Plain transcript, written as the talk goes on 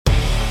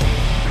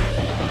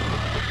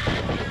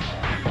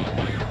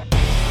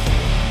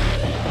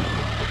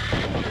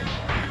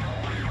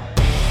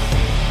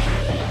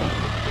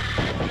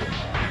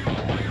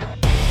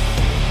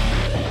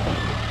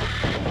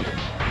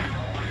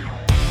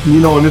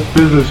in this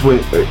business,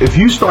 if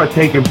you start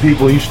taking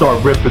people, you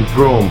start ripping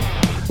through them,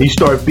 you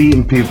start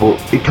beating people,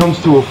 it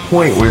comes to a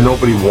point where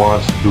nobody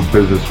wants to do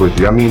business with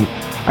you. I mean,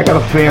 I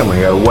got a family,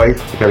 I got a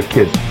wife, I got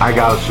kids. I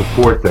got to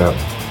support them.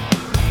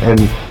 And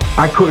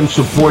I couldn't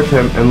support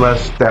them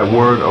unless that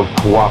word of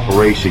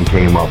cooperation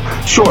came up.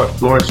 Sure,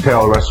 Lawrence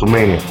Taylor,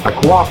 WrestleMania, I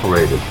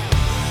cooperated.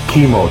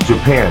 Chemo,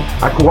 Japan,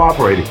 I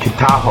cooperated.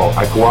 Kitaho,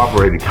 I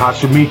cooperated.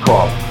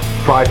 Hashimikov,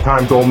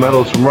 5-time gold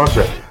medalist from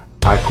Russia,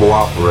 I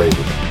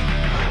cooperated.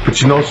 But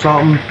you know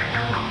something?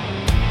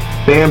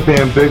 Bam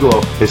Bam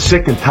Bigelow is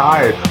sick and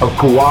tired of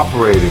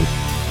cooperating.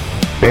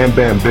 Bam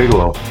Bam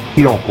Bigelow,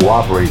 he don't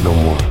cooperate no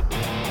more.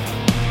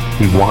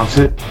 He wants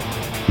it,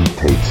 he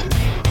takes it.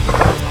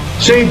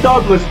 Shane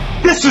Douglas,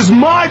 this is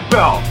my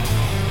belt!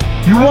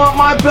 You want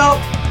my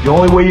belt? The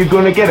only way you're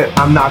gonna get it,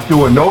 I'm not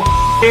doing no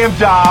damn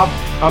job,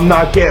 I'm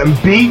not getting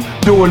beat,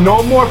 doing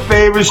no more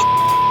favors,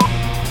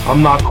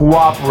 I'm not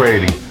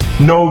cooperating.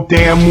 No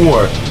damn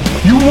more.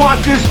 You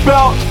want this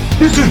belt?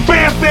 This is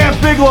Bam Bam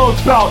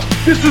Bigelow's belt.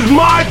 This is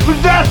my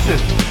possession.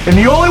 And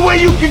the only way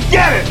you can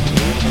get it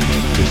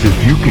is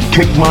if you can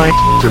kick my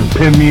ass and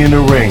pin me in the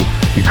ring,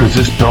 because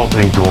this belt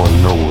ain't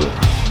going nowhere.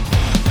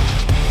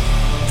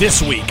 This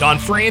week on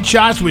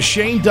Franchise with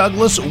Shane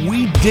Douglas,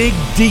 we dig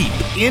deep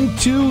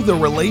into the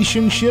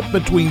relationship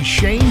between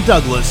Shane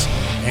Douglas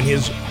and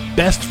his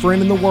best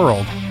friend in the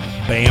world,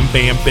 Bam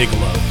Bam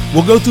Bigelow.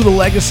 We'll go through the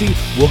legacy,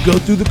 we'll go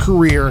through the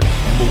career,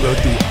 and we'll go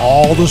through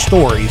all the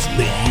stories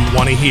that you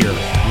want to hear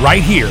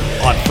right here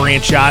on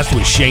Franchise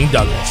with Shane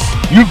Douglas.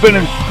 You've been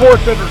in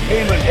sports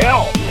entertainment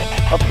hell,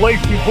 a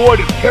place devoid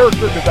of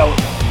character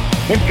development,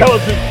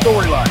 intelligent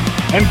storylines,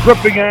 and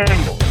gripping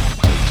angles.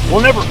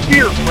 We'll never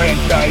fear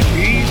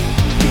franchisees,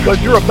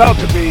 because you're about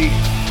to be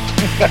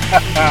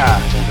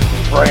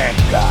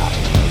franchise.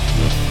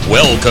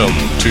 Welcome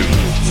to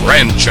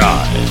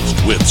Franchise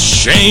with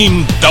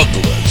Shane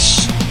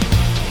Douglas.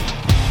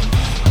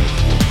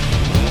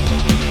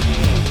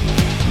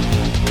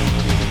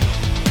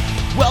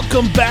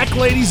 Welcome back,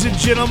 ladies and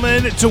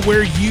gentlemen, to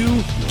where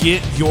you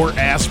get your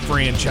ass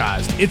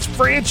franchised. It's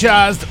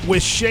Franchised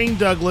with Shane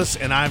Douglas,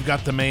 and I've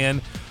got the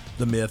man,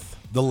 the myth,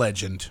 the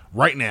legend,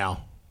 right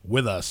now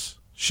with us.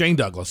 Shane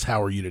Douglas,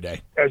 how are you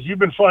today? As you've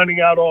been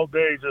finding out all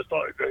day, just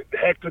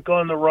hectic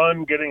on the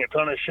run, getting a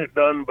ton of shit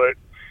done, but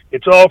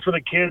it's all for the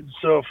kids.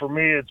 So for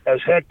me, it's as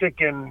hectic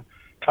and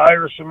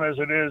tiresome as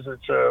it is.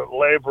 It's a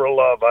labor of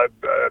love.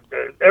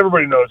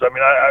 Everybody knows. I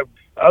mean,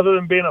 other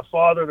than being a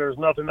father, there's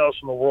nothing else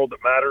in the world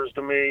that matters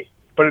to me.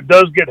 But it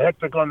does get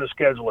hectic on the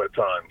schedule at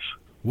times.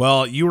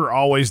 Well, you were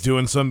always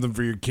doing something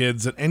for your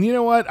kids. And you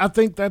know what? I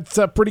think that's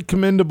pretty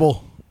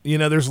commendable. You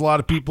know, there's a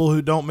lot of people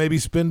who don't maybe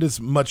spend as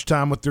much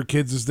time with their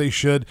kids as they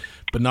should,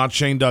 but not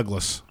Shane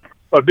Douglas.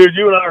 Well, dude,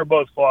 you and I are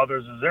both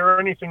fathers. Is there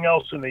anything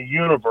else in the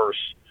universe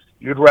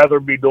you'd rather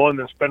be doing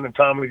than spending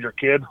time with your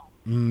kid?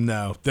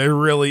 No, there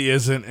really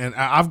isn't. And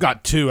I've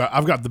got two.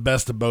 I've got the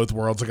best of both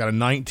worlds. I got a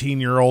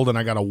 19-year-old and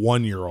I got a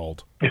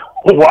 1-year-old.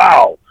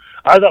 Wow.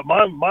 I thought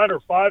mine are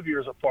 5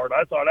 years apart.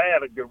 I thought I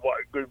had a good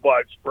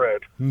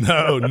widespread.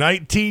 No,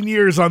 19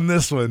 years on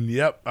this one.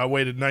 Yep, I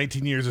waited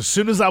 19 years. As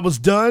soon as I was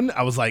done,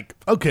 I was like,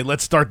 okay,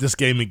 let's start this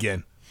game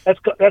again.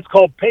 That's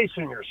called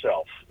pacing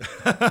yourself.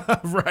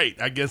 Right,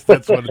 I guess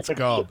that's what it's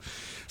called.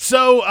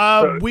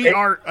 So we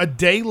are a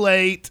day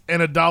late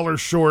and $1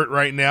 short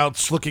right now.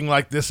 It's looking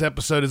like this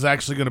episode is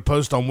actually going to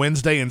post on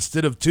Wednesday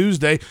instead of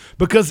Tuesday,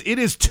 because it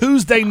is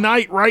Tuesday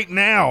night right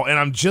now, and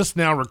I'm just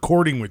now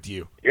recording with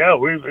you. Yeah,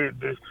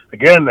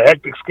 again, the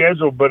hectic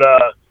schedule, but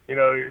you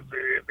know,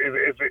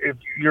 if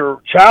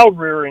your child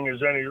rearing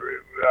is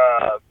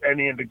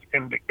any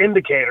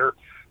indicator,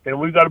 then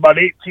we've got about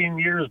 18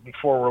 years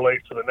before we're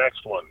late for the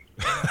next one.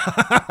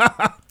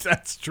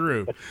 That's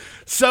true.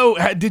 So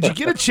did you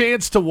get a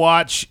chance to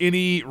watch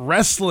any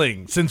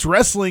wrestling? Since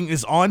wrestling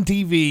is on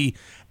TV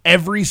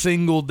every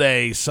single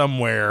day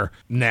somewhere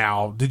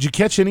now, did you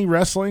catch any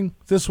wrestling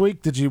this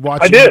week? Did you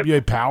watch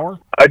NWA Power?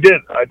 I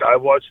did. I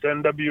watched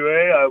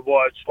NWA. I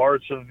watched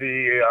parts of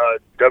the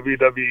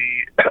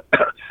WWE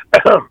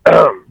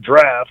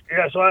draft.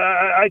 Yeah, so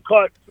I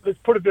caught, let's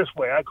put it this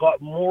way, I caught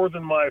more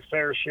than my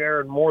fair share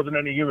and more than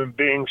any human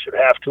being should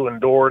have to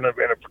endure in a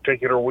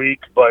particular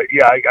week. But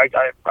yeah, I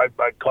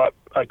caught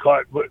I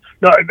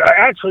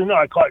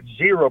caught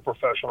zero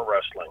professional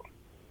wrestling.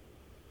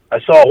 I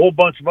saw a whole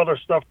bunch of other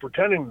stuff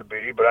pretending to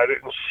be, but I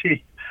didn't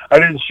see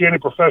any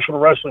professional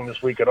wrestling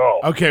this week at all.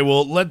 Okay,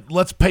 well,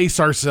 let's pace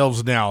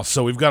ourselves now.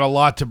 So we've got a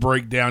lot to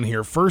break down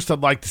here. First, I'd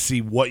like to see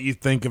what you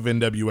think of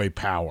NWA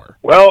Power.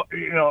 Well,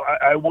 you know,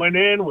 I went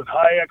in with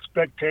high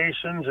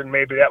expectations, and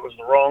maybe that was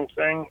the wrong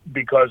thing,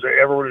 because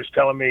everybody was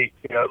telling me,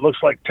 you know, it looks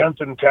like 10th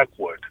and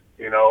Techwood,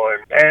 you know,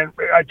 and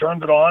I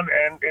turned it on,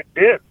 and it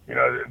did. You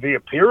know, the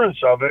appearance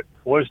of it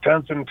was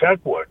 10th and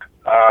Techwood.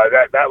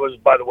 That was,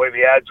 by the way,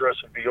 the address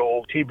of the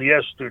old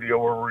TBS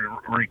studio where we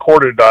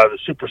recorded the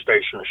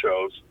Superstation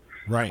shows,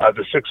 right?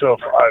 The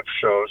 605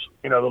 shows.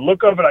 You know, the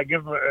look of it, I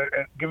give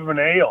them an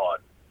A on.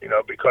 You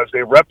know, because they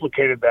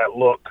replicated that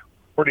look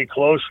pretty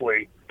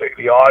closely.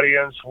 The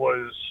audience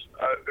was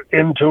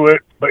into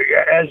it. But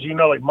as you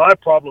know, like my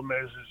problem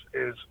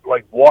is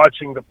like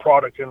watching the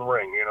product in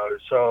ring, you know.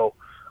 So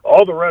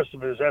all the rest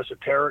of it is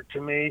esoteric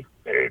to me.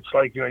 It's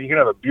like, you know, you can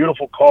have a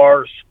beautiful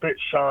car, spit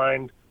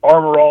shined,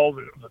 armor all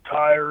the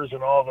tires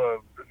and all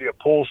the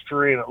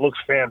upholstery, and it looks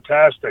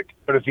fantastic.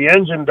 But if the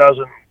engine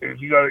doesn't, if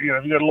you got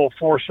a little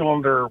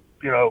 4-cylinder,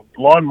 you know,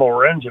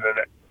 lawnmower engine in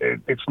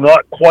it, it's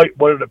not quite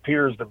what it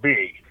appears to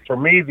be. For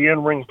me, the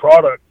in-ring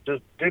product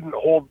just didn't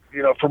hold,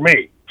 you know, for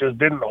me, just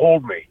didn't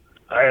hold me.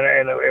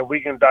 And we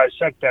can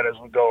dissect that as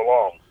we go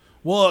along.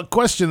 Well, a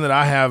question that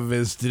I have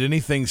is, did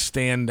anything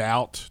stand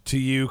out to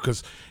you?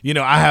 Because, you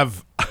know,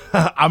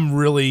 I'm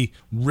really,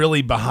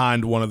 really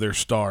behind one of their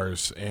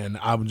stars, and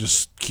I'm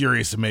just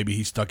curious if maybe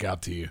he stuck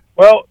out to you.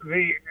 Well,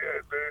 you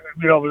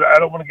know, I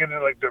don't want to get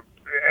into like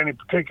any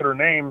particular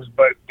names,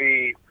 but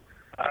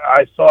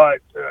I thought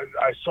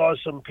I saw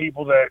some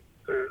people that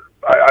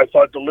I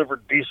thought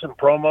delivered decent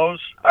promos.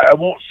 I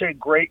won't say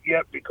great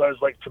yet because,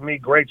 like, to me,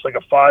 great's like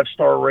a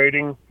 5-star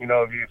rating. You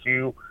know, if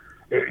you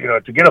know,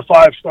 to get a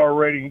 5-star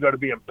rating, you got to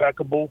be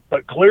impeccable.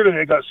 But clearly,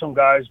 they got some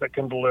guys that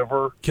can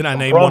deliver. Can I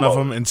name one of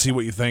them and see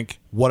what you think?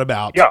 What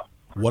about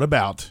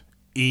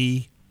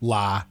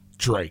Eli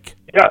Drake?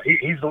 Yeah,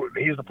 he's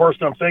the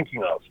person I'm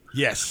thinking of.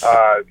 Yes.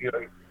 You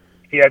know,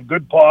 he had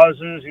good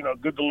pauses. You know,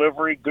 good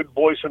delivery, good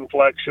voice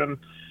inflection.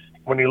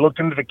 When he looked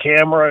into the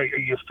camera,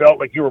 you felt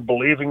like you were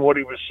believing what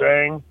he was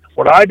saying.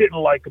 What I didn't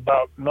like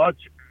about not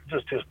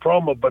just his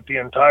promo, but the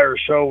entire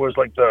show was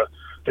like the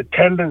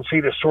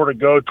tendency to sort of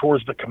go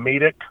towards the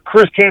comedic.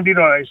 Chris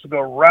Candido and I used to go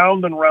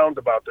round and round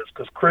about this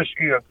because Chris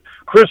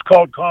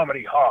called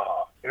comedy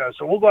ha-ha. You know,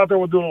 so we'll go out there,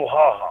 we'll do a little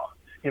ha-ha.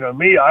 You know,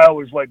 me, I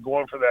always like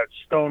going for that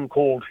stone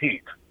cold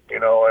heat, you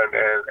know,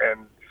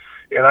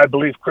 and I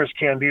believe Chris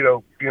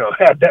Candido, you know,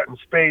 had that in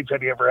spades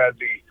had he ever had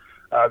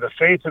the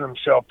faith in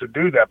himself to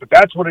do that. But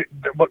that's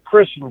what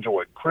Chris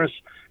enjoyed. Chris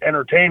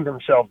entertained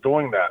himself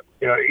doing that.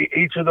 You know,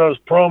 each of those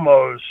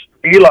promos,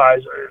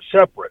 Eli's are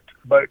separate,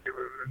 but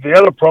the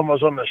other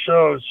promos on the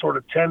show sort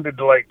of tended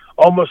to like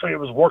almost like it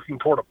was working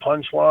toward a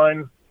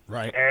punchline.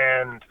 Right.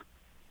 And,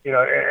 you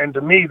know, and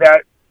to me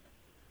that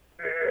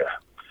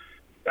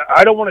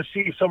I don't want to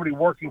see somebody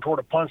working toward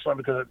a punchline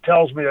because it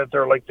tells me that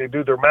they're like they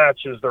do their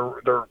matches.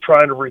 They're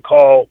trying to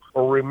recall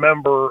or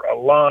remember a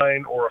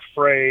line or a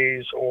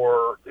phrase,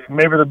 or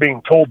maybe they're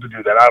being told to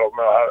do that. I don't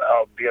know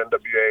how the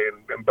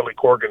NWA and Billy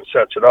Corgan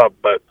sets it up,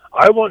 but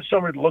I want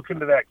somebody to look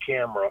into that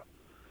camera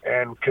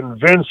and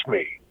convince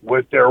me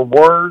with their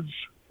words,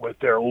 with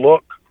their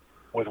look,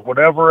 with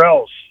whatever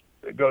else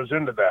that goes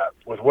into that,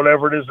 with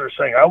whatever it is they're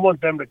saying. I want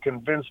them to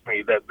convince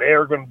me that they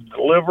are going to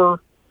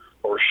deliver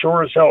or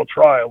sure as hell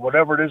try, and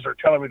whatever it is they're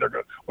telling me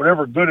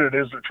whatever good it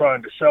is they're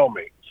trying to sell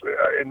me. So,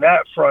 in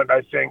that front,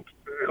 I think,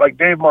 like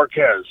Dave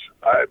Marquez,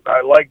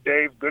 I like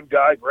Dave, good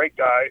guy, great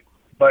guy,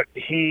 but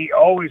he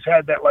always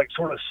had that like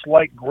sort of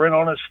slight grin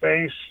on his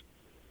face,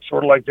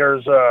 sort of like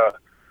there's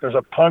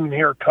a pun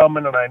here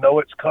coming and I know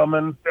it's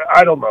coming.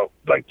 I don't know.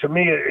 Like, to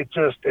me,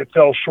 it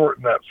fell short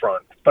in that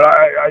front. But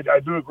I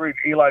do agree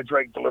that Eli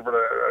Drake delivered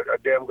a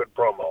damn good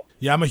promo.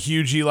 Yeah, I'm a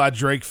huge Eli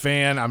Drake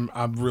fan.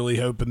 I'm really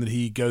hoping that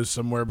he goes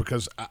somewhere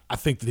because I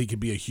think that he could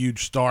be a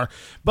huge star.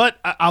 But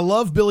I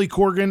love Billy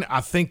Corgan.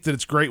 I think that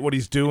it's great what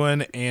he's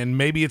doing, and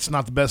maybe it's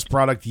not the best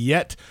product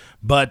yet,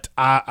 but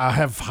I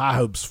have high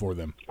hopes for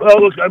them. Well,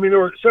 look, I mean, there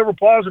were several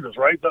positives,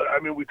 right?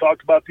 I mean, we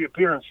talked about the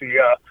appearance,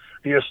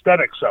 the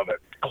aesthetics of it.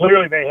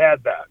 Clearly they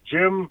had that.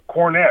 Jim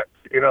Cornette,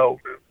 you know,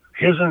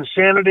 his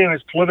insanity and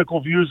his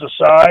political views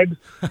aside,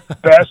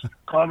 best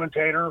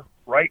commentator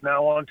right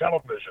now on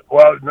television.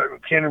 Well,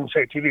 can't even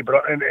say TV,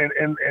 but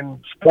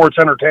in sports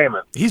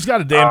entertainment. He's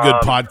got a damn good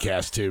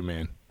podcast too,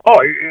 man. Oh,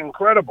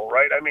 incredible,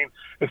 right? I mean,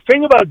 the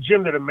thing about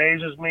Jim that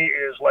amazes me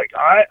is, like,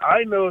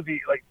 I know you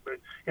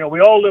know, we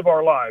all live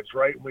our lives,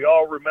 right? We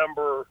all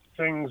remember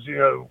things, you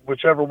know,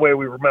 whichever way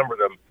we remember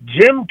them.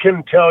 Jim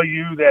can tell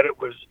you that it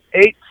was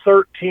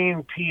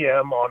 8:13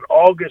 p.m. on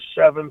August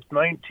 7th,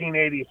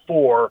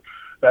 1984,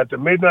 that the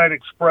Midnight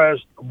Express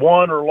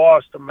won or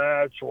lost a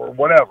match or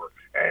whatever.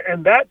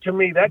 And that, to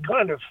me, that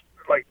kind of,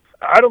 like,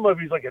 I don't know if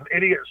he's like an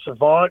idiot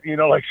savant, you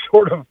know, like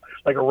sort of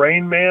like a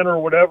Rain Man or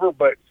whatever,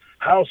 but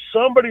how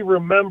somebody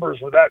remembers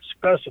with that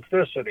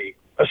specificity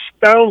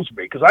astounds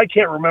me, because I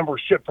can't remember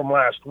shit from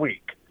last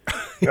week.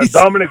 You know,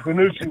 Dominic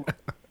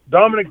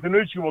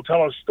Danucci will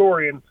tell a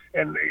story,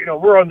 and you know,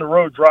 we're on the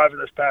road driving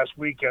this past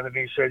weekend, and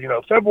he said, you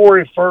know,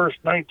 February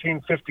 1st,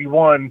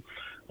 1951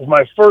 was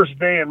my first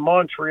day in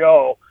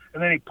Montreal.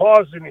 And then he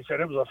paused and he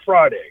said, it was a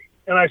Friday.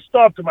 And I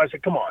stopped him. I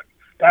said, come on,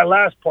 that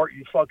last part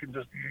you fucking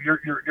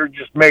you're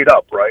just made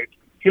up, right?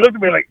 He looked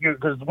at me like,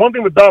 because one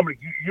thing with Dominic,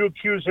 you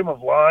accuse him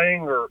of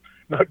lying or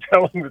not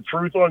telling the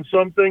truth on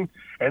something,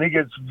 and he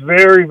gets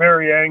very,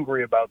 very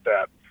angry about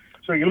that.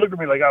 So he looked at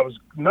me like I was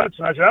nuts,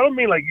 and I said, I don't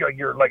mean like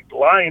you're like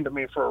lying to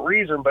me for a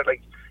reason, but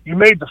like you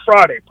made the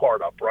Friday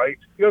part up, right?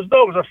 He goes,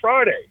 no, it was a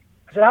Friday.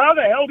 I said, how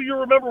the hell do you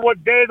remember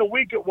what day of the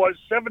week it was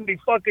 70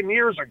 fucking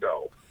years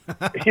ago?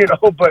 You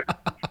know, but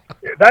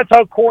that's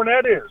how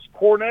Cornette is.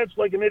 Cornette's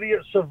like an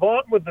idiot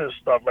savant with this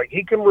stuff. Like,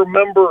 he can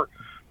remember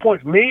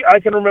points. Me, I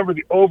can remember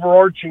the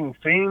overarching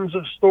themes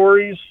of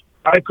stories.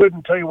 I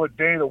couldn't tell you what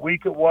day of the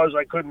week it was.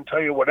 I couldn't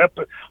tell you what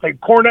like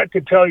Cornette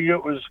could tell you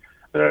it was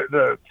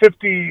the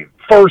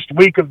 51st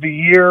week of the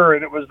year,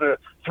 and it was the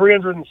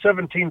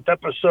 317th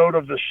episode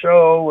of the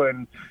show,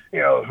 and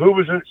who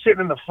was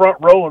sitting in the front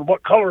row and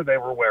what color they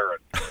were wearing.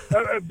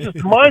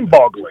 Just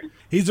mind-boggling.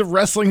 He's a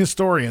wrestling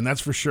historian,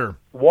 that's for sure.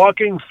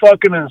 Walking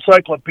fucking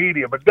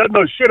encyclopedia, but doesn't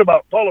know shit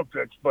about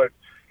politics, but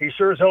he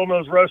sure as hell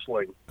knows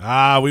wrestling.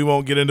 We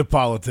won't get into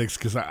politics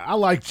because I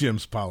like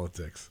Jim's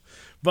politics.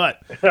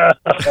 But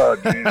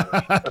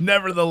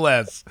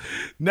nevertheless,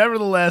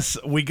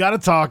 we got to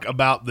talk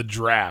about the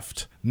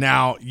draft.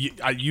 Now, you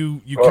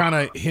kind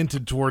of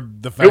hinted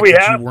toward the fact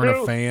that you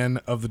weren't a fan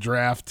of the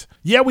draft.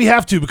 Yeah, we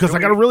have to because I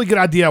got a really good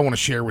idea I want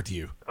to share with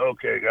you.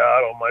 Okay,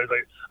 God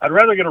almighty. I'd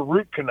rather get a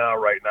root canal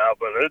right now,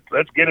 but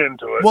let's get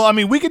into it. Well, I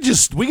mean, we could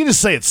just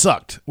say it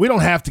sucked. We don't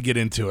have to get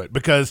into it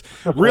because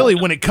really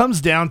when it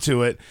comes down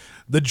to it,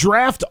 the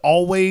draft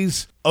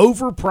always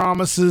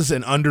overpromises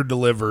and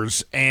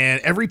underdelivers,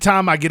 and every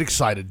time I get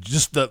excited,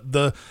 just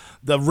the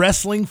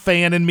wrestling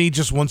fan in me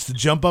just wants to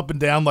jump up and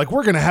down like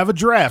we're going to have a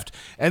draft.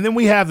 And then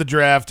we have the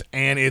draft,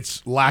 and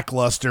it's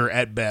lackluster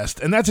at best.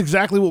 And that's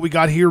exactly what we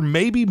got here,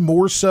 maybe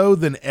more so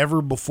than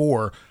ever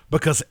before,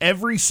 because I'm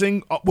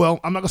not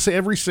going to say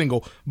every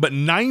single, but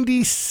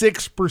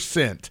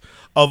 96%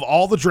 of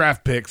all the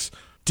draft picks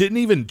didn't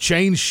even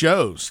change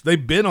shows.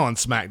 They've been on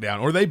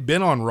SmackDown or they've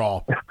been on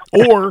Raw.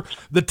 Or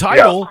the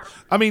title,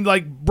 I mean,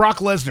 like Brock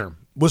Lesnar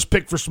was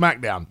picked for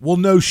SmackDown. Well,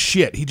 no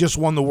shit. He just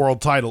won the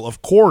world title.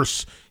 Of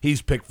course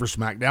he's picked for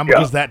SmackDown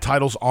because that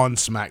title's on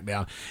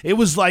SmackDown. It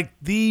was like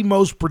the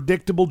most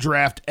predictable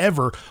draft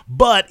ever,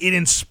 but it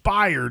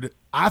inspired,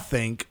 I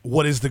think,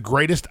 what is the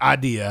greatest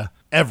idea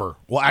ever.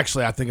 Well,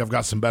 actually, I think I've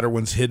got some better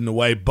ones hidden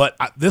away, but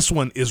this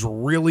one is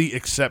really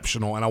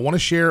exceptional, and I want to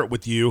share it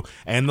with you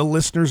and the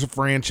listeners of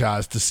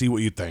Franchise to see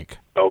what you think.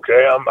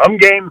 Okay, I'm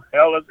game.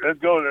 Hell, let's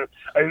go.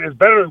 It's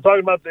better than talking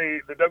about the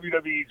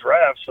WWE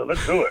draft, so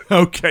let's do it.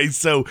 Okay,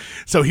 so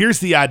here's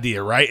the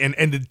idea, right?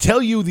 And to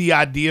tell you the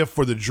idea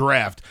for the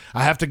draft,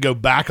 I have to go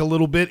back a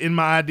little bit in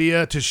my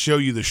idea to show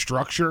you the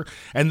structure.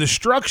 And the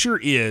structure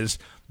is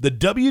the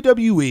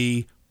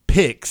WWE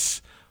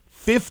picks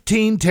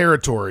 15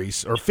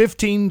 territories or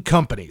 15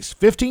 companies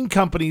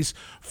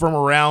from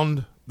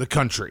around the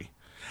country,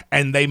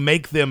 and they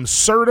make them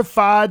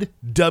certified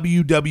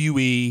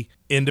WWE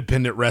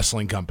independent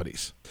wrestling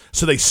companies.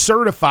 So they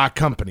certify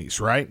companies,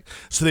 right?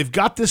 So they've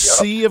got this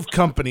sea of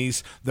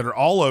companies that are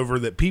all over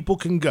that people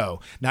can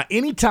go. Now,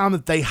 anytime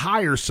that they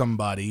hire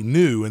somebody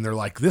new and they're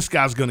like, this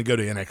guy's going to go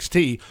to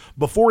NXT,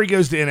 before he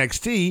goes to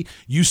NXT,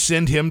 you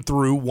send him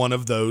through one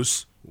of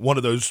those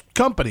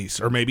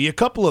companies or maybe a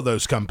couple of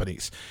those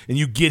companies, and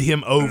you get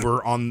him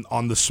over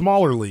on the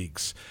smaller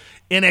leagues.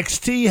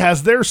 NXT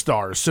has their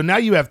stars. So now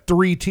you have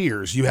 3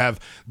 tiers. You have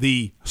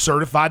the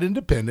certified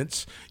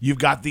independents, you've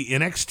got the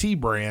NXT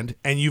brand,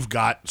 and you've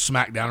got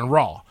SmackDown and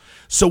Raw.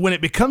 So when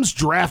it becomes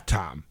draft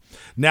time,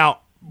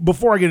 now,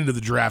 before I get into the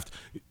draft,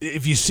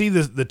 if you see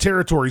the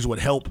territories would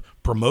help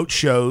promote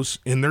shows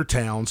in their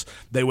towns,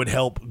 they would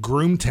help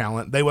groom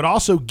talent. They would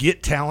also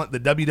get talent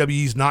that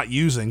WWE's not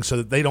using so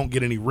that they don't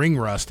get any ring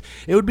rust.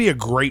 It would be a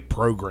great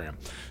program.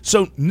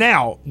 So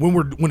now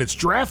when it's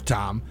draft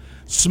time,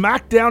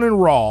 SmackDown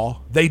and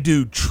Raw, they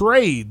do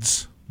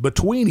trades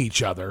between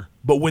each other,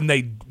 but when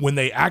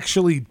they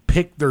actually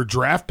pick their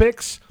draft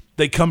picks,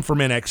 they come from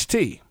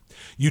NXT.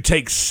 You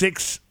take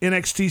 6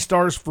 NXT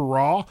stars for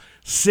Raw,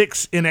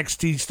 6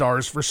 NXT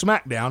stars for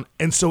SmackDown,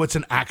 and so it's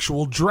an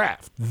actual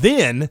draft.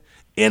 Then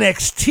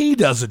NXT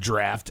does a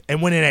draft, and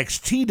when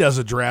NXT does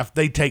a draft,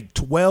 they take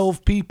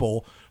 12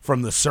 people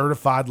from the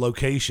certified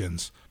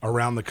locations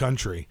around the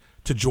country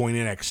to join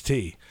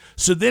NXT.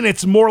 So then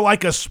it's more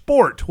like a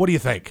sport. What do you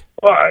think?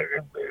 Well,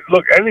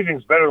 look,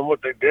 anything's better than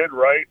what they did,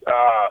 right?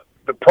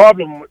 The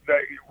problem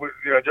that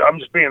I'm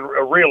just being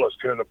a realist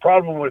here. The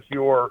problem with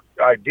your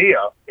idea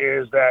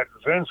is that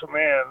Vince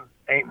McMahon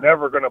ain't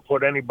never going to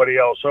put anybody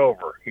else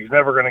over. He's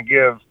never going to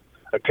give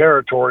a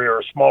territory or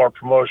a smaller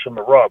promotion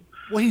the rub.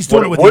 Well, he's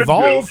doing it with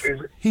Evolve.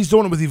 He's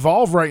doing it with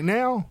Evolve right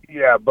now.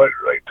 Yeah, but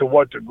like, to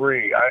what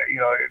degree?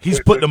 He's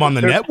putting them on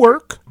the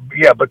network.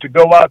 Yeah, but to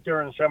go out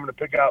there and say I'm going to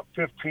pick out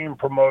 15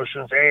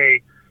 promotions,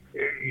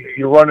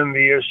 you're running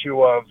the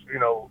issue of,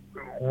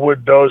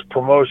 would those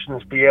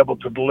promotions be able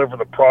to deliver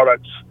the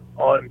products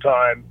on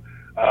time?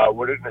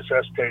 Would it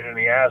necessitate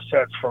any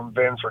assets from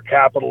Vince or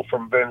capital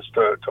from Vince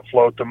to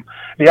float them?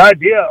 The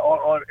idea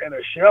in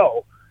a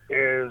show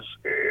is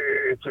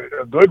it's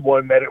a good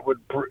one, that it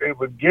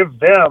would give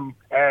them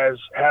as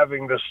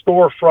having the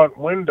storefront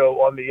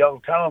window on the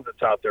young talent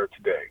that's out there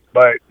today.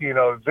 But,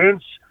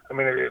 Vince, I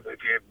mean, if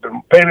you've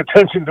been paying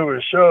attention to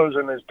his shows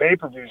and his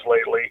pay-per-views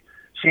lately,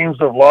 seems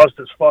to have lost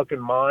his fucking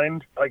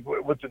mind, like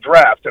with the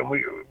draft. And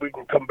we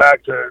can come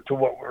back to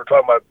what we were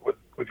talking about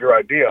with your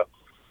idea.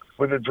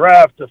 With the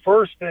draft, the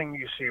first thing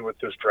you see with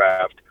this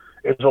draft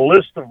is a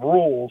list of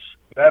rules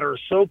that are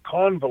so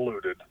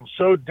convoluted and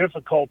so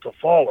difficult to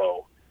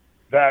follow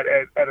that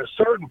at a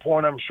certain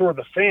point, I'm sure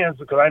the fans,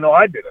 because I know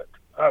I did it,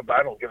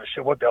 I don't give a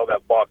shit what the hell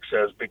that box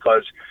says,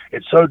 because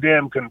it's so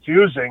damn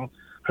confusing.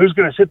 Who's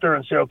going to sit there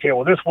and say, okay,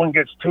 well, this one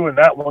gets 2 and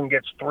that one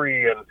gets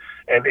 3, and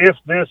if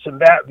this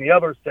and that and the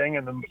other thing,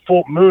 and the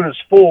full moon is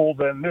full,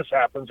 then this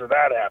happens or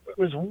that happens.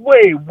 It was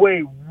way,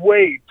 way,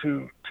 way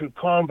too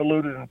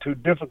convoluted and too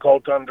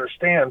difficult to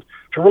understand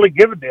to really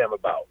give a damn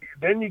about.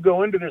 Then you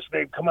go into this,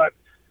 they've come out.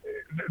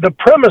 The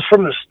premise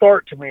from the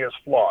start to me is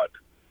flawed,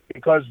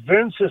 because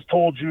Vince has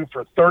told you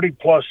for 30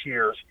 plus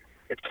years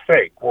it's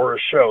fake, we're a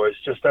show,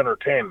 it's just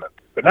entertainment.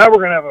 But now we're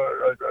going to have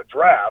a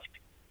draft,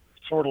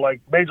 sort of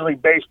like Major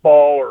League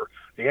Baseball or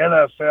the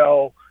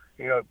NFL,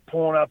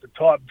 pulling out the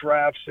top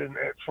drafts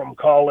from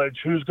college.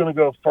 Who's going to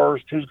go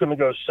first? Who's going to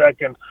go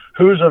second?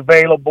 Who's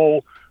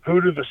available? Who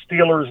do the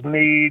Steelers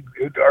need?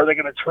 Are they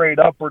going to trade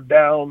up or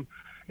down?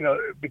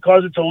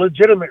 Because it's a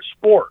legitimate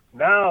sport.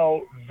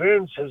 Now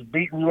Vince has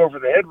beaten you over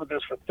the head with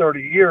this for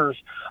 30 years.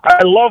 I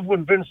love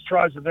when Vince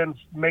tries to then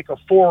make a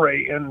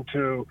foray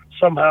into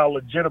somehow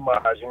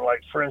legitimizing,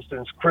 like, for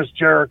instance, Chris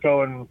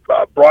Jericho and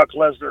Brock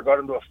Lesnar got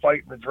into a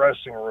fight in the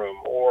dressing room.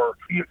 Or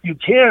you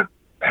can't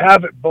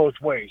have it both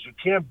ways. You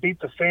can't beat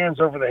the fans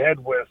over the head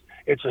with,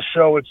 it's a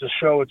show, it's a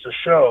show, it's a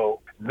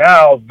show.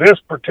 Now this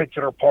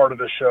particular part of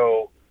the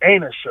show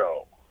ain't a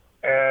show.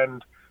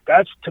 And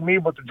that's, to me,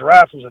 what the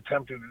draft was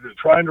attempting to do,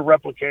 trying to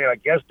replicate, I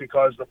guess,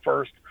 because the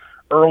first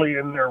early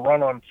in their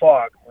run on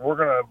Fox, we're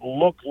going to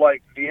look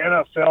like the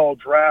NFL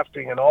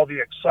drafting and all the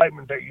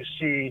excitement that you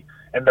see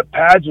and the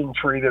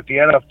pageantry that the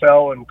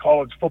NFL and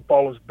college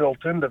football is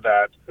built into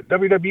that. The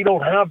WWE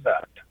don't have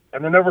that.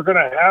 And they're never going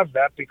to have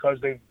that, because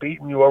they've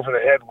beaten you over the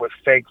head with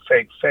fake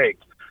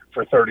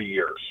for 30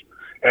 years.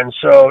 And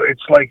so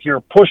it's like you're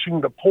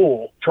pushing the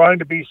pull, trying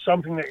to be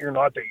something that you're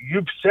not, that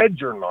you've said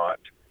you're not.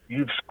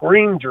 You've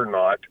screamed you're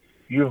not.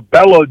 You've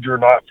bellowed you're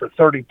not for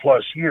 30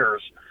 plus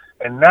years.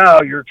 And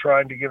now you're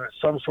trying to give it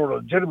some sort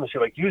of legitimacy,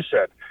 like you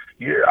said.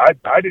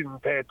 I didn't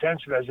pay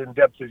attention as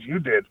in-depth as you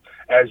did.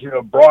 As,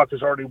 Brock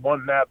has already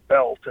won that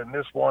belt, and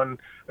this one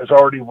is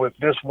already with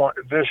this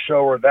show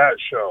or that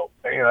show.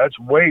 That's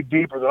way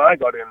deeper than I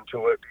got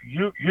into it.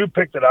 You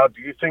picked it out.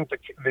 Do you think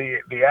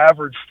the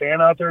average fan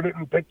out there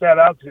didn't pick that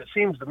out? Because it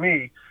seems to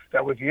me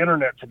that with the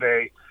internet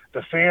today,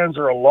 the fans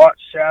are a lot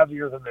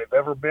savvier than they've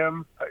ever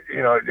been.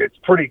 It's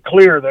pretty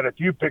clear that if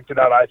you picked it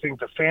out, I think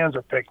the fans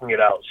are picking it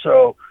out.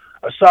 So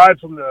aside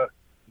from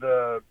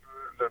the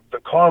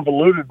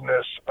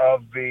convolutedness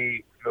of the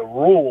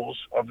rules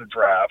of the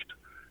draft,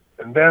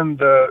 and then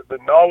the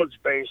knowledge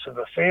base of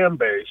the fan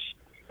base,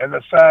 and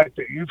the fact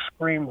that you've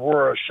screamed,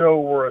 we're a show,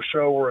 or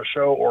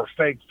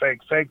fake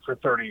for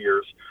 30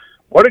 years,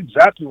 what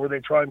exactly were they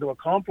trying to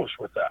accomplish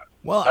with that?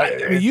 Well,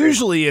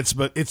 usually it's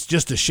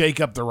just to shake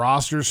up the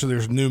roster so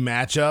there's new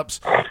matchups.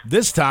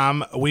 This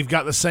time, we've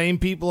got the same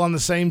people on the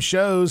same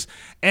shows,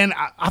 and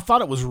I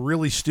thought it was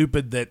really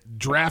stupid that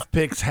draft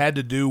picks had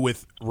to do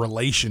with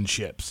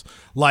relationships.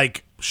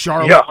 Like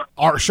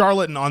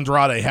Charlotte and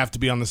Andrade have to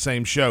be on the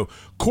same show.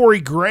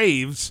 Corey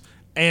Graves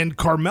and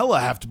Carmella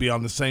have to be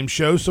on the same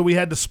show, so we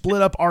had to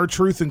split up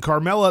R-Truth and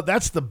Carmella.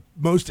 That's the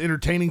most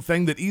entertaining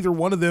thing that either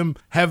one of them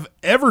have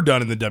ever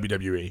done in the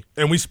WWE,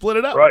 and we split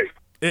it up. Right.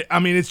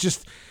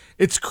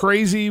 It's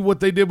crazy what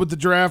they did with the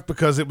draft,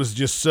 because it was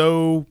just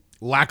so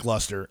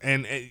lackluster,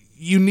 and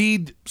you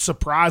need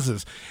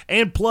surprises.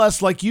 And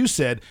plus, like you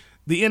said,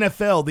 the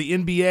NFL, the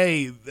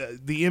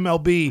NBA, the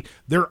MLB,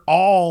 they're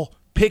all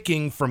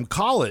picking from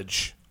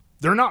college.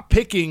 They're not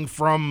picking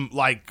from,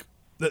 like,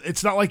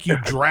 it's not like you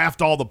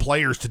draft all the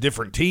players to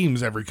different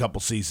teams every couple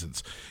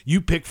seasons.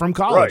 You pick from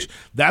college. Right.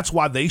 That's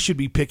why they should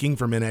be picking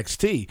from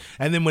NXT.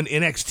 And then when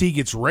NXT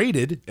gets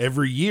rated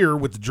every year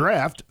with the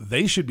draft,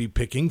 they should be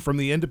picking from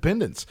the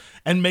independents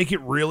and make it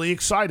really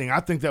exciting. I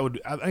think it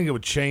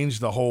would change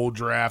the whole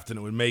draft, and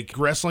it would make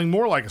wrestling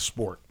more like a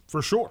sport,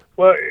 for sure.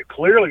 Well,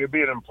 clearly it'd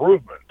be an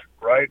improvement,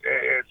 right?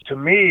 To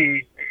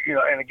me,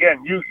 and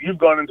again, you've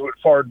gone into it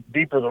far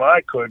deeper than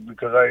I could,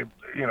 because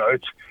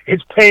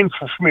it's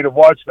painful for me to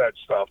watch that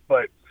stuff.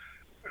 But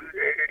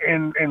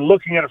in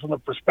looking at it from the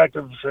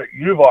perspectives that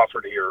you've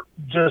offered here,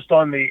 just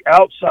on the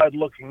outside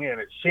looking in,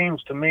 it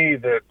seems to me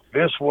that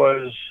this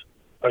was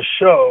a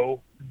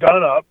show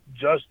done up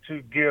just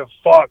to give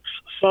Fox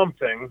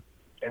something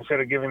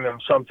instead of giving them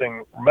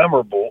something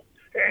memorable.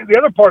 And the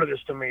other part of this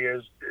to me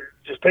is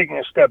just taking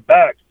a step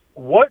back.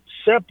 What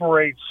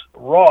separates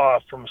Raw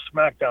from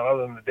SmackDown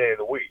other than the day of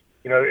the week?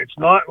 It's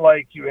not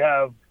like you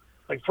have,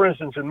 like, for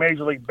instance, in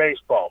Major League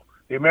Baseball,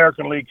 the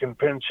American League can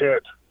pinch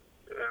hit,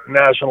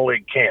 National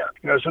League can't.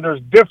 So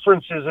there's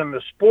differences in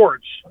the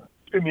sports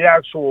in the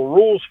actual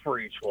rules for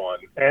each one.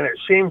 And it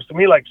seems to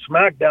me like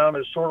SmackDown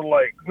is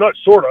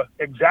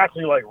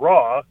exactly like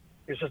Raw.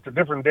 It's just a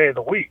different day of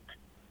the week.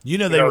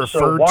 They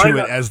referred to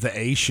it as the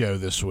A show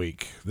this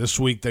week. This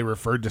week they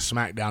referred to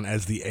SmackDown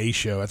as the A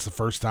show. That's the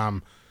first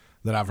time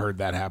that I've heard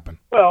that happen.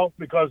 Well,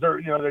 because they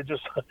got a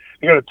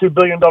 $2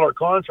 billion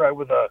contract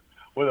with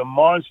with a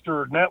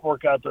monster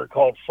network out there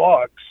called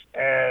Fox,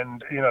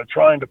 and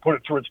trying to put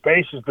it through its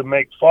paces to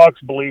make Fox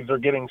believe they're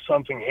getting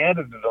something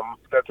handed to them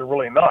that they're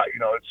really not.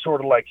 It's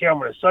sort of like, hey, I'm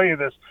going to sell you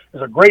this.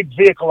 There's a great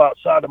vehicle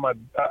outside of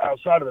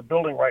the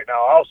building right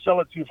now. I'll sell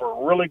it to you for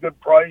a really good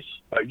price.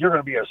 You're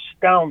going to be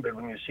astounded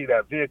when you see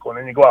that vehicle, and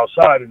then you go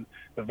outside and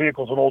the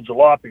vehicle's an old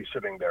jalopy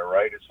sitting there,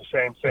 right? It's the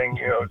same thing,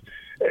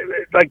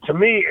 Like, to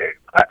me,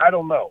 I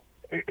don't know.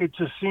 It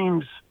just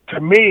seems to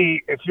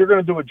me, if you're going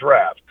to do a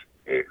draft,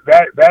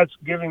 that's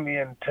giving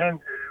the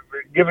intent,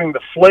 giving the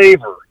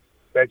flavor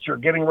that you're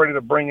getting ready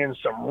to bring in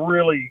some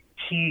really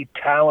key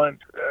talent,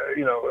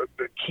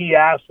 key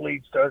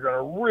athletes that are going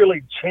to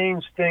really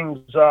change things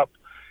up.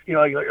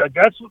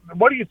 That's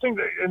what do you think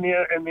that in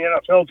the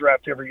NFL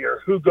draft every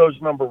year? Who goes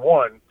number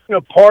one?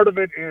 Part of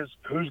it is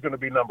who's going to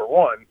be number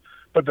one,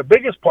 but the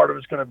biggest part of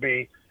it's going to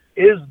be,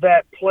 is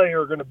that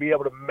player going to be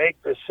able to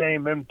make the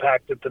same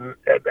impact at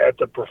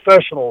the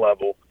professional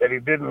level that he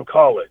did in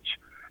college?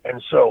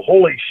 And so,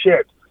 holy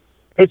shit,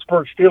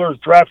 Pittsburgh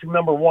Steelers drafting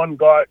number one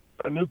got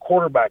a new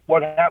quarterback.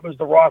 What happens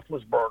to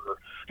Roethlisberger?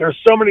 There's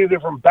so many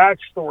different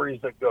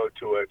backstories that go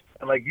to it.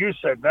 And like you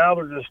said, now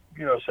they're just,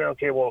 saying,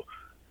 okay, well,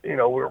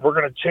 we're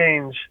going to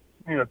change,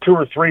 2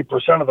 or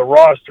 3% of the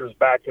rosters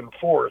back and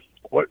forth.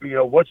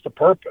 What's the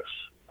purpose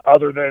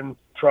other than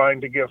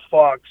trying to give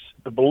Fox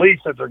the belief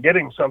that they're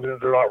getting something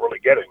that they're not really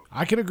getting?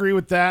 I can agree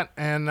with that.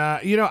 And,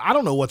 I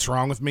don't know what's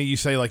wrong with me. You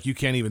say, like, you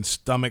can't even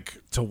stomach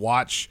to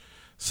watch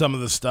some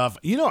of the stuff.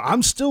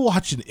 I'm still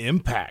watching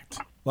Impact.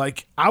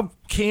 Like, I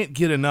can't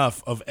get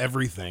enough of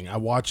everything. I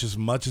watch as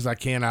much as I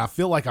can. I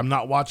feel like I'm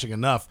not watching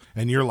enough.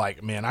 And you're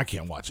like, man, I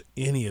can't watch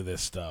any of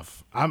this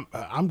stuff. I'm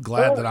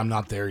glad that I'm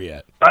not there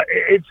yet.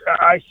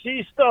 I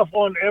see stuff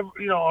on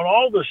on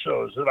all the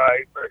shows that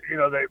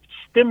that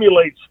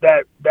stimulates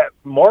that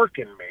mark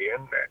in me,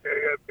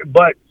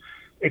 but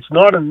it's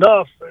not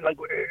enough. Like,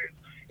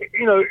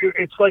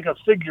 it's like a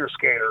figure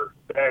skater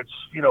that's,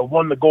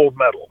 won the gold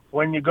medal.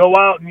 When you go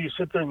out and you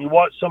sit there and you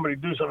watch somebody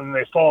do something and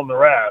they fall on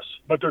their ass,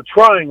 but they're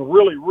trying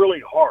really,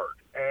 really hard,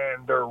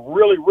 and they're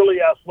really, really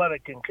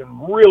athletic and can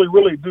really,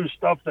 really do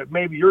stuff that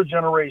maybe your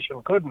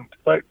generation couldn't,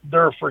 but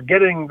they're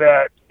forgetting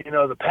that,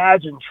 the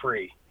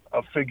pageantry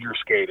of figure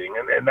skating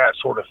and that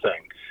sort of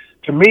thing.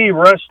 To me,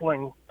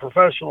 wrestling,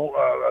 professional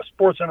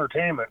sports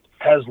entertainment,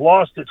 has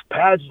lost its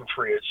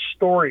pageantry, its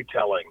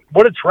storytelling.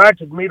 What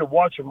attracted me to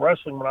watching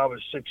wrestling when I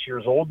was 6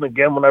 years old, and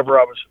again whenever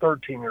I was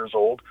 13 years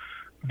old,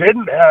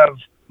 didn't have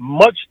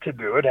much to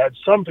do. It had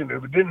something to do,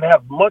 but didn't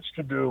have much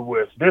to do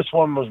with this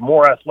one was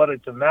more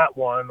athletic than that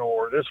one,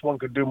 or this one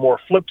could do more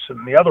flips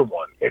than the other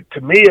one.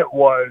 To me, it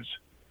was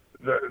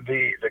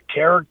the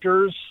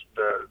characters,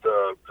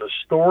 the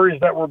stories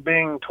that were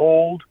being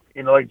told.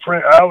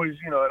 I always,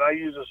 and I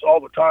use this all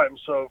the time,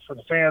 so for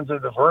the fans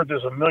that have heard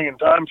this a million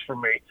times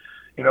from me,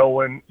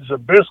 when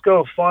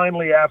Zbyszko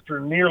finally, after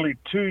nearly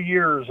 2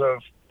 years of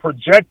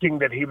projecting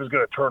that he was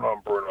going to turn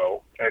on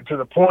Bruno, and to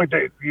the point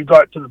that you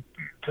got to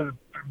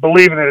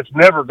believing that it's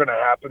never going to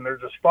happen, they're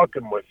just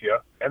fucking with you,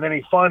 and then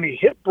he finally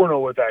hit Bruno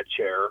with that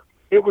chair,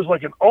 it was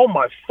like an oh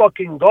my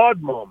fucking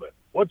God moment.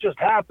 What just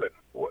happened?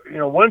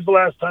 When's the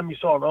last time you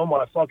saw an oh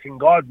my fucking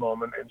God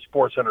moment in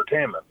sports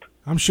entertainment?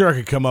 I'm sure I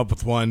could come up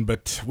with one,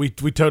 but we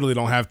totally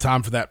don't have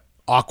time for that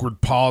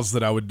awkward pause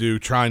that I would do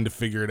trying to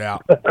figure it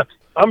out.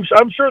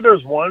 I'm sure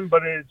there's one,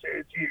 but it's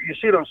you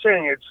see what I'm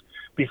saying? It's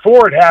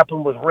before it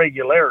happened with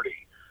regularity.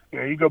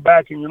 You go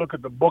back and you look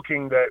at the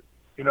booking that,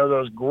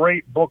 those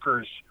great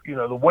bookers,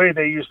 the way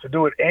they used to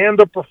do it, and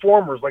the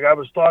performers. Like, I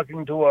was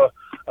talking to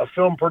a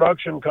film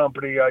production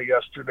company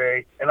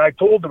yesterday, and I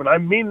told them, and I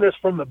mean this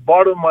from the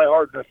bottom of my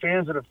heart, and the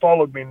fans that have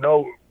followed me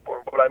know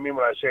what I mean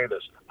when I say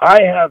this.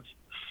 I have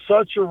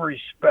such a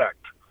respect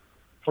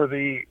for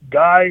the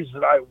guys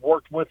that I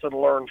worked with and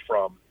learned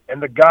from,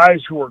 and the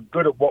guys who are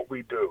good at what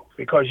we do.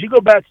 Because you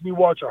go back and you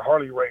watch a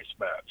Harley Race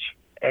match,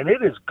 and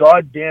it is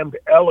goddamn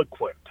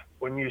eloquent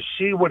when you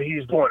see what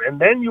he's doing.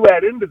 And then you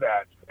add into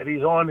that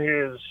he's on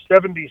his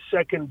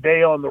 72nd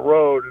day on the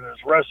road and has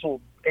wrestled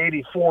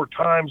 84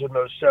 times in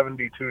those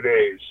 72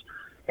 days.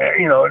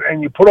 And,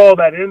 and you put all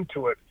that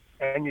into it,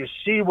 and you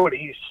see what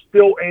he's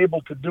still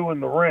able to do in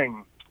the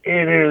ring.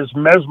 It is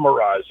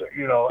mesmerizing,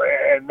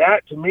 and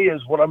that to me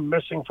is what I'm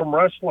missing from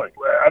wrestling.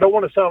 I don't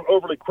want to sound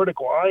overly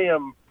critical. I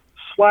am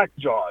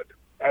slack-jawed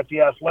at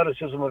the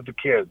athleticism of the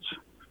kids,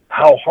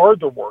 how hard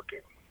they're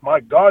working.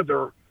 My God,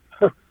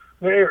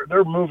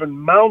 they're moving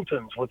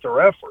mountains with their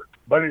effort.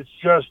 But it's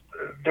just,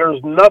 there's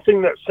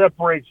nothing that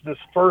separates this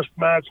first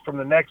match from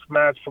the next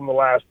match from the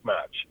last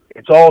match.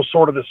 It's all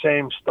sort of the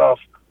same stuff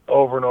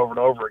over and over and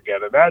over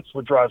again, and that's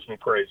what drives me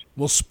crazy.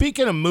 Well,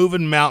 speaking of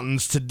moving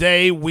mountains,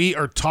 today we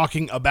are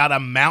talking about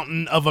a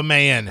mountain of a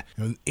man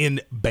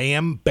in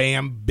Bam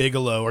Bam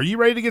Bigelow. Are you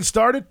ready to get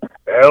started?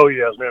 Hell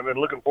yes, man. I've been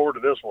looking forward to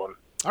this one.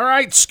 All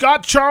right,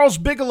 Scott Charles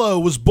Bigelow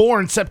was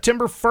born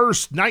September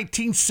 1st,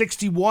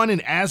 1961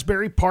 in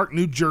Asbury Park,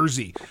 New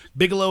Jersey.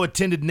 Bigelow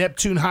attended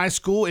Neptune High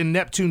School in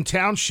Neptune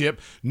Township,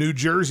 New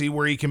Jersey,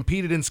 where he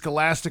competed in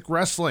scholastic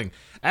wrestling.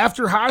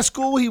 After high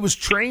school, he was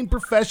trained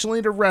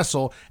professionally to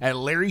wrestle at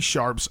Larry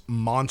Sharp's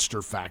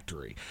Monster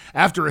Factory.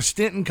 After a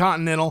stint in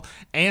Continental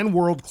and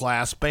World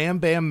Class, Bam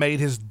Bam made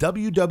his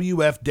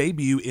WWF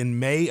debut in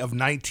May of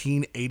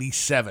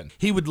 1987.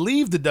 He would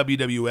leave the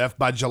WWF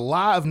by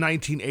July of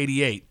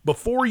 1988,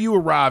 before you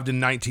arrived in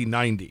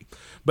 1990.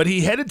 But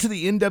he headed to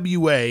the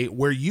NWA,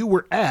 where you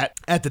were at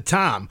the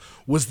time.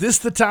 Was this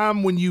the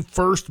time when you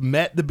first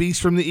met the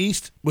Beast from the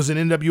East? Was it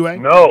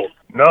NWA? No.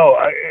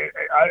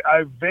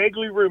 I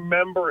vaguely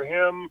remember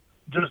him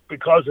just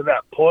because of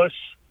that push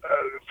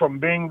from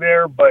being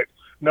there, but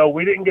no,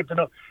 we didn't get to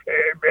know.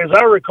 As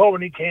I recall,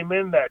 when he came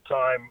in that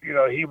time,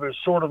 he was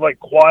sort of like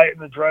quiet in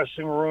the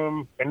dressing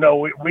room, and no,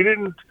 we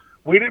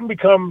didn't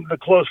become the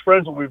close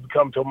friends that we've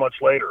become till much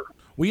later.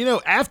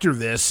 Well, after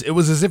this, it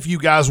was as if you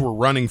guys were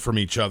running from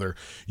each other.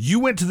 You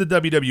went to the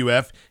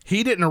WWF.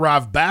 He didn't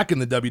arrive back in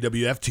the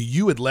WWF till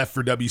you had left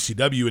for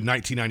WCW in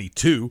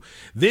 1992.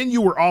 Then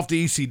you were off to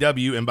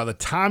ECW, and by the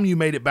time you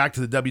made it back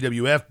to the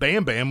WWF,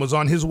 Bam Bam was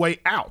on his way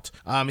out.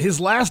 His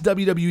last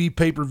WWE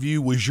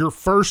pay-per-view was your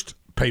first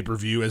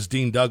pay-per-view as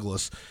Dean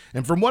Douglas,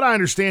 and from what I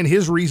understand,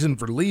 his reason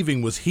for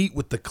leaving was heat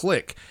with the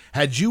Clique.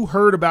 Had you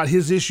heard about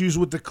his issues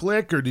with the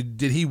Clique, or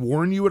did he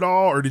warn you at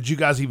all, or did you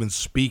guys even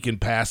speak in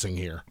passing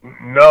here?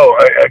 No,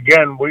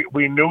 again,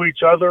 we knew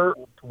each other.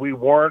 We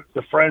weren't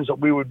the friends that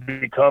we would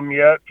become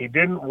yet. He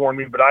didn't warn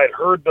me, but I had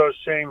heard those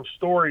same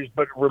stories.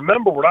 But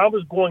remember, when I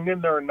was going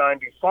in there in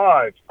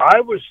 95,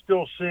 I was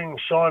still seeing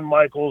Shawn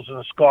Michaels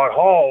and Scott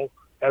Hall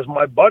as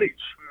my buddies.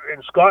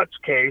 In Scott's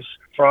case,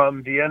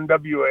 from the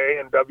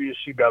NWA and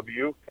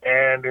WCW,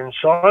 and in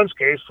Shawn's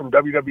case, from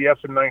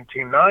WWF in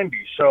 1990.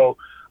 So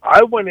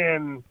I went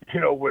in,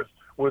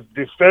 with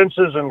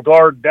defenses and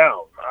guard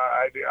down.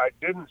 I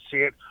didn't see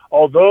it,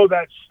 although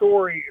the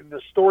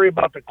story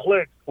about the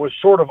Clique was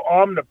sort of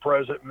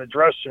omnipresent in the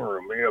dressing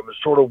room. It was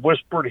sort of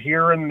whispered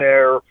here and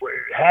there. It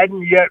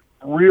hadn't yet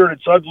reared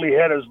its ugly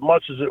head as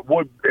much as it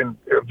would in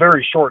a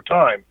very short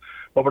time.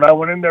 But when I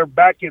went in there,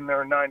 back in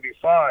there in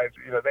 95,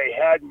 they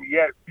hadn't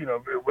yet,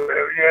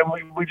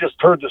 and we just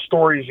heard the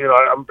stories,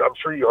 I'm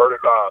sure you heard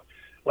it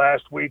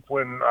last week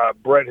when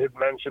Brett had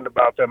mentioned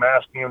about them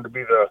asking him to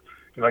be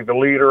the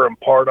leader and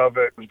part of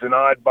it. It was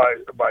denied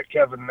by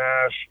Kevin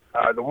Nash.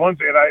 The one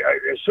thing,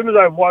 as soon as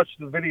I watched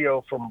the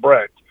video from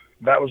Brett,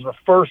 that was the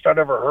first I'd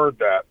ever heard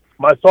that.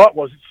 My thought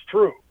was, it's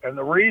true. And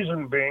the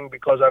reason being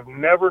because I've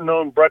never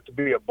known Brett to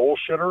be a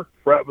bullshitter.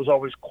 Brett was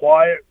always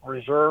quiet,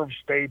 reserved,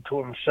 stayed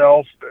to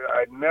himself.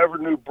 I never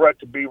knew Brett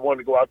to be one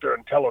to go out there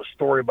and tell a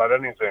story about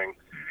anything.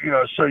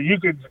 So you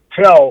could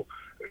tell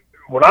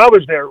when I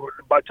was there,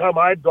 by the time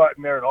I'd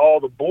gotten there and all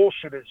the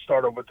bullshit had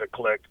started with the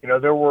Clique,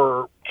 there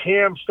were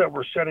camps that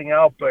were setting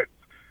out, but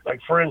like,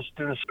 for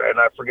instance, and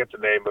I forget the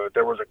name of it,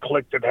 there was a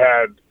Clique that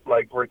had,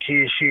 like,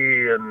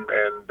 Rikishi and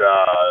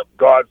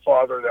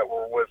Godfather that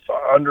were with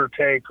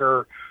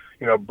Undertaker.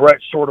 Brett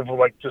sort of,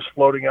 like, just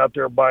floating out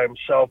there by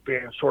himself,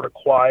 being sort of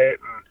quiet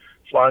and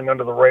flying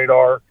under the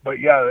radar. But,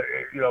 yeah,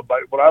 but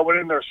when I went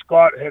in there,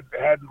 Scott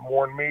hadn't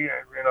warned me.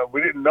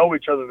 We didn't know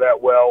each other that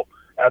well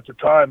at the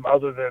time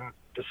other than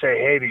to say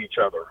hey to each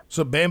other.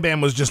 So Bam Bam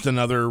was just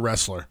another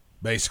wrestler,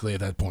 basically,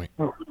 at that point.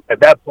 At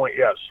that point,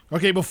 yes.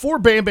 Okay, before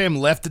Bam Bam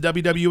left the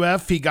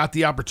WWF, he got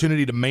the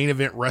opportunity to main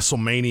event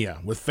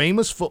WrestleMania with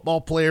famous football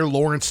player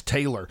Lawrence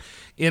Taylor.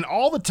 In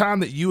all the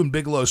time that you and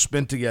Bigelow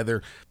spent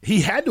together,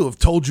 he had to have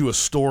told you a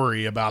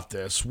story about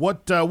this.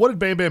 What did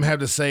Bam Bam have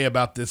to say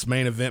about this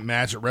main event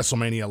match at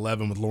WrestleMania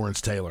 11 with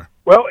Lawrence Taylor?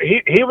 Well,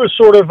 he was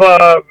sort of,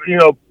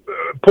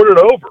 put it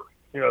over.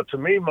 To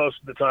me, most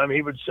of the time,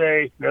 he would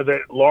say, that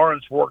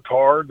Lawrence worked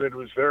hard, that it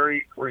was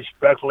very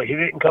respectful. He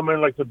didn't come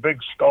in like the big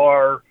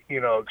star,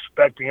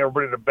 expecting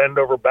everybody to bend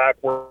over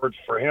backwards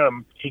for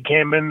him. He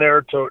came in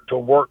there to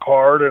work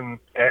hard and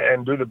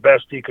do the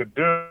best he could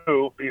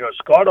do.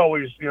 Scott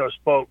always,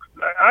 spoke,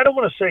 I don't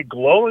want to say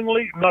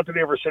glowingly, not that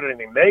he ever said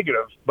anything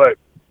negative, but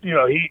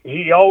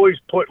he always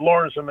put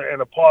Lawrence in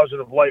a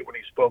positive light when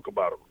he spoke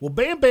about him. Well,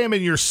 Bam Bam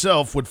and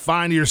yourself would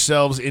find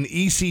yourselves in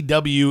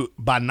ECW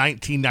by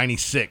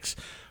 1996.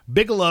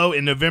 Bigelow,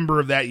 in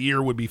November of that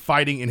year, would be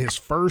fighting in his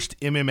first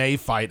MMA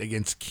fight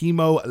against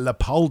Kimo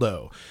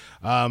Leopoldo.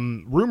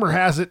 Rumor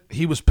has it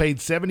he was paid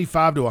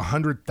 $75,000 to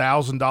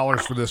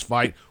 $100,000 for this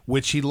fight,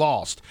 which he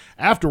lost.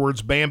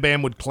 Afterwards, Bam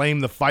Bam would claim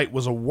the fight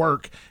was a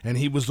work and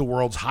he was the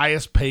world's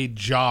highest paid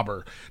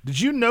jobber. Did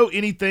you know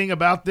anything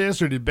about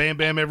this, or did Bam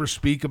Bam ever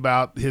speak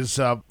about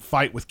his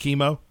fight with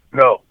Kimo?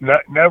 No,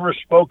 never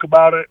spoke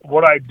about it.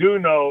 What I do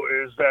know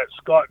is that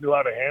Scott knew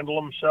how to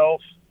handle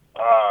himself.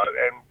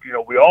 And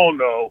we all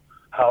know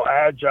how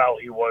agile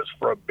he was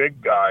for a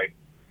big guy,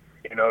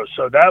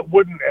 so that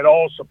wouldn't at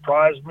all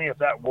surprise me if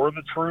that were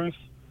the truth.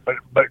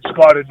 But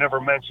Scott had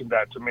never mentioned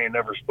that to me and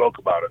never spoke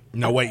about it.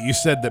 No, wait, you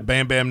said that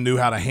Bam Bam knew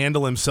how to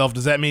handle himself.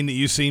 Does that mean that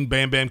you've seen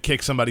Bam Bam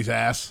kick somebody's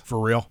ass for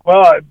real?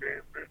 Well,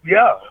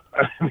 yeah.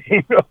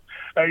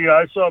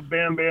 I saw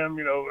Bam Bam,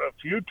 a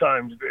few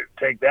times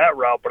take that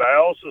route, but I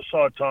also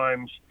saw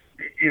times,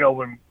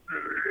 when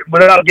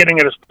without getting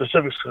into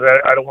specifics, because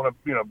I don't want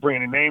to bring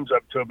any names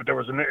up to it, but there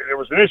was an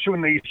issue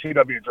in the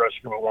ECW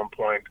dressing room at one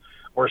point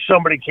where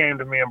somebody came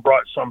to me and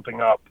brought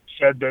something up,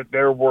 said that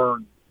there were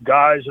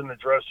guys in the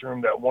dressing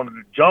room that wanted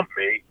to jump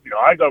me.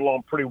 I got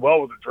along pretty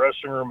well with the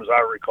dressing room, as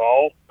I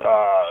recall.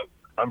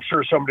 I'm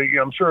sure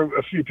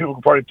a few people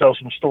can probably tell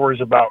some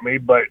stories about me,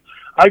 but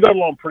I got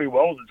along pretty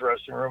well with the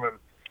dressing room. And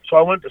so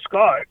I went to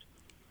Scott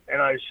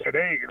and I said,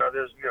 hey,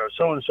 there's,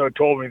 so-and-so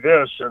told me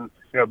this. And,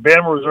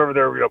 Bam was over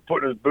there,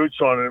 putting his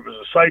boots on, and it was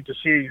a sight to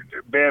see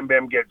Bam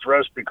Bam get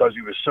dressed because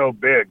he was so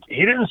big.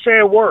 He didn't say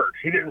a word.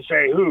 He didn't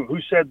say who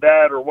said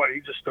that or what. He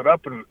just stood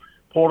up and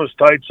pulled his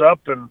tights up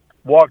and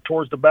walked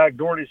towards the back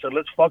door, and he said,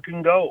 let's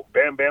fucking go.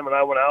 Bam Bam and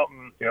I went out,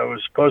 and it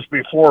was supposed to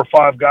be 4 or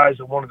 5 guys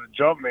that wanted to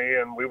jump me,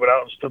 and we went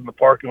out and stood in the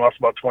parking lot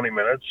for about 20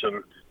 minutes.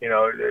 And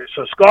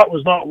so Scott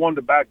was not one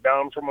to back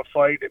down from a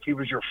fight. If he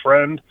was your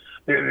friend,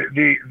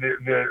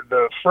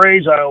 the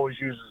phrase I always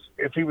use is,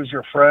 if he was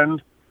your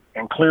friend,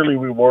 and clearly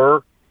we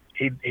were,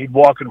 he'd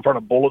walk in front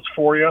of bullets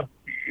for you.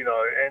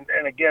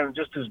 And again,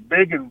 just as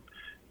big and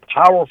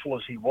powerful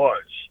as he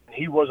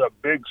was a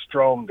big,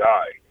 strong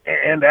guy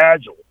and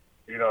agile.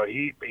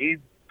 He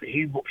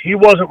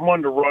wasn't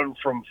one to run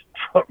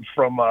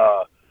from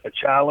a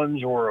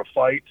challenge or a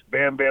fight.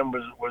 Bam Bam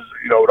was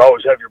would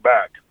always have your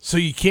back. So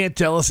you can't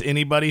tell us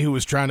anybody who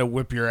was trying to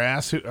whip your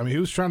ass?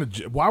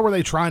 Why were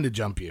they trying to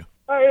jump you?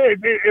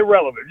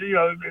 Irrelevant.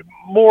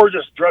 More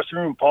just dressing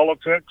room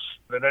politics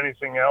than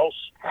anything else.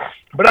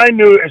 But I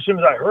knew as soon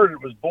as I heard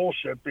it was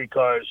bullshit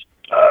because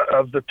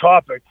of the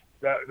topic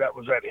that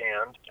was at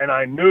hand, and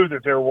I knew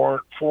that there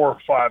weren't 4 or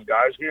 5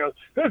 guys.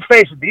 Let's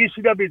face it, the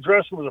ECW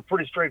dressing was a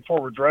pretty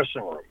straightforward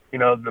dressing room.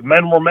 The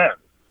men were men,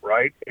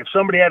 right? If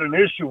somebody had an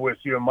issue with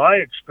you, my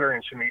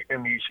experience in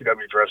the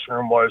ECW dressing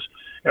room was,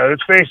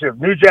 let's face it, if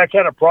New Jack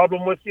had a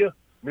problem with you,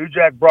 New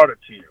Jack brought it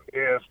to you.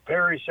 If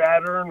Perry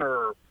Saturn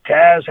or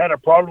Taz had a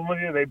problem with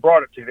you, they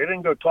brought it to you. They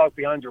didn't go talk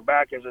behind your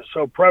back, as is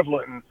so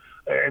prevalent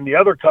in the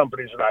other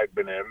companies that I've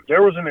been in.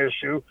 There was an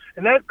issue,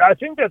 and I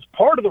think that's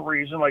part of the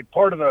reason,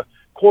 part of the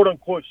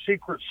quote-unquote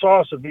secret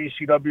sauce of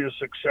ECW's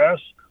success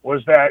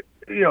was that,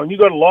 you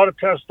got a lot of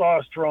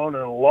testosterone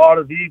and a lot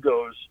of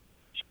egos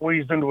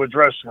squeezed into a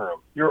dressing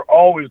room. You're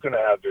always going to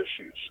have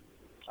issues.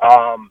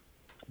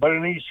 But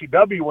in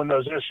ECW, when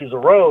those issues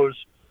arose,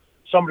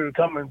 somebody would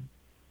come and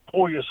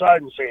pull you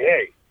aside and say,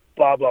 hey,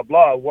 blah, blah,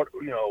 blah.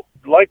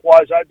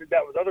 Likewise, I did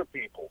that with other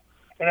people.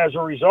 And as a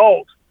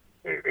result,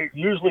 it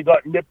usually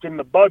got nipped in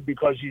the bud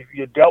because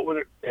you dealt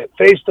with it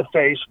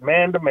face-to-face,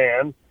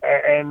 man-to-man,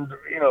 and,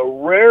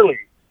 rarely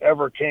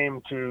ever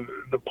came to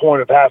the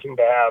point of having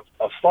to have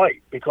a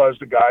fight because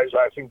the guys,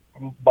 I think,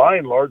 by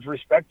and large,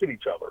 respected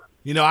each other.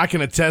 I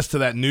can attest to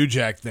that New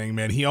Jack thing,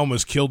 man. He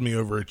almost killed me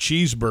over a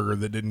cheeseburger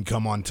that didn't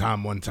come on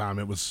time one time.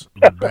 It was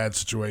a bad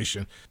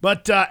situation.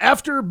 But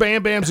after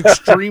Bam Bam's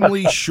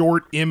extremely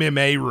short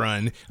MMA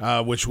run,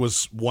 which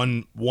was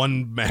one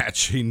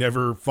match, he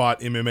never fought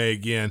MMA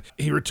again.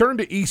 He returned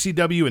to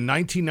ECW in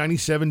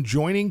 1997,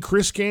 joining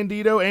Chris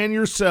Candido and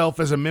yourself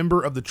as a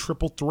member of the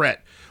Triple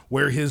Threat,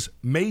 where his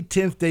May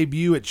 10th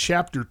debut at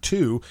Chapter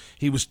 2,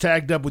 he was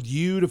tagged up with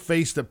you to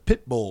face the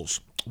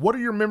Pitbulls. What are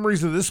your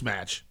memories of this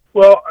match?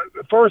 Well,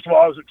 first of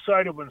all, I was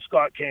excited when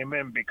Scott came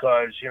in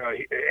because,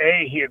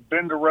 he had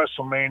been to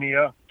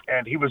WrestleMania,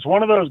 and he was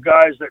one of those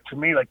guys that, to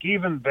me,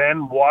 even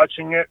then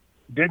watching it,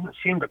 didn't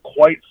seem to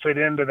quite fit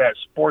into that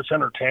sports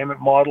entertainment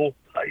model.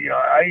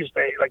 I used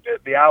to like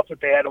the outfit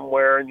they had him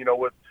wearing,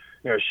 with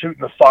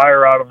shooting the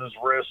fire out of his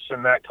wrists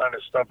and that kind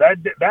of stuff.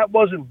 That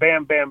wasn't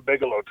Bam Bam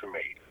Bigelow to me.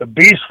 The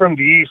Beast from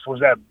the East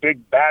was that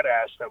big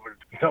badass that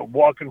would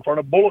walk in front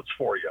of bullets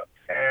for you.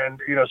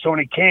 And so when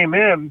he came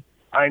in,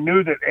 I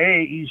knew that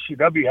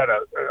ECW had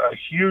a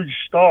huge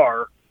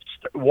star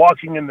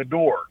walking in the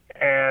door,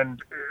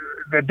 and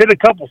that did a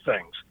couple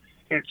things.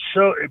 It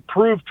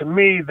proved to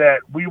me that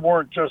we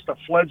weren't just a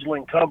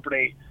fledgling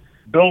company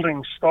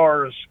building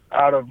stars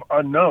out of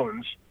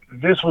unknowns.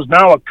 This was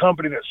now a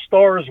company that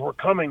stars were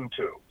coming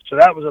to. So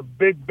that was a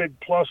big, big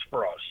plus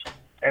for us.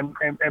 And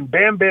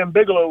Bam Bam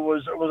Bigelow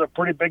was a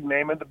pretty big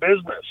name in the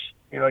business.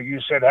 You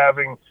said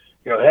having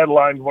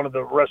headlined one of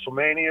the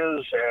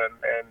WrestleManias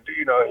and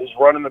his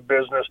run in the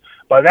business.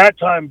 By that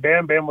time,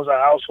 Bam Bam was a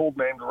household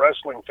name to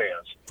wrestling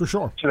fans. For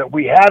sure. So that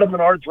we had him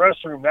in our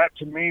dressing room, that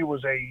to me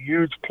was a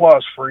huge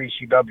plus for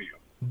ECW.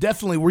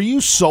 Definitely. Were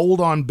you sold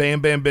on Bam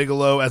Bam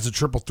Bigelow as a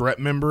Triple Threat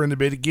member in the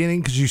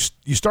beginning? Because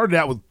you started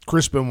out with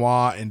Chris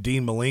Benoit and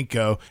Dean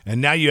Malenko,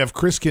 and now you have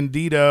Chris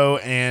Candido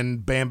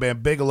and Bam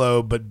Bam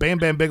Bigelow. But Bam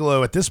Bam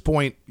Bigelow, at this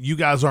point, you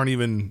guys aren't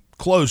even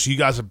close. You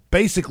guys have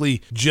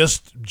basically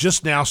just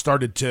now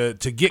started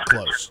to get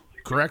close,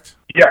 correct?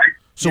 Yeah.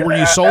 So were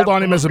you sold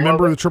on him as a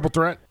member of the Triple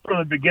Threat? From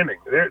the beginning.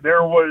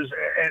 There was,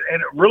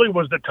 and it really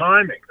was the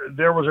timing.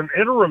 There was an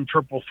interim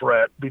Triple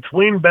Threat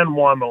between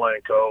Benoit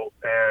Malenko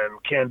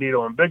and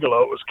Candido and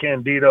Bigelow. It was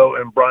Candido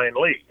and Brian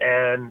Lee.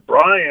 And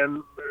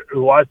Brian,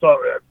 who I thought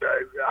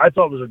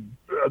was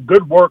a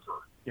good worker.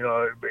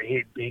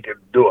 He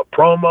could do a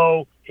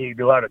promo. He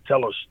knew how to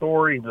tell a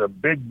story. He was a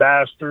big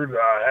bastard,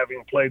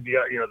 having played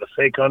the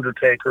fake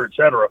Undertaker,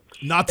 etc.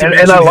 Not to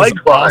mention his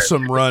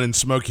awesome run in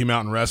Smoky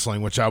Mountain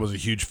Wrestling, which I was a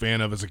huge fan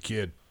of as a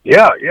kid.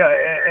 Yeah,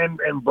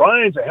 and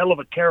Brian's a hell of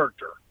a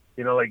character.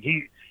 Like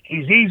he's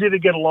easy to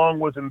get along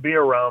with and be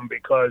around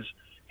because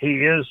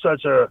he is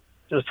such a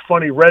just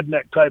funny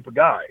redneck type of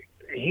guy.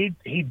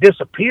 He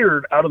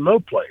disappeared out of no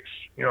place.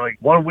 Like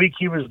one week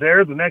he was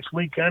there, the next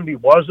weekend he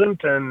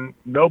wasn't, and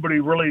nobody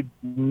really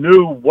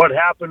knew what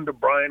happened to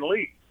Brian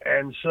Lee.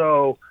 And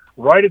so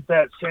right at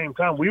that same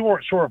time, we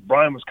weren't sure if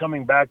Brian was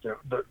coming back to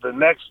the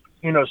next,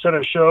 set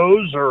of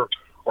shows or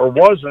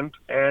wasn't.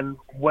 And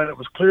when it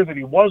was clear that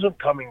he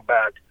wasn't coming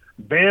back,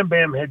 Bam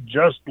Bam had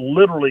just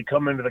literally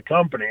come into the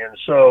company. And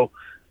so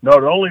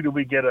not only did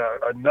we get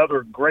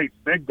another great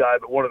big guy,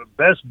 but one of the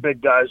best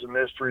big guys in the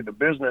history of the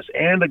business,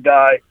 and a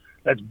guy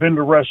that's been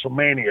to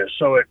WrestleMania.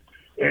 So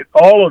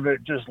all of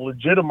it just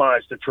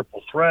legitimized the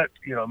triple threat,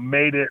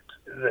 made it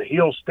the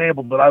heel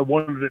stable that I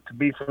wanted it to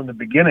be from the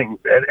beginning,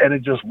 and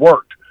it just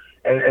worked.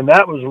 And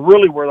that was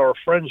really where our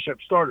friendship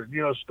started.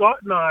 Scott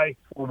and I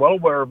were well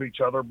aware of each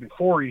other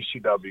before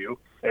ECW.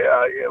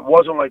 It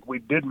wasn't like we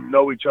didn't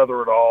know each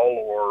other at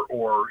all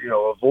or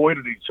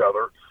avoided each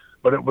other.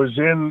 But it was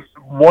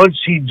once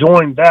he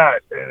joined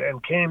that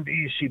and came to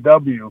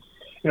ECW,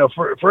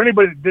 for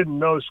anybody that didn't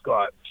know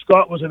Scott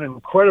was an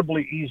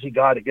incredibly easy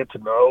guy to get to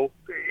know.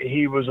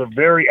 He was a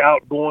very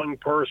outgoing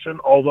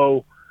person,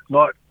 although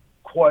not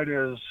quite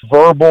as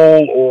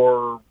verbal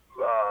or,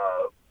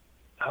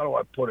 how do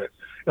I put it?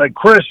 Like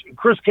Chris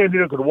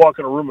Candido could walk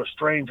in a room of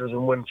strangers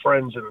and win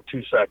friends in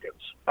 2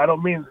 seconds. I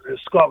don't mean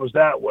Scott was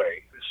that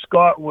way.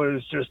 Scott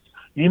was just,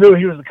 he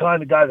was the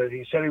kind of guy that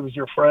he said he was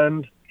your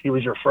friend. He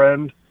was your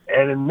friend.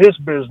 And in this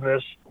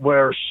business,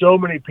 where so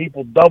many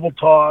people double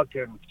talk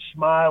and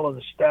smile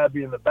and stab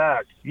you in the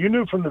back, you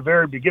knew from the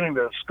very beginning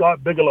that if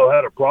Scott Bigelow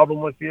had a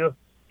problem with you,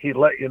 he'd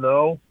let you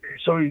know.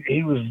 So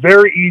he was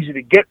very easy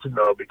to get to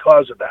know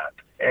because of that.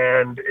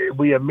 And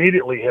we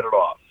immediately hit it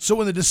off. So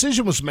when the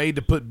decision was made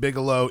to put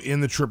Bigelow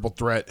in the triple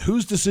threat,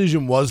 whose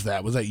decision was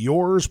that? Was that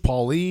yours,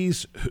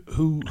 Paulie's?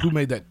 Who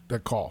made that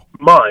call?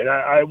 Mine.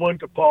 I went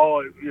to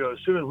Paul, as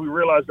soon as we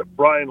realized that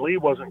Brian Lee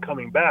wasn't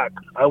coming back,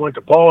 I went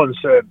to Paul and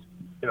said,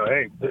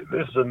 hey,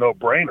 this is a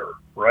no-brainer,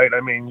 right?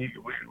 I mean,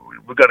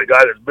 we've got a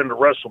guy that's been to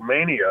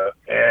WrestleMania,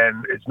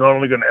 and it's not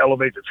only going to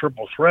elevate the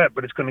triple threat,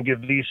 but it's going to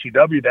give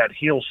ECW that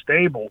heel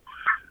stable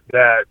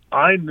that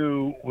I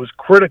knew was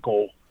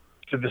critical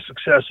to the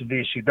success of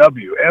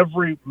ECW.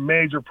 Every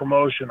major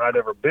promotion I'd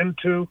ever been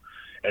to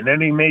and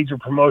any major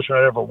promotion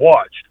I'd ever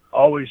watched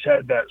always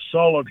had that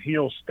solid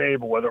heel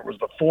stable, whether it was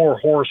the Four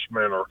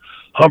Horsemen or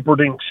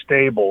Humperdinck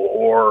Stable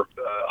or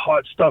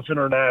Hot Stuff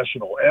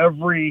International.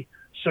 Every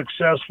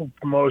successful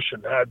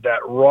promotion had that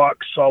rock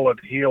solid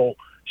heel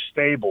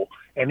stable,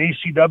 and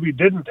ECW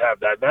didn't have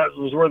that. And that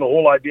was where the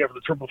whole idea for the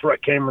triple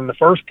threat came in the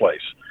first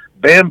place.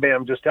 Bam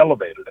Bam just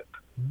elevated it.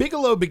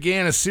 Bigelow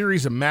began a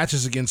series of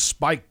matches against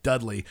Spike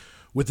Dudley,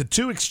 with the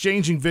two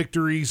exchanging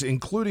victories,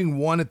 including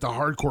one at the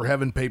Hardcore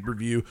Heaven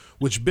pay-per-view,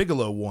 which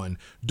Bigelow won.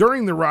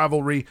 During the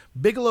rivalry,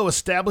 Bigelow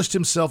established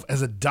himself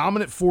as a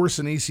dominant force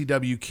in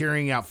ECW,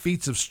 carrying out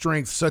feats of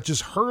strength such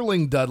as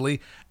hurling Dudley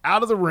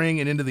out of the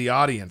ring and into the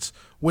audience.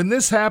 When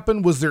this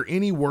happened, was there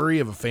any worry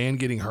of a fan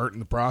getting hurt in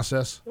the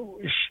process?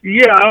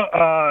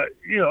 Yeah,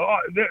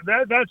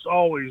 that's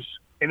always,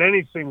 in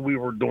anything we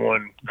were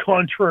doing,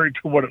 contrary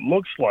to what it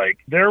looks like,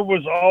 there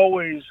was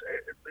always,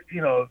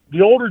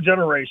 the older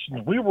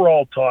generations, we were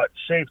all taught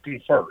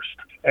safety first.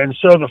 And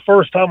so the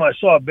first time I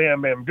saw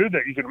Bam Bam do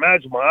that, you can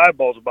imagine my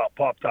eyeballs about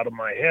popped out of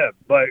my head.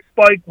 But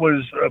Spike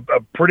was a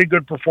pretty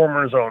good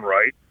performer in his own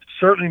right,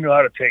 certainly knew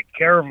how to take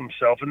care of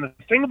himself. And the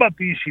thing about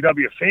the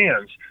ECW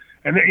fans,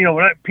 and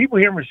when people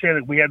hear me say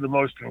that we had the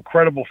most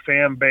incredible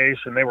fan base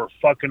and they were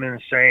fucking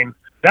insane,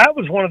 that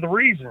was one of the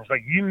reasons.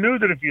 Like, you knew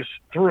that if you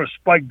threw a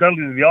Spike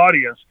Dudley to the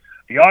audience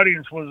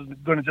was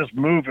going to just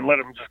move and let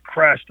him just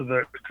crash to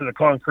the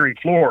concrete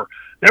floor.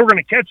 They were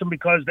going to catch him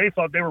because they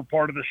thought they were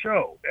part of the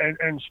show.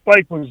 And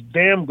Spike was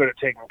damn good at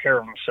taking care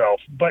of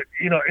himself. But,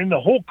 in the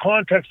whole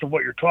context of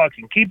what you're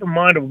talking, keep in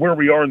mind of where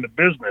we are in the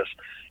business.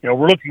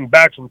 We're looking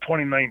back from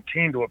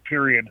 2019 to a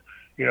period,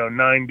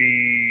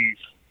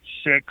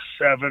 96,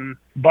 7.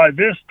 By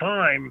this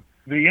time,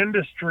 the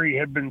industry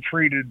had been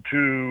treated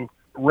to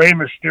Rey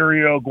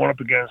Mysterio going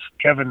up against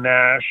Kevin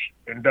Nash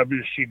in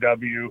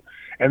WCW,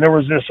 and there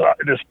was this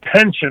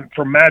penchant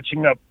for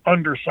matching up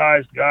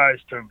undersized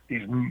guys to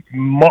these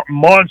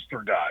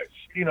monster guys.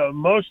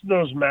 Most of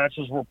those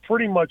matches were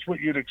pretty much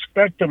what you'd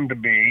expect them to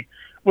be,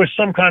 with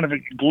some kind of a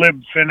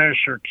glib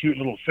finish or cute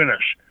little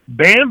finish.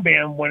 Bam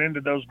Bam went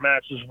into those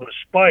matches with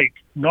Spike,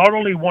 not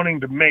only wanting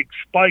to make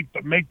Spike,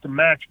 but make the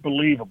match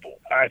believable.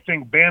 I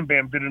think Bam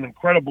Bam did an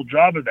incredible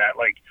job of that.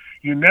 Like,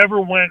 you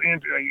never went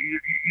into,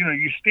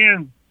 you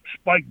stand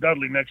Spike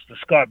Dudley next to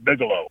Scott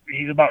Bigelow.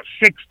 He's about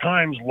 6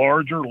 times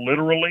larger,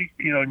 literally,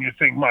 and you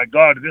think, my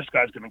God, this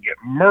guy's going to get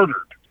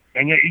murdered.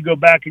 And yet you go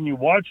back and you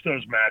watch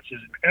those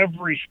matches, and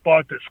every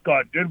spot that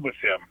Scott did with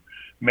him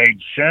made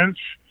sense.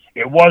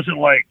 It wasn't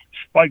like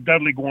Spike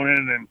Dudley going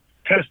in and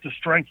test the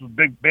strength of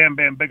Big Bam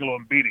Bam Bigelow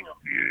and beating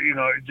him. You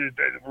know, it's just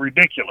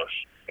ridiculous.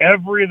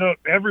 Every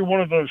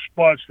one of those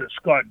spots that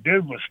Scott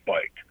did with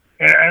Spike,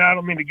 and I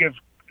don't mean to give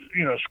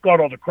Scott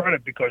all the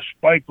credit, because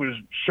Spike was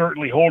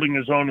certainly holding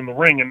his own in the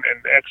ring and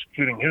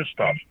executing his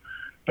stuff,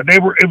 but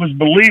it was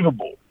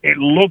believable. It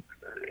looked,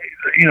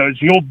 it's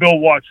the old Bill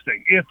Watts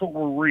thing. If it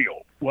were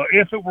real, well,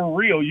 if it were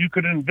real, you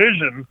could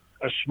envision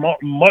a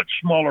much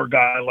smaller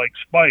guy like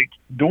Spike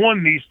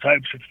doing these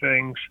types of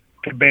things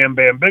to Bam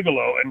Bam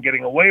Bigelow and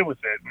getting away with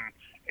it,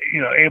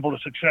 and able to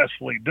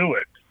successfully do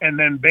it. And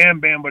then Bam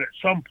Bam would at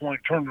some point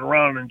turn it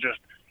around and just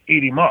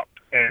eat him up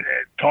and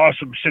toss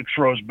him 6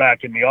 rows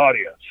back in the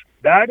audience.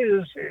 That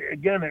is,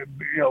 again,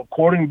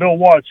 quoting Bill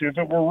Watts, if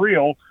it were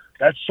real,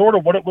 that's sort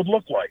of what it would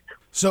look like.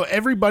 So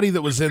everybody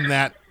that was in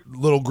that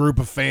little group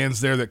of fans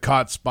there that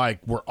caught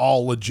Spike were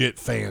all legit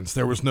fans.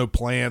 There was no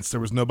plants.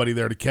 There was nobody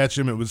there to catch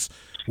him. It was,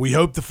 we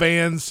hope the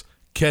fans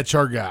catch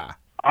our guy.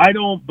 I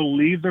don't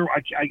believe there.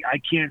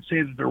 I can't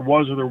say that there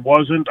was or there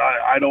wasn't.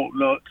 I don't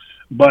know.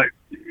 But,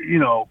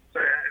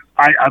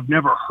 I've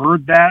never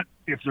heard that,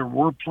 if there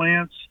were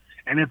plants.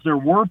 And if there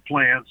were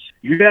plants,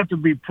 you'd have to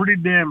be pretty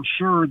damn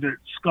sure that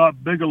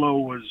Scott Bigelow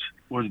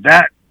was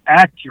that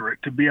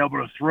accurate to be able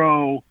to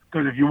throw.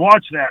 Because if you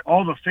watch that,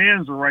 all the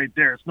fans are right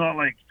there. It's not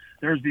like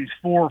there's these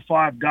 4 or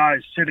 5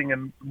 guys sitting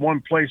in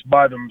one place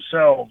by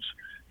themselves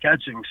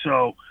catching.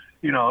 So,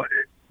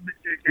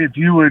 if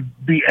you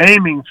would be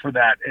aiming for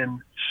that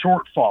and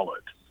shortfall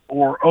it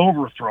or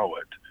overthrow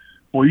it,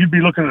 well, you'd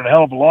be looking at a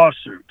hell of a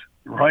lawsuit,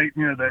 right?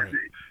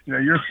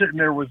 You're sitting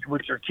there with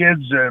your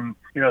kids, and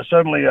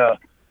suddenly a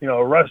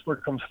wrestler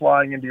comes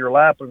flying into your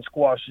lap and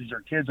squashes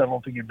your kids. I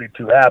don't think you'd be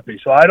too happy.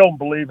 So I don't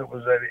believe it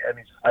was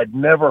any. I'd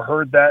never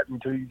heard that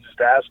until you just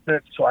asked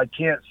it. So I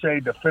can't say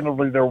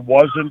definitively there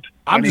wasn't.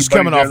 I'm just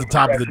coming off the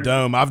top of the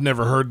dome. I've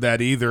never heard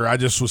that either. I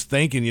just was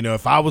thinking,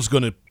 if I was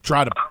going to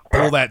try to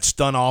pull that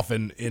stunt off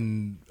in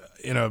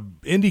a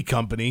indie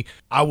company,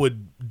 I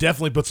would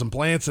definitely put some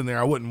plants in there.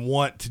 I wouldn't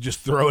want to just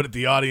throw it at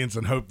the audience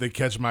and hope they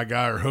catch my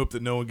guy or hope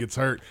that no one gets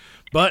hurt.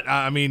 But,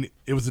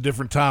 it was a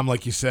different time,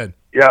 like you said.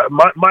 Yeah,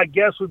 my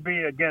guess would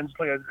be, again,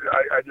 like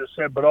I just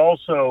said, but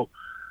also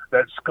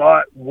that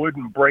Scott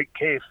wouldn't break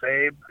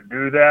kayfabe to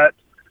do that.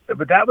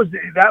 But that was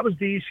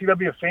the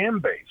ECW fan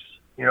base.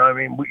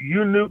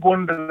 You knew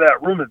going into that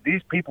room that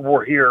these people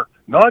were here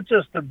not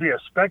just to be a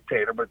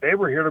spectator, but they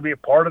were here to be a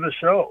part of the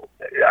show.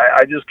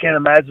 I just can't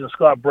imagine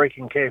Scott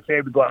breaking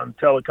kayfabe to go out and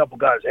tell a couple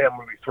guys, hey, I'm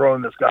going to be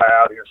throwing this guy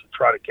out here, so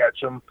try to catch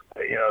him.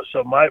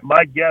 So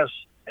my guess,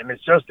 and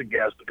it's just a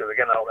guess because,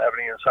 again, I don't have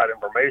any inside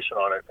information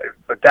on it,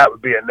 but that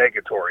would be a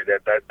negatory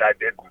that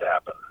didn't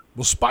happen.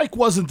 Well, Spike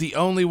wasn't the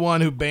only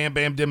one who Bam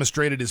Bam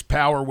demonstrated his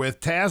power with.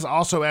 Taz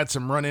also had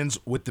some run-ins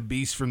with the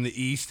Beast from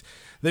the East.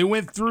 They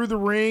went through the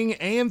ring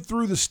and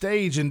through the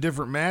stage in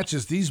different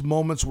matches. These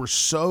moments were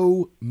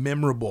so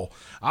memorable.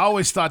 I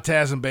always thought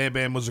Taz and Bam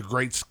Bam was a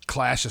great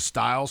clash of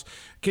styles.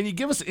 Can you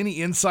give us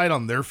any insight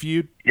on their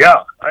feud?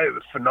 Yeah, it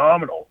was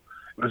phenomenal.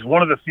 It was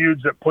one of the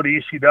feuds that put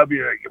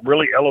ECW,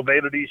 really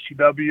elevated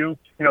ECW.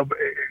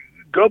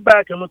 Go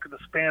back and look at the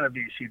span of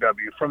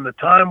ECW. From the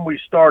time we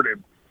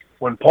started,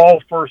 when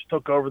Paul first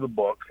took over the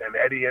book and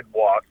Eddie had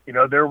walked,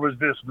 there was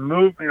this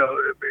move,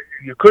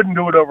 you couldn't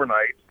do it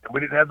overnight, and we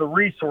didn't have the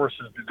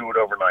resources to do it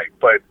overnight.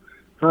 But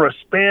through a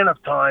span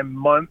of time,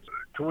 months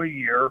to a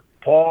year,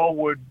 Paul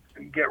would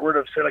get rid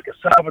of, say, like a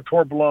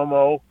Salvatore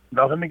Belomo.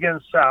 Nothing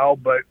against Sal,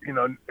 but,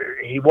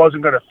 he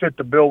wasn't going to fit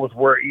the bill with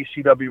where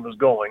ECW was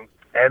going.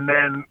 And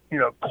then,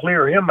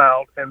 clear him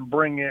out and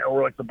bring in,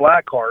 or like the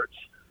Blackhearts,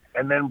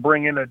 and then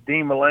bring in a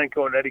Dean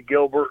Malenko and Eddie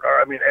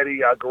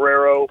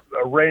Guerrero,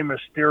 a Rey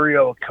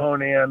Mysterio, a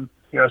Conan.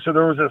 So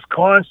there was this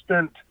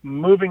constant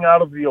moving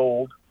out of the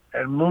old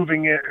and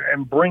moving in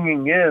and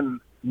bringing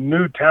in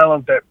new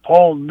talent that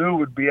Paul knew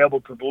would be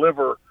able to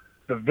deliver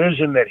the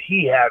vision that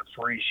he had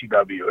for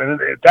ECW.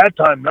 And at that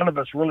time, none of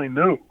us really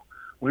knew.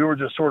 We were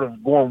just sort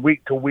of going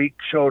week to week,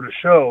 show to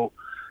show.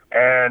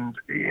 And,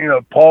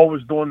 Paul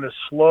was doing this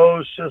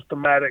slow,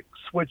 systematic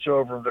switch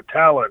over of the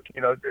talent,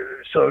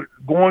 so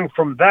going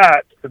from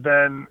that to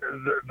then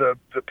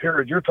the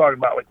period you're talking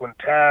about, like when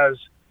Taz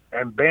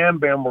and Bam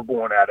Bam were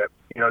going at it,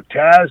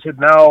 Taz had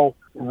now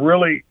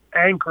really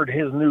anchored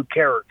his new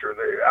character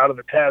out of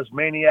the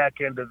Tazmaniac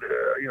into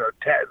the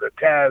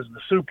Taz,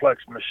 the suplex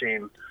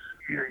machine.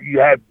 You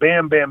had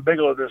Bam Bam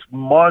Bigelow, this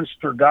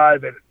monster guy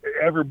that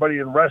everybody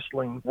in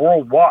wrestling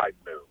worldwide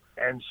knew.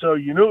 And so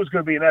you knew it was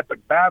going to be an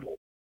epic battle.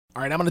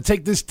 All right, I'm going to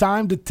take this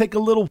time to take a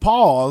little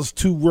pause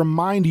to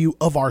remind you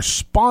of our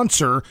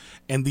sponsor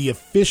and the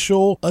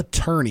official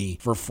attorney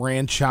for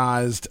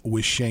Franchised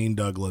with Shane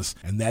Douglas,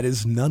 and that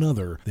is none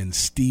other than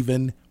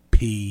Stephen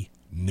P.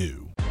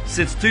 New.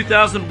 Since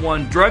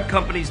 2001, drug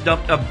companies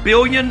dumped 1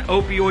 billion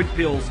opioid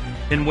pills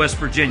in West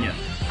Virginia,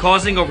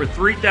 causing over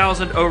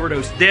 3,000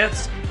 overdose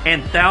deaths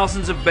and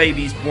thousands of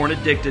babies born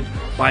addicted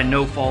by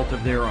no fault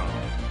of their own.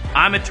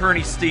 I'm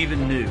attorney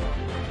Stephen New.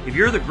 If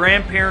you're the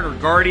grandparent or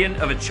guardian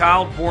of a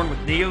child born with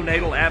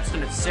neonatal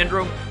abstinence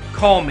syndrome,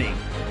 call me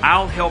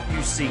I'll help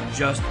you seek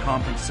just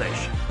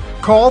compensation.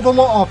 Call the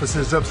law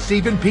offices of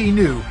Stephen P.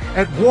 New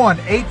at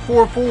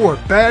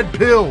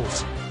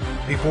 1-844-BAD-PILLS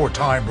before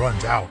time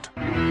runs out.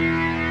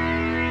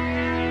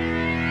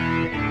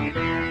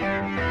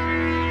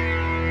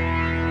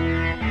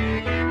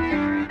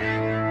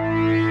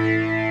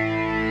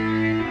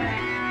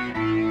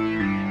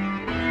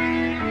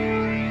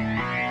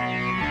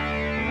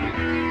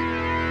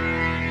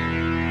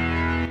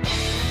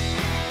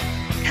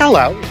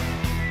 Hello,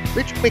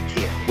 Rich Quick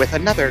here with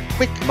another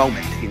quick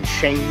moment in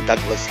Shane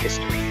Douglas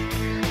history.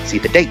 See,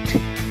 the date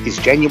is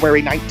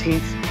January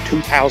 19th,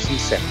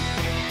 2007,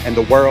 and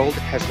the world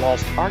has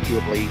lost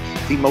arguably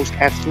the most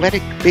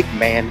athletic big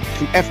man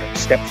to ever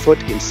step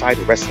foot inside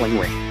a wrestling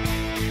ring.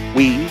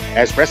 We,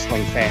 as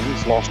wrestling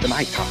fans, lost an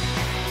icon,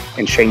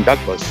 and Shane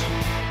Douglas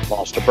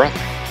lost a brother,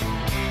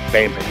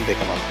 Bam Bam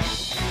Bigelow.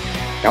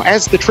 Now,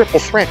 as the triple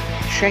threat,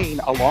 Shane,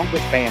 along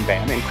with Bam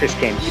Bam and Chris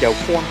Candido,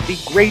 formed the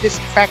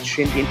greatest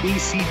faction in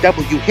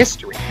ECW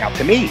history. Now,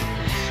 to me,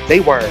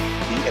 they were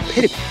the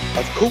epitome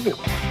of cool.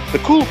 The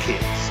cool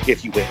kids,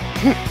 if you will.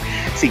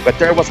 See, but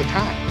there was a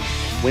time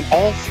when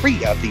all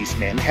three of these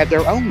men had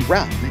their own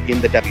run in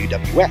the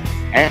WWF.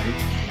 And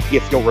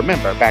if you'll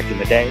remember, back in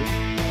the day,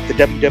 the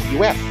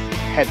WWF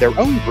had their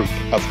own group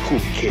of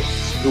cool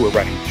kids who were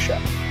running the show.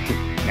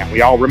 Now,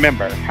 we all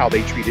remember how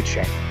they treated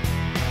Shane.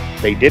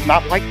 They did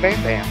not like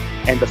Bam Bam,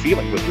 and the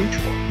feeling was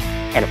mutual.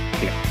 And,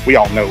 we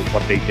all know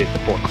what they did to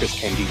poor Chris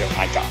Candido,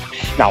 my God.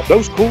 Now,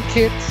 those cool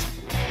kids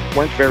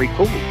weren't very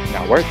cool,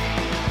 now were they?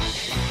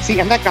 See,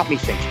 and that got me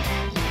thinking,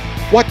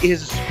 what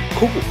is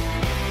cool?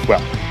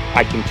 Well,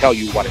 I can tell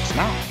you what it's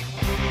not.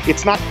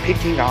 It's not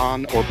picking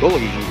on or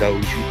bullying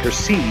those you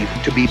perceive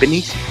to be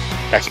beneath you.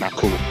 That's not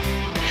cool.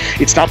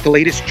 It's not the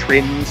latest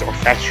trends or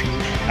fashion.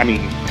 I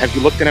mean, have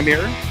you looked in a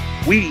mirror?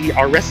 We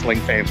are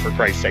wrestling fans, for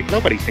Christ's sake.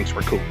 Nobody thinks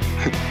we're cool.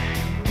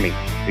 I mean,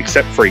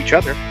 except for each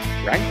other,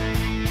 right?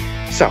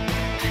 So,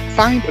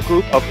 find a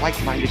group of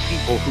like-minded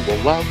people who will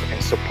love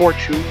and support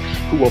you,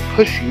 who will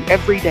push you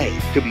every day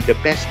to be the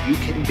best you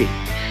can be,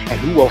 and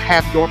who will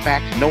have your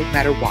back no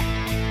matter what.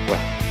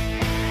 Well,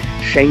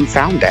 Shane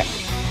found that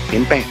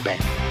in Bam Bam.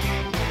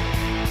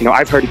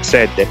 I've heard it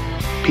said that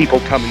people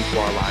come into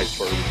our lives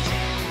for a reason.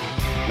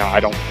 Now, I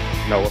don't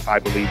know if I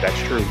believe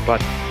that's true,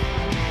 but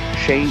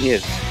Shane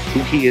is who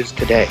he is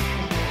today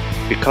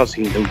because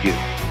he knew you.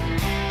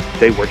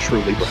 They were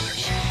truly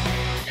brothers.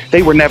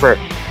 They were never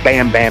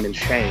Bam Bam and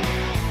Shane.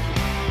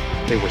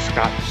 They were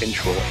Scott and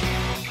Troy.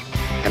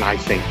 And I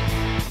think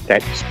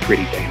that is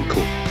pretty damn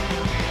cool.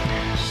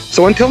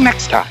 So until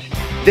next time,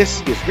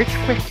 this is Rich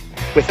Quick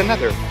with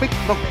another quick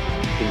moment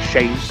in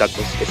Shane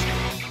Douglas history.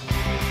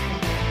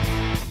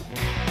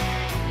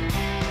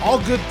 All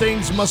good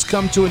things must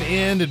come to an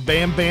end, and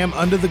Bam Bam,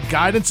 under the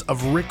guidance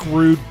of Rick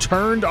Rude,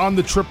 turned on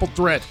the triple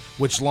threat,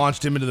 which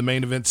launched him into the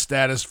main event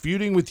status,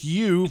 feuding with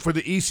you for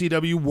the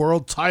ECW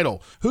World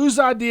title. Whose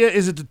idea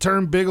is it to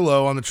turn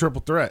Bigelow on the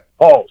triple threat?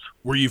 Paul's.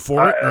 Were you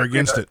for it or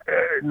against it?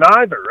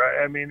 Neither.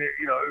 I mean, it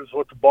was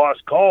what the boss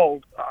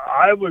called.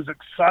 I was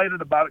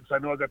excited about it because I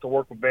knew I got to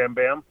work with Bam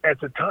Bam.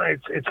 At the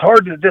time, it's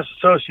hard to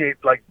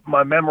disassociate like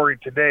my memory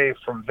today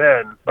from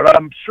then. But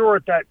I'm sure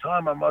at that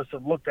time I must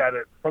have looked at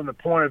it from the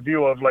point of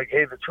view of like,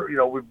 hey,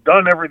 we've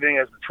done everything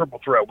as the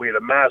triple threat. We had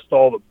amassed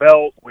all the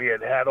belt. We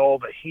had all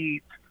the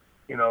heat.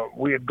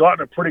 We had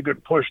gotten a pretty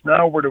good push.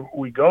 Now where do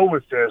we go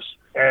with this?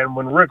 And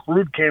when Rick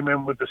Rude came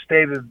in with the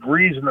stated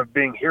reason of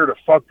being here to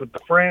fuck with the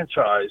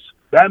franchise,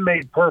 that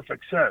made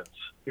perfect sense.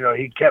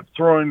 He kept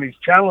throwing these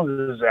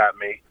challenges at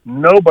me.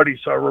 Nobody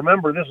saw.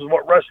 Remember, this is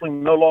what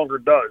wrestling no longer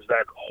does.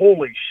 That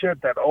holy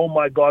shit, that oh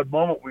my God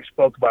moment we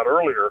spoke about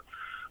earlier.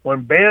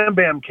 When Bam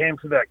Bam came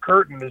to that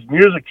curtain, his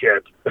music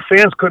hit, the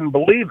fans couldn't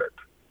believe it.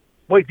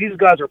 Wait, these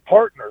guys are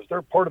partners.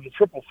 They're part of the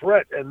triple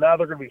threat, and now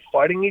they're going to be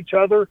fighting each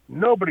other?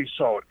 Nobody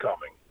saw it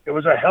coming. It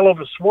was a hell of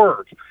a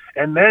swerve.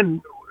 And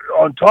then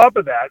on top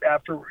of that,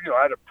 after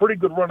I had a pretty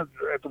good run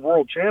at the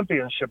World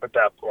Championship at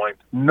that point,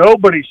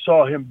 nobody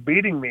saw him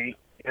beating me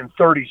in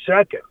 30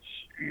 seconds,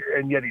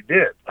 and yet he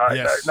did.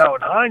 Yes. Now,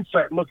 in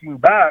hindsight, looking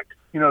back,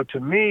 to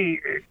me,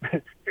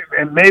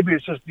 and maybe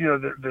it's just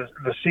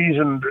the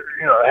seasoned,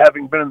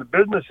 having been in the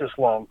business this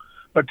long,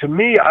 but to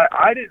me,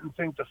 I didn't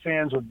think the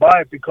fans would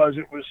buy it because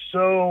it was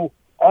so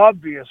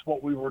obvious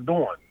what we were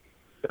doing.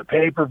 The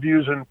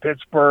pay-per-views in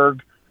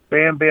Pittsburgh,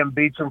 Bam Bam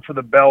beats him for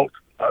the belt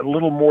a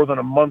little more than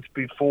a month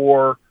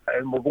before,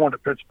 and we're going to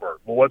Pittsburgh.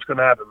 Well, what's going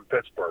to happen in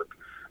Pittsburgh?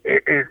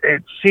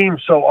 It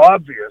seems so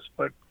obvious,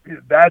 but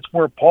that's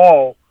where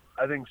Paul,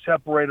 I think,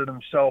 separated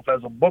himself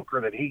as a booker,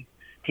 that he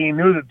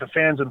knew that the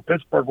fans in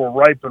Pittsburgh were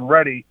ripe and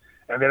ready,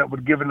 and that it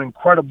would give an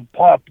incredible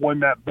pop when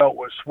that belt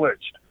was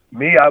switched.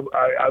 Me,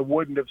 I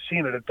wouldn't have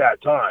seen it at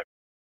that time.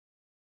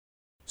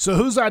 So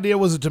whose idea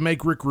was it to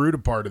make Rick Rude a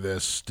part of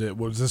this?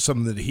 Was this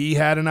something that he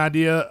had an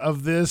idea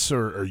of this,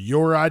 or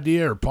your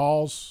idea, or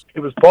Paul's? It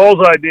was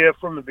Paul's idea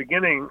from the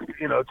beginning,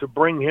 to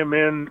bring him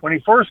in. When he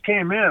first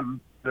came in,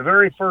 the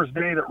very first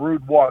day that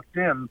Rude walked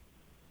in,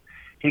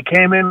 He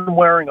came in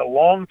wearing a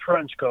long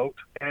trench coat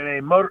and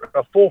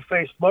a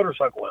full-faced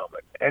motorcycle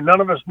helmet, and none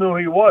of us knew who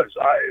he was.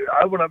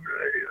 I went up,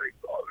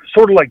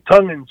 sort of like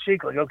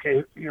tongue-in-cheek, like,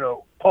 okay,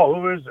 Paul,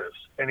 who is this?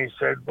 And he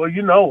said, well,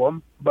 you know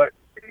him, but,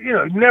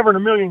 never in a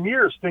million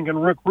years thinking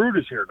Rick Rude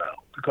is here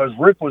now, because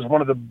Rick was one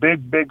of the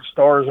big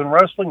stars in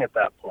wrestling at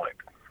that point.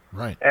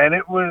 Right. And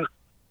it was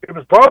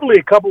probably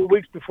a couple of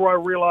weeks before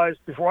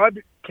I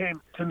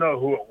came to know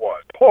who it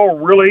was. Paul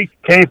really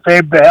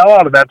kayfabed the hell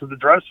out of that to the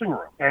dressing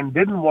room and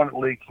didn't want it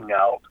leaking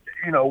out.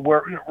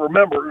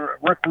 Remember,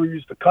 Rick Rude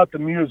used to cut the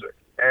music,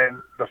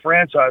 and the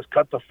franchise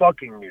cut the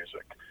fucking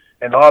music.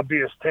 An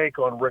obvious take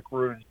on Rick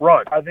Rude's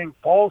run. I think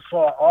Paul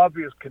saw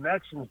obvious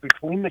connections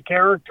between the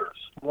characters.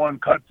 One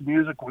cut the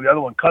music, the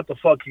other one cut the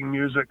fucking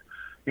music.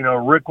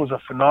 Rick was a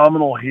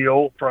phenomenal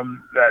heel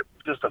from that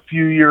just a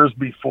few years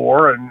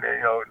before,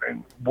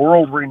 and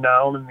world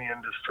renowned in the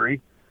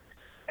industry.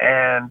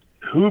 And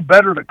who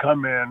better to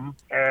come in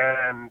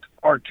and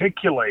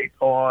articulate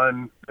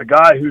on the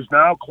guy who's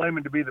now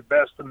claiming to be the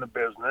best in the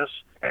business,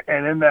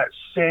 and in that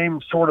same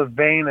sort of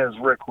vein as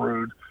Rick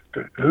Rude,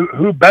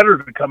 who better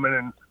to come in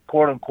and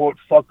quote unquote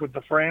fuck with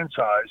the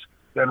franchise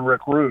than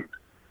Rick Rude?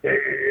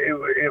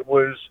 It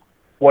was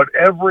what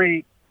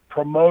every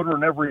promoter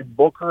and every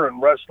booker in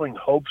wrestling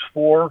hopes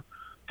for,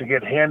 to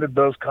get handed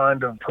those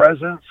kind of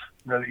presents.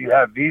 That you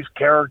have these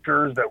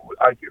characters that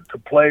I get to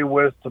play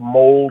with, to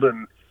mold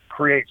and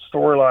create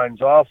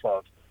storylines off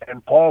of.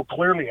 And Paul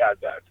clearly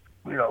had that.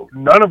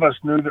 None of us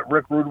knew that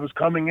Rick Rude was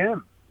coming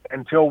in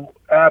until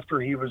after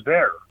he was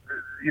there.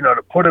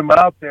 To put him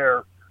out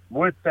there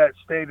with that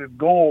stated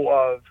goal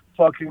of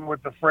fucking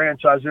with the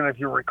franchise. And if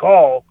you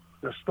recall,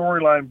 the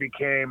storyline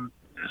became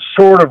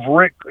sort of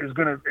Rick is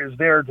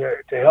there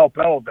to help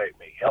elevate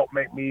me, help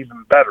make me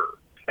even better.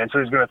 And so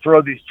he's going to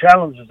throw these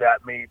challenges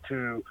at me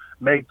to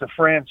make the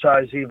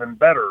franchise even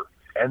better.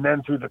 And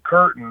then through the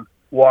curtain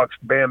walks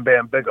Bam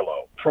Bam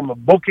Bigelow. From a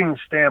booking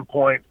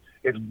standpoint,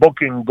 it's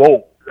booking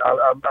gold.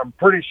 I'm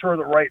pretty sure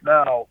that right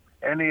now,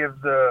 any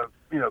of the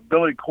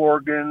Billy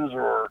Corgans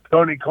or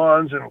Tony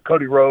Khans and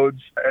Cody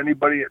Rhodes,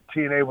 anybody at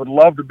TNA would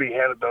love to be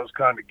handed those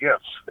kind of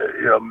gifts.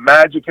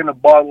 Magic in a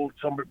bottle.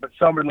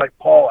 Somebody like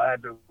Paul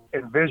had to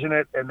envision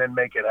it and then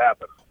make it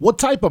happen. What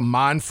type of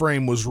mind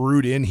frame was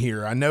Rude in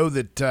here? I know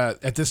that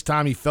at this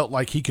time he felt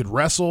like he could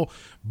wrestle,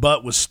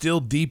 but was still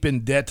deep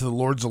in debt to the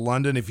Lords of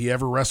London if he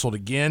ever wrestled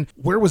again.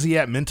 Where was he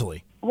at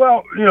mentally?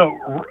 Well,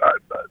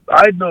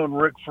 I'd known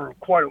Rick for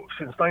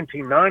since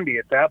 1990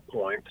 at that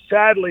point.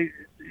 Sadly,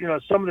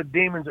 some of the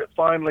demons that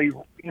finally,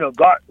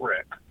 got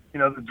Rick,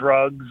 the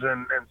drugs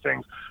and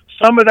things,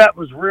 some of that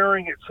was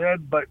rearing its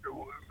head, but,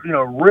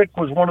 Rick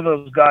was one of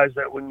those guys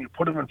that when you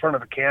put him in front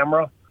of a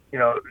camera,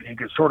 he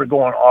could sort of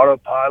go on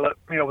autopilot.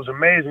 It was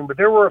amazing. But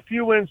there were a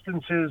few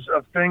instances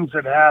of things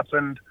that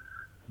happened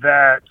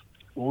that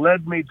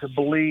led me to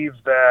believe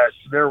that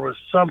there was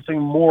something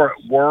more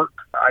at work.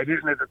 I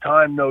didn't at the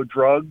time know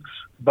drugs,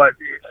 but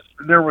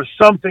there was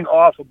something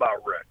off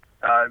about Rick.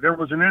 There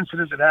was an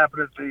incident that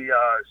happened at the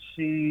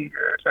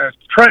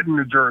Trenton,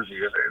 New Jersey.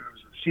 It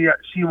was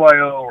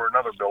CYO or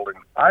another building.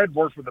 I had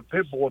worked with a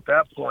pit bull at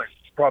that point,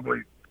 probably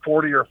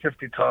 40 or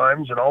 50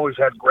 times, and always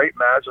had great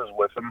matches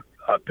with him,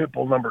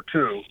 Pitbull number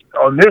 2.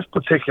 On this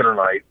particular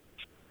night,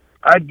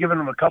 I'd given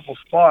him a couple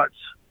spots,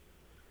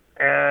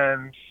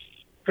 and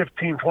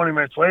 15, 20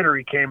 minutes later,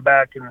 he came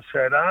back and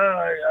said,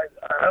 I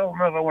don't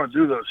know if I want to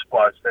do those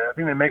spots. I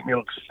think they make me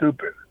look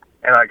stupid.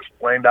 And I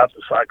explained out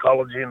the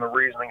psychology and the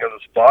reasoning of the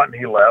spot, and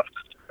he left.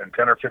 And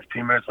 10 or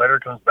 15 minutes later,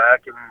 comes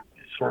back and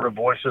sort of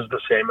voices the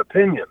same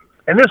opinion.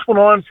 And this went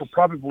on for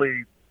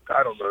probably,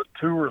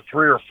 2 or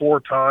 3 or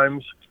 4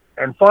 times.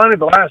 And finally,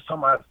 the last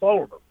time I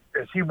followed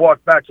him, as he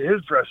walked back to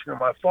his dressing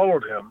room, I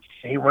followed him.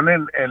 And he went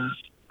in and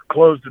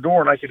closed the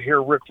door, and I could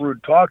hear Rick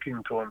Rude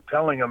talking to him,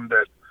 telling him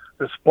that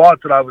the spot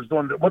that I was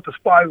doing,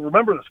 I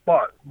remember the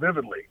spot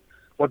vividly.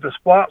 What the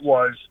spot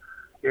was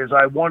is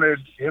I wanted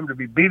him to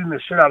be beating the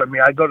shit out of me.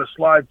 I'd go to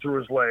slide through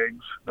his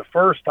legs. The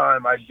first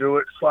time I'd do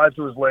it, slide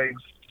through his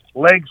legs,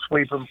 leg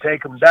sweep him,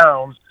 take him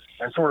down,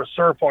 and sort of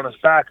surf on his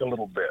back a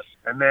little bit.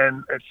 And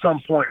then at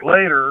some point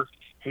later,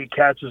 he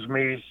catches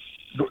me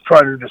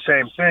trying to do the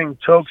same thing,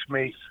 chokes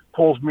me,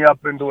 pulls me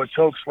up into a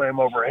choke slam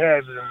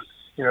overhead,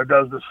 and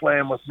does the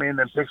slam with me, and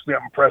then picks me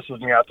up and presses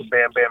me out to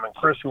Bam Bam and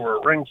Chris, who were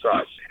at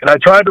ringside. And I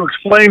tried to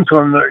explain to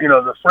him that,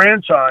 the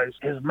franchise,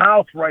 his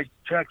mouth writes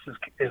checks,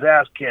 his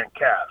ass can't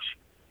cash.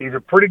 He's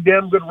a pretty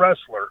damn good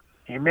wrestler.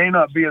 He may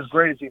not be as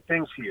great as he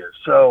thinks he is.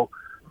 So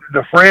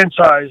the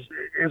franchise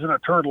isn't a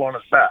turtle on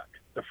his back.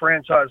 The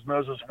franchise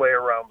knows his way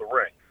around the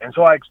ring. And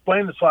so I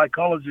explained the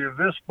psychology of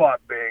this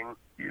spot being,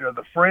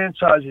 the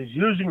franchise is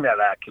using that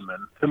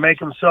acumen to make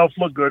himself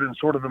look good and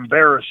sort of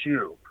embarrass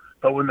you.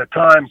 But when the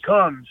time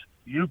comes,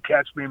 you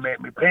catch me and make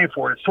me pay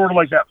for it. It's sort of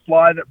like that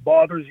fly that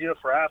bothers you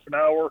for half an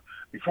hour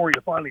before you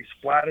finally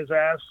splat his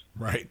ass.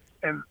 Right.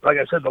 And like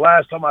I said, the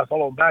last time I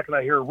followed him back and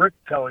I hear Rick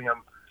telling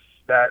him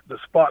that the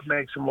spot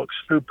makes him look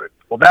stupid.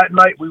 Well, that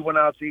night we went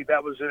out to eat.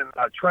 That was in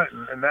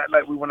Trenton, and that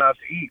night we went out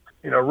to eat.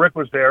 Rick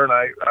was there, and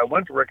I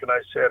went to Rick and I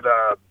said,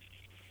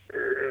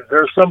 is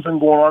there something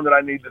going on that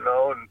I need to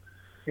know? And,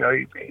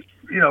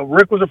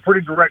 Rick was a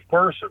pretty direct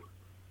person.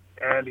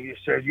 And he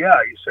said, yeah,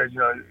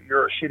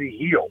 you're a shitty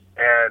heel.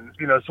 And,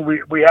 so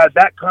we had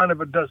that kind of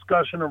a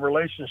discussion and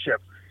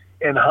relationship.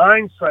 In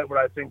hindsight, what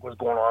I think was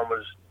going on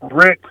was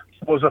Rick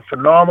was a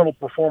phenomenal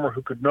performer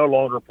who could no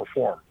longer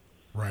perform.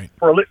 Right.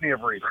 For a litany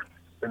of reasons.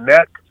 The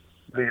neck,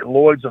 the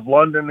Lloyds of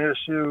London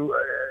issue,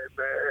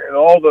 and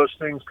all those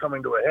things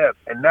coming to a head.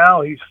 And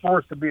now he's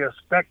forced to be a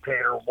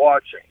spectator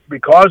watching.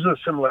 Because of the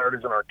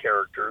similarities in our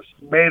characters,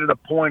 made it a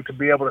point to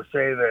be able to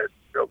say that,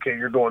 okay,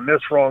 you're doing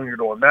this wrong, you're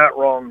doing that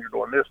wrong, you're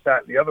doing this,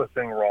 that, and the other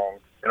thing wrong,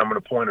 and I'm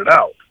going to point it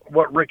out.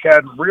 What Rick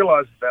hadn't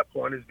realized at that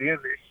point is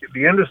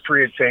the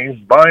industry had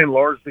changed by and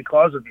large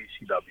because of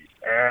ECW.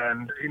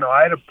 And,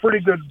 I had a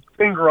pretty good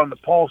finger on the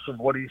pulse of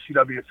what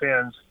ECW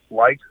fans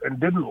liked and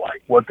didn't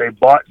like, what they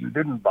bought and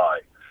didn't buy.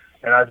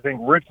 And I think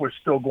Rick was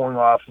still going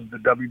off of the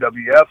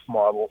WWF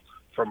model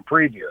from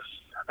previous.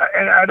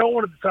 And I don't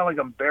want it to sound like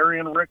I'm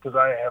burying Rick because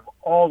I have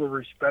all the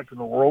respect in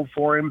the world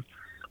for him.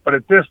 But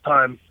at this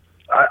time,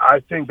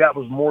 I think that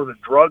was more the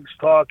drugs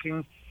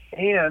talking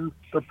and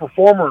the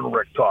performer in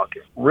Rick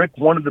talking. Rick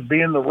wanted to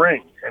be in the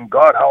ring, and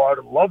God, how I'd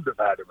have loved to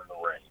have had him in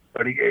the ring.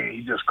 But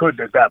he just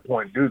couldn't at that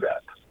point do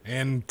that.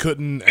 And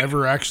couldn't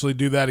ever actually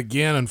do that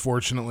again,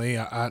 unfortunately.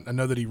 I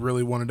know that he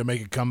really wanted to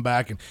make a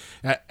comeback. And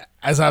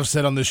as I've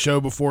said on this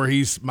show before,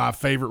 he's my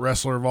favorite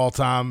wrestler of all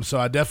time, so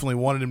I definitely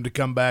wanted him to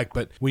come back.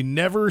 But we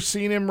never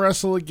seen him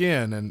wrestle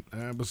again, and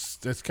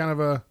it's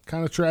kind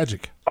of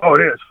tragic. Oh,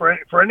 it is.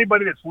 For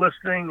anybody that's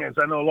listening, as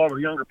I know a lot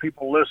of younger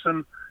people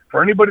listen,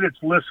 for anybody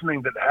that's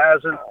listening that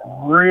hasn't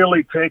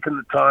really taken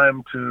the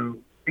time to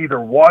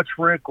either watch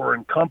Rick or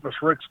encompass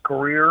Rick's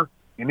career,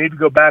 you need to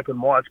go back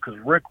and watch because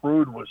Rick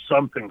Rude was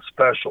something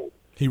special.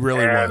 He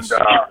really was.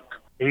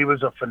 He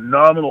was a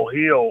phenomenal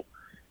heel.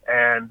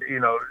 And,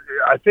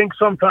 I think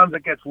sometimes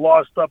it gets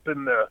lost up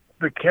in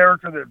the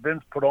character that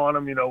Vince put on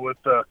him, with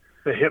the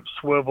hip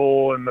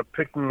swivel and the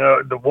picking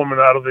the woman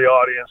out of the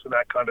audience and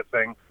that kind of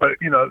thing. But,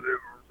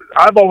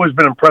 I've always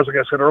been impressed, like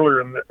I said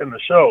earlier in the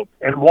show,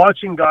 and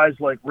watching guys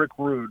like Rick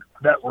Rude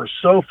that were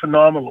so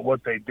phenomenal at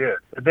what they did,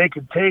 that they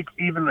could take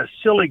even a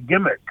silly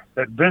gimmick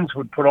that Vince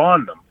would put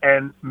on them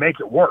and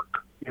make it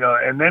work,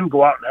 and then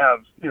go out and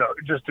have,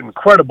 just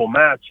incredible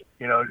matches.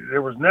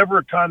 There was never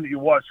a time that you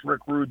watched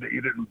Rick Rude that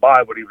you didn't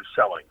buy what he was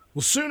selling.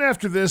 Well, soon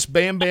after this,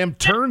 Bam Bam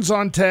turns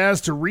on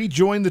Taz to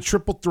rejoin the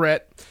Triple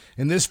Threat.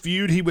 In this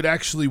feud, he would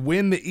actually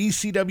win the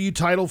ECW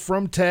title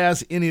from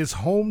Taz in his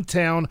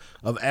hometown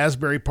of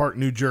Asbury Park,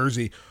 New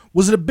Jersey.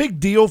 Was it a big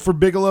deal for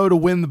Bigelow to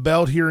win the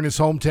belt here in his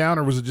hometown,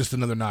 or was it just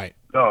another night?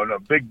 No,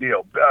 big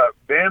deal.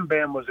 Bam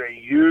Bam was a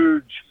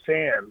huge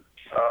fan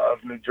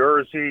of New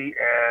Jersey,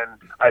 and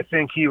I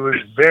think he was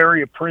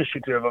very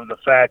appreciative of the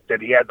fact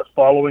that he had the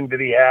following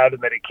that he had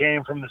and that he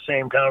came from the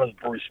same town as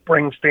Bruce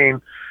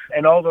Springsteen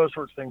and all those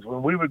sorts of things.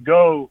 When we would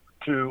go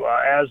to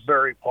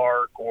Asbury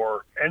Park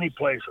or any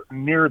place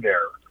near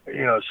there,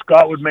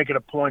 Scott would make it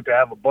a point to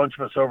have a bunch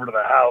of us over to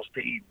the house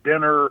to eat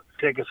dinner,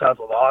 take us out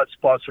to the hot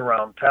spots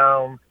around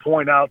town,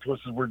 point out to us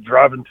as we're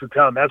driving through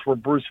town, that's where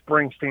Bruce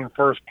Springsteen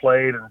first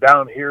played, and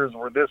down here is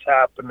where this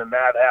happened and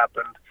that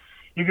happened.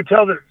 You could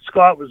tell that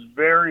Scott was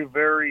very,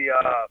 very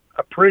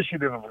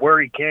appreciative of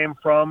where he came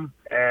from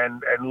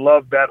and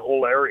loved that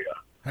whole area.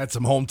 Had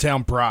some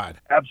hometown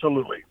pride.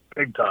 Absolutely.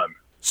 Big time.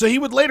 So he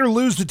would later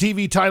lose the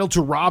TV title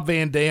to Rob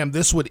Van Dam.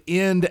 This would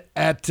end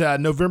at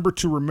November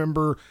to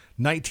Remember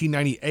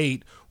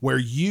 1998, where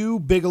you,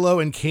 Bigelow,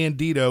 and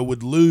Candido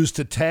would lose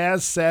to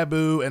Taz,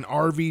 Sabu, and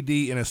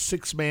RVD in a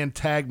six-man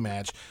tag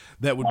match.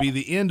 That would be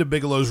the end of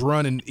Bigelow's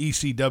run in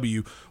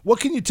ECW. What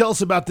can you tell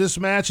us about this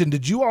match? And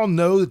did you all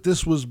know that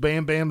this was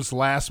Bam Bam's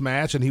last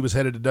match and he was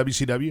headed to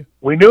WCW?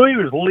 We knew he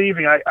was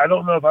leaving. I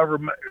don't know if I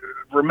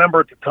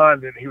remember at the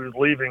time that he was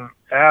leaving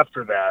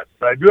after that.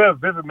 But I do have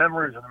vivid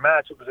memories of the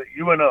match. It was at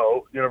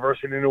UNO,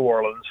 University of New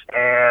Orleans.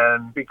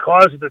 And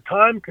because of the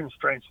time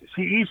constraints,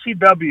 see,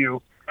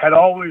 ECW had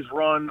always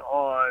run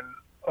on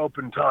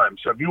open time.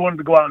 So if you wanted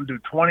to go out and do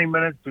 20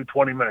 minutes, do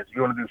 20 minutes. If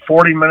you want to do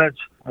 40 minutes,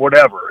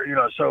 whatever.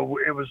 So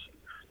it was,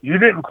 you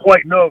didn't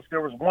quite know if there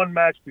was one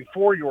match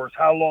before yours,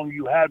 how long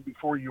you had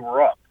before you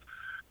were up.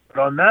 But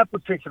on that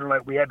particular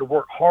night, we had to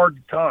work hard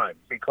to time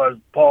because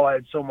Paul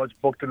had so much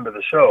booked into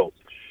the show.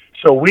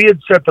 So we had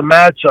set the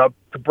match up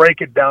to break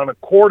it down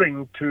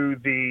according to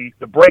the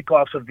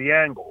breakoffs of the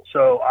angle.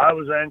 So I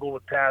was angled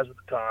with Taz at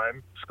the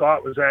time.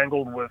 Scott was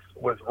angled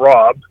with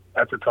Rob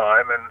at the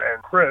time.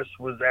 And Chris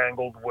was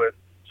angled with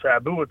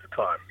Sabu at the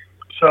time.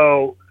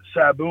 So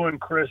Sabu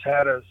and Chris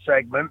had a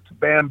segment.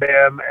 Bam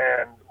Bam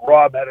and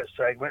Rob had a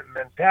segment. And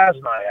then Taz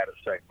and I had a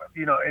segment.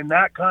 In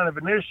that kind of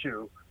an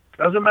issue,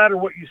 doesn't matter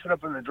what you set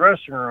up in the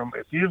dressing room.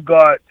 If you've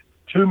got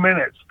 2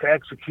 minutes to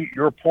execute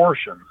your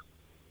portion,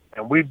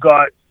 and we've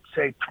got,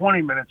 say,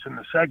 20 minutes in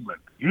the segment,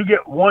 you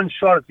get one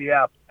shot at the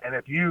apple. And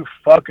if you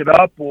fuck it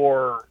up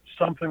or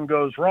something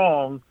goes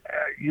wrong,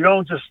 you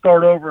don't just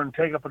start over and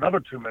take up another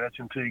 2 minutes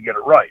until you get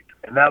it right.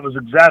 And that was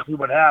exactly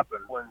what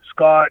happened. When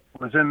Scott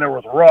was in there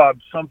with Rob,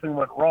 something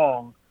went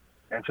wrong,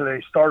 And so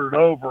they started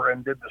over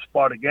and did the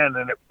spot again,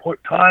 and it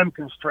put time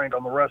constraint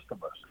on the rest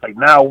of us. Like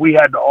now we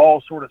had to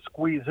all sort of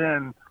squeeze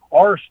in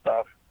our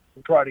stuff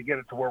to try to get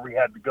it to where we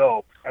had to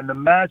go. And the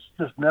match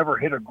just never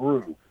hit a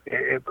groove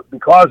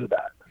because of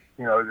that.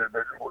 We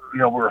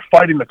were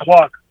fighting the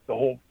clock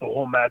the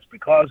whole match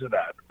because of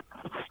that.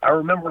 I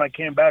remember when I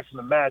came back from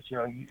the match,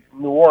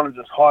 New Orleans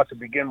is hot to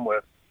begin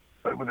with,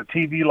 but with the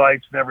TV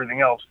lights and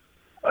everything else.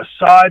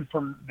 Aside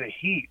from the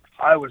heat,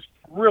 I was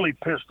really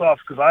pissed off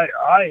because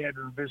I had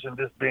envisioned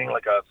this being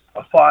like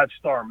a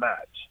 5-star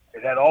match.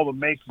 It had all the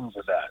makings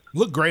of that.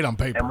 Looked great on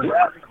paper. And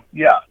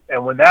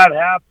when that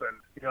happened,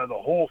 the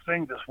whole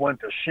thing just went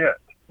to shit.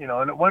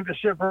 And it went to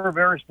shit for a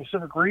very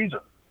specific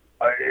reason.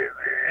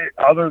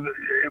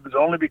 It was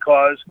only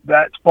because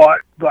that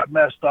spot got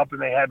messed up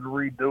and they had to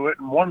redo it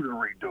and wanted to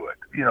redo it.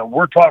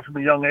 We're taught from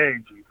a young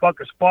age, you fuck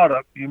a spot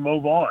up, you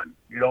move on.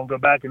 You don't go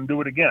back and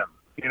do it again.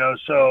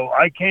 So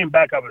I came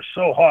back, I was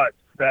so hot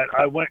that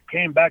I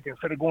came back,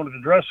 instead of going to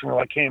the dressing room,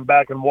 I came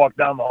back and walked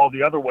down the hall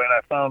the other way, and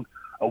I found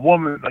a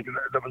woman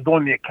that was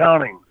doing the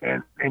accounting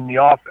in the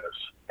office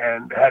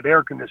and had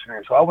air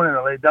conditioning. So I went in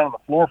and laid down on the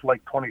floor for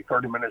like 20,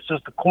 30 minutes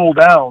just to cool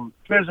down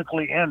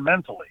physically and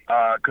mentally,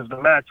 because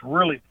the match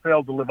really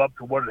failed to live up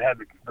to what it had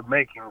the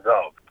makings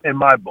of, in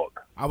my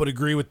book. I would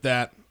agree with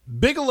that.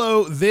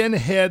 Bigelow then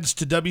heads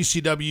to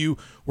WCW,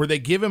 where they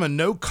give him a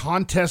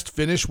no-contest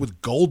finish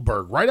with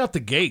Goldberg right out the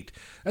gate.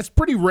 That's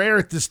pretty rare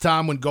at this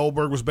time when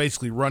Goldberg was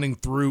basically running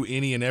through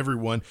any and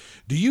everyone.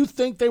 Do you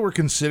think they were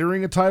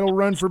considering a title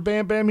run for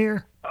Bam Bam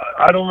here?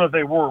 I don't know if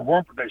they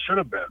weren't, but they should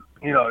have been.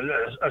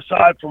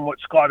 Aside from what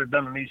Scott had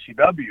done in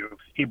ECW,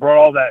 he brought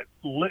all that,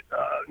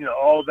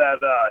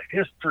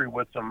 history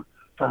with them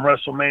from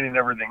WrestleMania and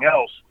everything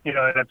else.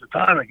 And at the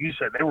time, like you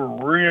said, they were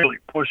really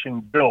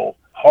pushing Bill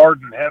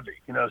hard and heavy.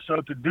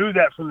 So to do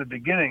that from the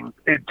beginning,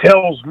 it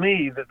tells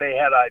me that they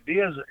had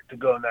ideas to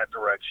go in that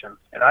direction.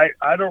 And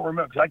I don't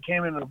remember, because I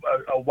came in a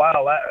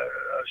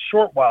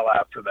short while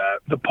after that.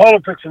 The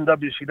politics in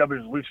WCW,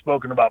 as we've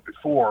spoken about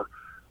before,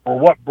 were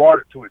what brought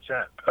it to its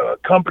end. A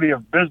company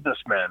of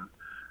businessmen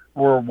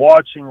were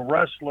watching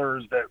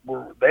wrestlers that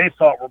they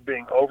thought were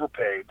being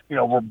overpaid.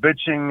 Were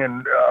bitching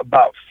and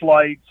about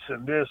flights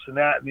and this and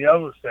that and the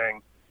other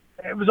thing.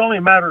 It was only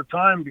a matter of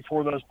time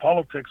before those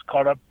politics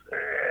caught up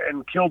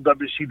and killed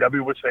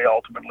WCW, which they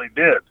ultimately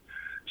did.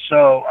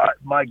 So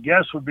my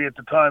guess would be at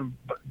the time,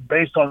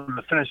 based on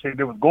the finish they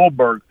did with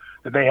Goldberg,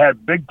 that they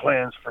had big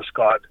plans for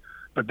Scott.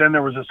 But then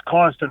there was this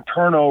constant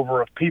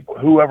turnover of people,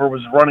 whoever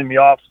was running the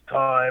office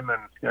time,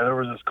 and there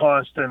was this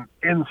constant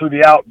in through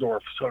the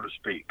outdoor, so to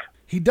speak.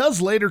 He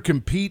does later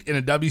compete in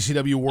a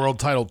WCW World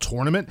Title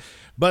tournament,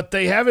 but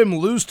they have him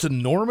lose to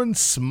Norman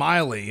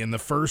Smiley in the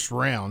first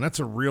round. That's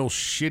a real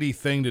shitty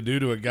thing to do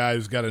to a guy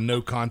who's got a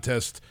no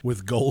contest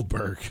with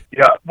Goldberg.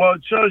 Yeah, well,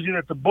 it shows you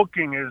that the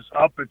booking is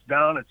up, it's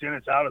down, it's in,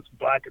 it's out, it's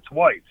black, it's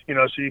white.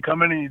 So you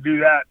come in and you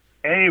do that.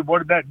 What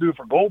did that do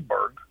for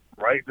Goldberg?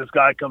 Right, this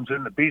guy comes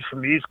in. The Beast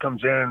from the East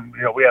comes in.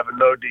 We have a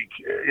no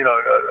DQ,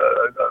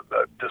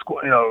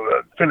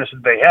 finish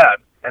that they had,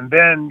 and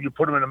then you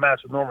put him in a match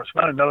with Norman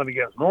Smiley. Nothing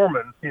against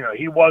Norman,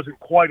 he wasn't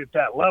quite at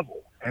that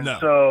level, and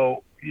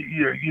so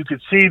you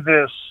could see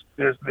this,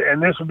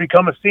 and this would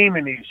become a theme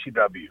in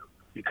ECW.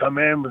 You come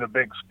in with a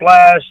big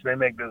splash. They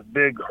make this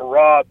big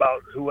hurrah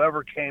about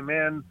whoever came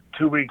in.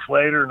 2 weeks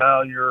later,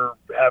 now you're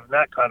having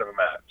that kind of a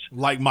match,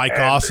 like Mike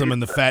Awesome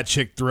and the Fat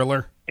Chick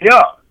Thriller.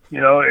 Yeah.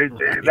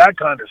 That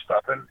kind of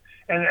stuff. And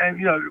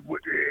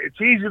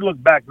it's easy to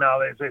look back now.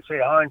 They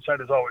say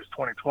hindsight is always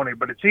 20/20,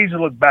 but it's easy to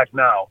look back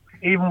now,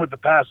 even with the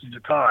passage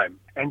of time,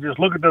 and just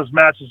look at those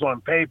matches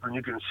on paper, and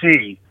you can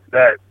see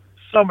that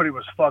somebody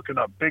was fucking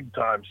up big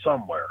time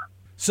somewhere.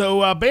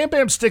 So Bam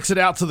Bam sticks it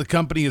out till the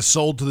company is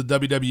sold to the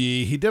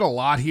WWE. He did a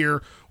lot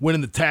here,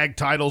 winning the tag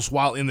titles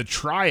while in the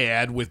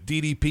Triad with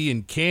DDP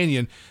and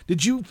Canyon.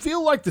 Did you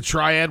feel like the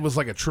Triad was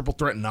like a triple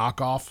threat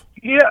knockoff?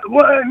 Yeah,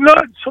 well,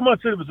 not so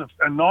much that it was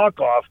a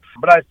knockoff,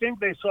 but I think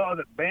they saw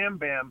that Bam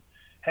Bam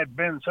had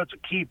been such a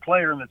key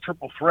player in the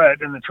triple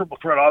threat, and the triple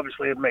threat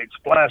obviously had made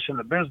splash in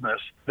the business,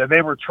 that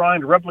they were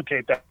trying to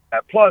replicate that.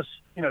 Plus,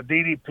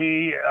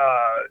 DDP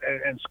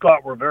and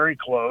Scott were very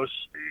close.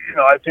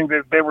 I think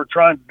that they were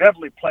trying to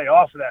definitely play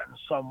off of that in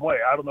some way.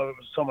 I don't know if it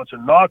was so much a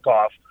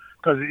knockoff,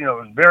 because, it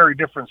was very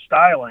different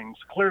stylings.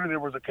 Clearly there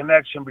was a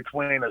connection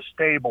between a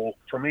stable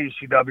from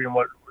ECW and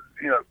what,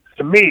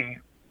 to me,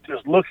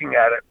 just looking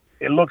at it,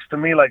 it looks to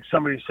me like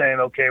somebody's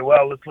saying, okay,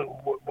 well, let's look,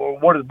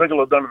 what has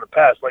Bigelow done in the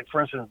past? Like, for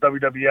instance,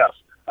 WWF,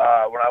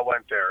 when I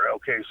went there.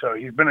 Okay, so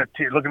he's been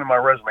looking at my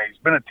resume, he's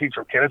been a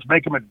teacher. Okay, let's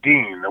make him a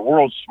dean, the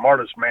world's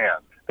smartest man.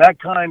 That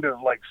kind of,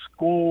 like,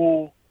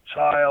 school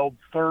child,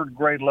 third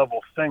grade level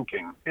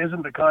thinking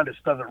isn't the kind of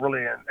stuff that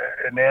really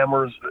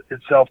enamors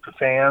itself to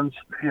fans.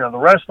 The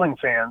wrestling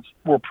fans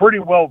were pretty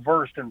well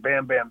versed in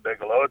Bam Bam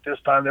Bigelow. At this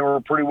time, they were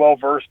pretty well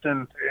versed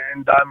in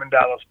Diamond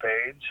Dallas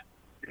Page.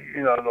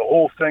 The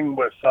whole thing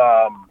with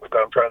I'm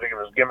trying to think of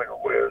his gimmick,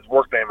 his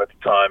work name at the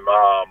time.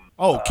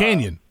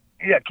 Canyon.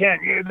 Yeah,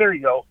 Canyon. There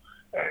you go.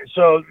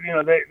 So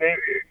they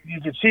you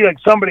could see like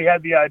somebody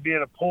had the idea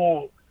to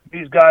pull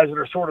these guys that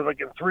are sort of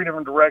like in three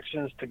different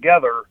directions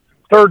together,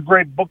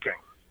 third-grade booking.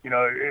 You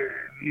know,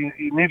 you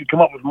need to come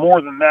up with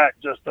more than that,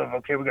 just of,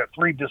 okay, we got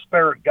three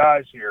disparate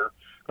guys here,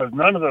 because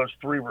none of those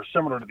three were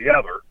similar to the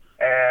other,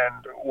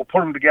 and we'll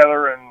put them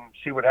together and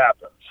see what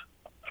happens.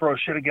 Throw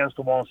shit against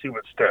the wall and see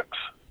what sticks.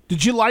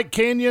 Did you like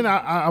Kanyon?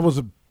 I was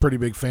a pretty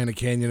big fan of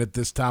Kanyon at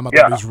this time. I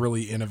thought he was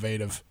really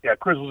innovative. Yeah,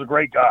 Chris was a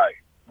great guy.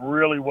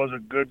 Really was a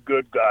good guy,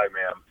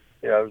 man.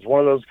 Yeah, it was one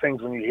of those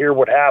things when you hear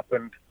what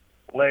happened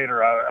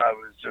later, I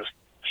was just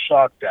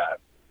shocked at.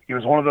 He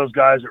was one of those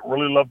guys that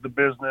really loved the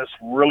business,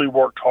 really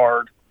worked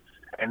hard,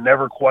 and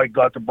never quite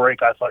got the break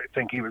I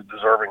think he was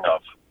deserving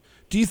of.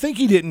 Do you think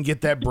he didn't get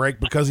that break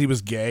because he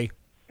was gay?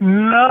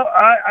 No,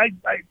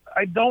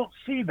 I don't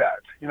see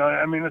that. You know,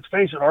 I mean, let's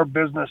face it, our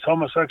business,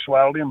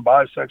 homosexuality and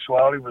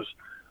bisexuality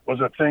was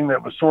a thing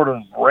that was sort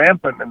of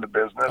rampant in the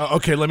business.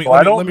 Okay, let me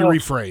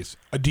rephrase.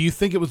 Do you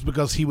think it was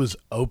because he was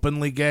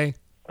openly gay?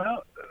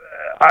 Well,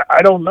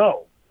 I don't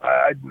know.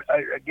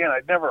 Again,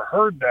 I'd never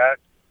heard that.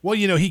 Well,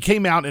 you know, he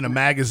came out in a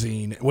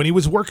magazine. When he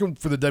was working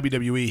for the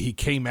WWE, he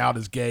came out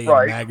as gay in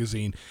a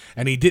magazine,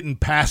 and he didn't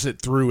pass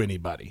it through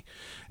anybody.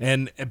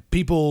 And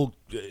people,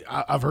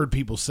 I've heard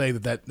people say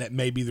that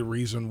may be the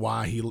reason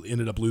why he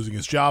ended up losing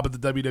his job at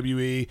the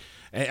WWE.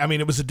 I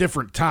mean, it was a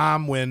different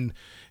time when,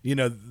 you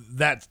know,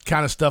 that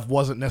kind of stuff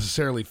wasn't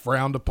necessarily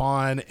frowned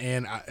upon,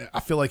 and I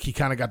feel like he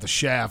kind of got the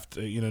shaft,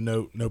 you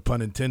know, no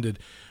pun intended,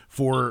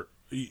 for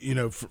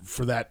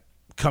that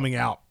coming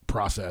out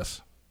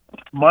process.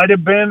 Might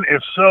have been.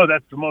 If so,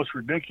 that's the most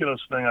ridiculous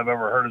thing I've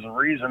ever heard as a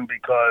reason,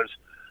 because,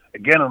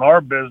 again, in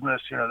our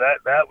business, you know,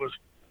 that was,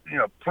 you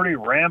know, pretty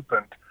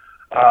rampant.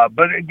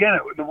 But again,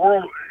 the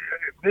world,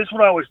 this is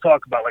what I always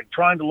talk about, like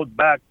trying to look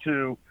back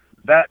to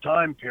that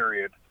time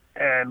period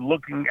and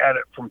looking at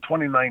it from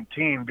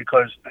 2019,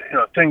 because, you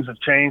know, things have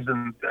changed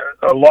and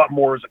a lot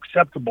more is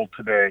acceptable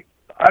today.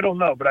 I don't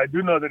know, but I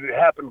do know that it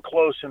happened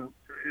close in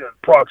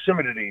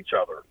proximity to each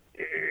other.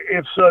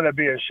 If so, that'd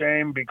be a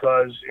shame,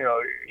 because, you know,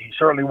 he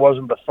certainly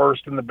wasn't the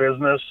first in the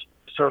business,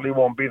 certainly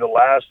won't be the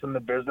last in the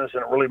business,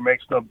 and it really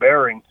makes no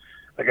bearing.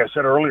 Like I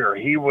said earlier,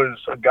 he was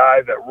a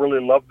guy that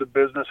really loved the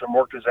business and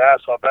worked his ass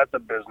off at the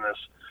business,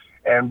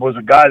 and was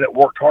a guy that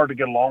worked hard to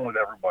get along with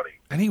everybody.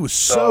 And he was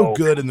so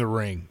good in the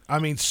ring. I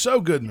mean,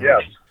 so good in the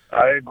ring. Yes,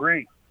 I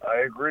agree.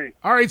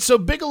 All right, so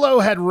Bigelow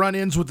had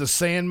run-ins with the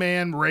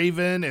Sandman,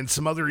 Raven, and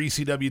some other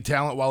ECW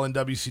talent while in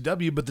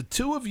WCW, but the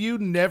two of you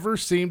never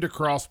seemed to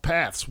cross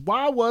paths.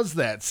 Why was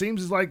that?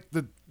 Seems like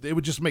it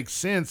would just make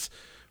sense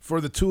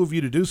for the two of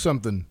you to do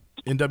something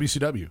in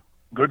WCW.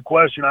 Good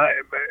question.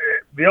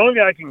 The only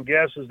thing I can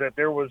guess is that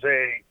there was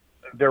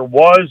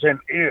and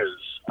is,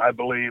 I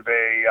believe,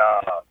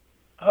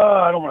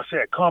 I don't want to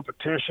say a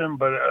competition,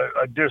 but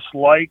a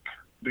dislike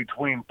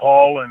between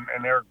Paul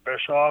and Eric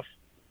Bischoff.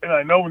 And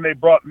I know when they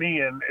brought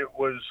me in, it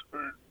was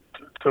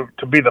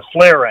to be the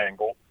Flair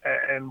angle,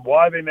 and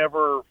why they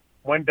never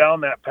went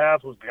down that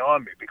path was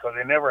beyond me, because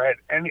they never had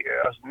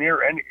us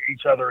near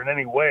each other in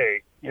any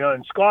way. You know,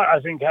 and Scott, I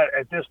think,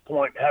 at this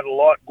point had a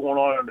lot going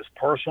on in his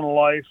personal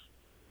life,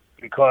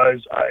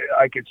 because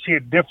I could see a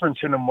difference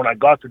in him when I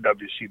got to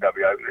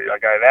WCW. I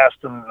had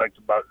asked him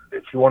about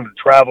if he wanted to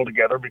travel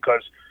together,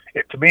 because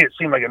to me it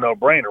seemed like a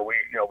no-brainer.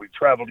 We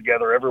traveled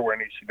together everywhere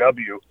in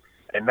ECW,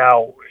 and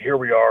now here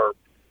we are,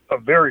 a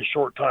very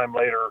short time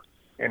later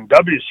in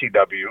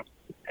WCW,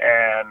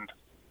 and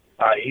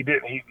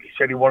he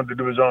said he wanted to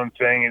do his own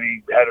thing, and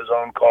he had his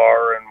own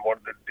car and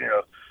wanted to, you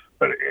know.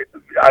 But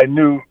I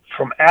knew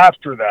from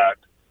after that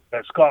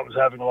Scott was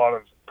having a lot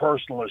of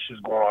personal issues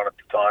going on at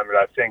the time, and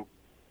I think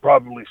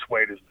probably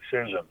swayed his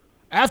decision.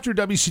 After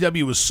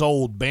WCW was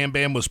sold, Bam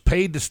Bam was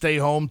paid to stay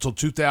home till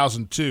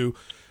 2002.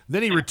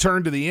 Then he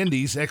returned to the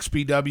Indies,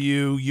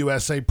 XPW,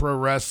 USA Pro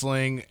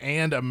Wrestling,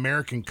 and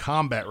American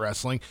Combat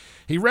Wrestling.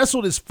 He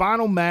wrestled his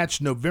final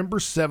match November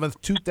 7th,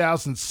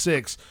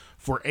 2006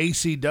 for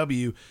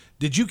ACW.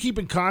 Did you keep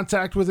in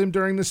contact with him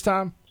during this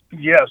time?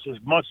 Yes, as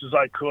much as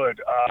I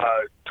could.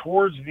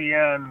 Towards the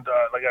end,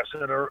 like I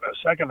said a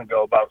second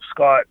ago about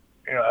Scott,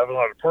 you know, having a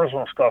lot of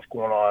personal stuff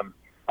going on,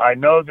 I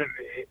know that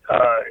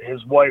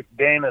his wife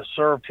Dana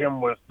served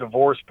him with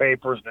divorce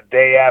papers the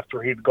day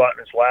after he'd gotten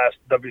his last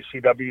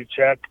WCW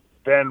check,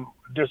 then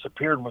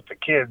disappeared with the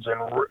kids. And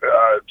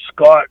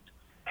Scott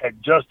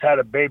had just had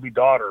a baby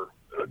daughter.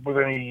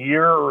 Within a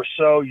year or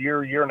so,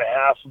 year and a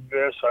half of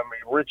this, I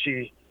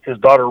mean, his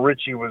daughter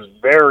Richie was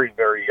very,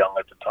 very young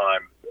at the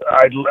time.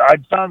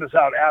 I'd found this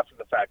out after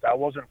the fact. I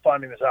wasn't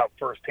finding this out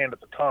firsthand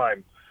at the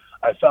time.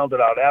 I found it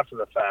out after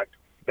the fact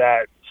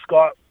that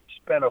Scott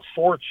spent a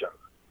fortune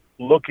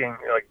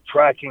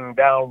tracking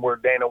down where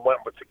Dana went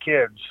with the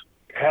kids.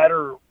 Had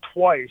her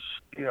twice,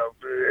 you know,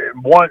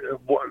 but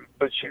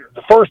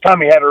the first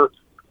time he had her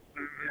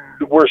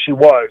where she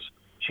was,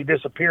 she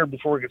disappeared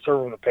before he could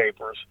serve her the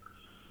papers.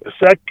 The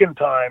second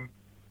time,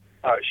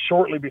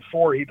 shortly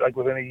before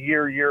within a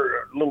year,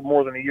 a little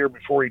more than a year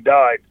before he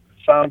died,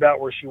 found out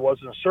where she was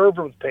and served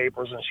her with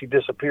papers, and she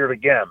disappeared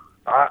again.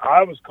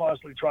 I was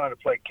constantly trying to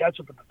play catch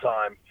up at the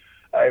time,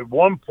 At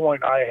one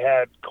point, I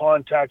had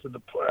contacted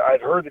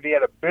I'd heard that he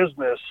had a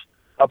business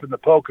up in the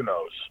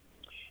Poconos,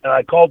 and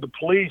I called the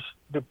police,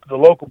 the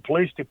local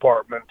police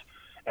department,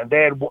 and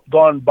they had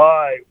gone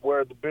by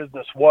where the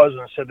business was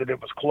and said that it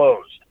was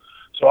closed.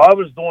 So I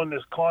was doing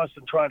this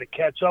constant trying to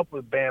catch up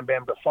with Bam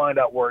Bam to find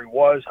out where he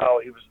was, how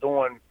he was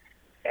doing,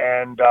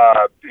 and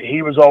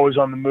he was always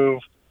on the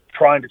move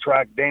trying to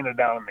track Dana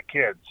down and the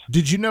kids.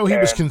 Did you know he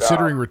was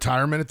considering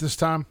retirement at this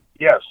time?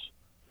 Yes.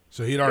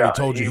 So he'd already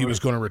told you he was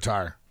going to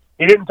retire.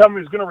 He didn't tell me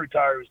he was going to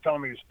retire. He was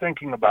telling me he was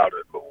thinking about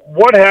it. But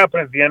what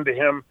happened at the end of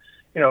him,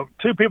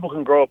 two people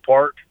can grow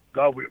apart.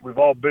 God, we've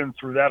all been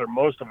through that, or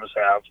most of us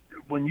have.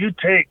 When you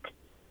take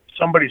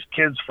somebody's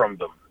kids from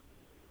them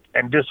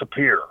and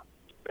disappear,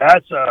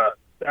 that's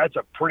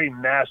a pretty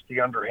nasty,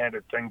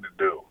 underhanded thing to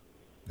do.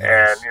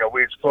 Yes. And,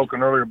 we had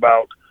spoken earlier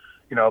about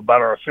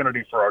our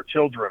affinity for our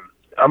children.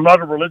 I'm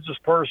not a religious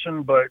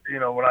person, but,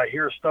 when I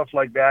hear stuff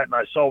like that, and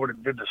I saw what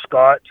it did to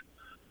Scott,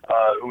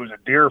 who was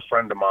a dear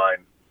friend of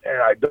mine, and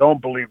I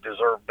don't believe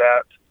deserved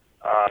that.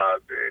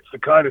 It's the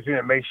kind of thing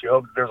that makes you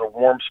hope that there's a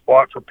warm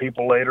spot for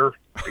people later,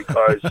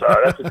 because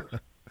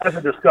that's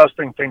a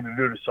disgusting thing to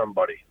do to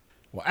somebody.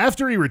 Well,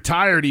 after he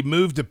retired, he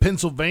moved to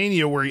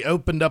Pennsylvania, where he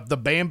opened up the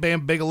Bam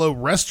Bam Bigelow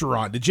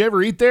restaurant. Did you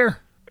ever eat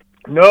there?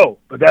 No,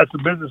 but that's the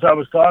business I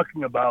was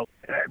talking about.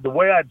 The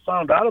way I'd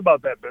found out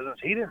about that business,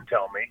 he didn't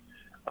tell me.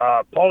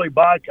 Paulie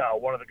Baikow,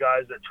 one of the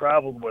guys that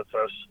traveled with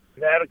us,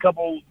 had a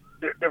couple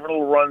different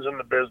little runs in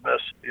the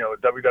business,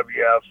 at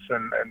WWF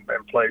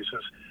and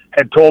places,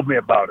 had told me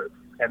about it.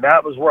 And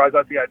that was where I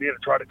got the idea to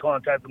try to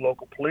contact the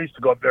local police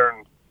to go up there,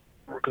 and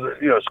because,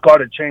 Scott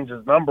had changed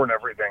his number and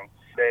everything.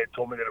 They had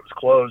told me that it was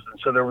closed. And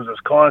so there was this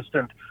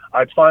constant,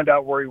 I'd find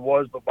out where he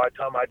was, but by the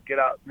time I'd get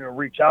out,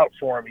 reach out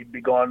for him, he'd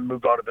be gone,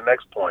 moved on to the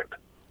next point.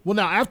 Well,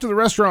 now, after the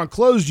restaurant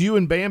closed, you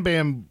and Bam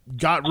Bam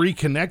got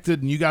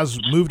reconnected, and you guys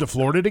moved to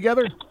Florida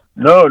together?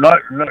 No,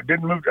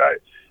 didn't move.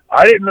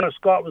 I didn't know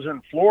Scott was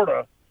in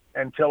Florida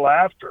until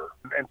after.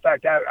 In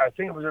fact, I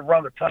think it was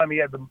around the time he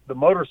had the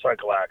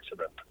motorcycle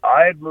accident.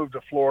 I had moved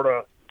to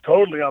Florida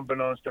totally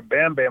unbeknownst to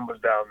Bam Bam was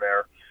down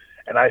there.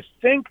 And I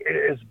think,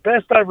 as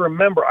best I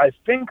remember, I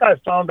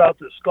found out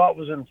that Scott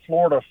was in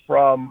Florida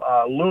from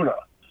Luna.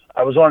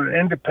 I was on an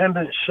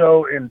independent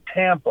show in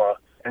Tampa,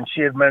 and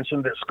she had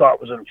mentioned that Scott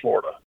was in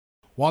Florida.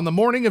 Well, on the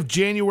morning of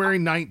January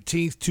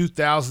 19th,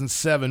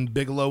 2007,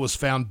 Bigelow was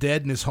found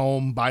dead in his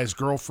home by his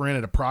girlfriend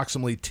at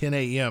approximately 10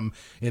 a.m.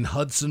 in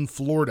Hudson,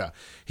 Florida.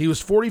 He was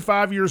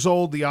 45 years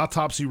old. The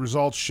autopsy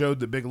results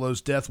showed that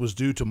Bigelow's death was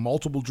due to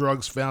multiple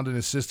drugs found in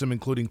his system,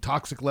 including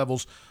toxic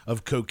levels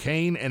of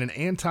cocaine and an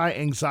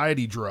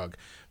anti-anxiety drug.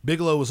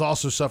 Bigelow was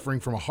also suffering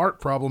from a heart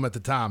problem at the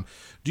time.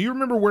 Do you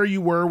remember where you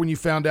were when you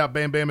found out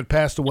Bam Bam had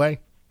passed away?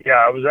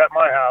 Yeah, I was at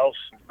my house.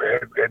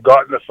 Had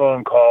gotten a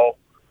phone call.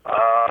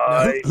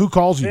 Who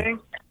calls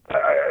you?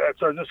 I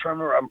just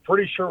remember. I'm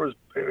pretty sure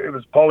it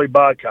was Paulie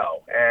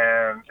Baikow,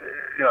 and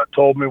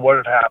told me what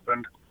had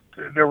happened.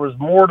 There was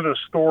more to the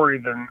story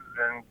than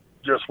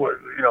just what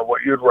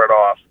you'd read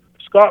off.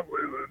 Scott,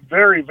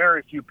 very,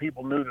 very few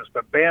people knew this,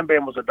 but Bam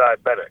Bam was a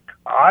diabetic.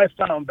 I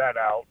found that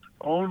out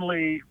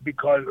only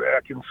because I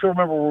can still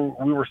remember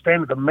we were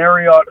staying at the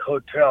Marriott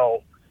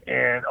Hotel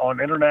on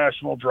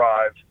International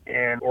Drive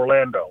in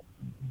Orlando.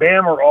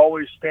 Bammer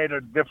always stayed at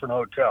a different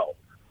hotel.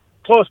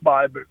 Close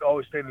by, but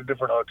always stayed in a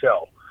different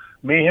hotel.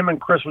 Me, him, and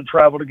Chris would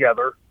travel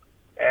together,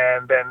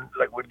 and then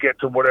we'd get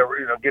to whatever,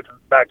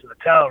 back to the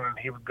town, and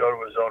he would go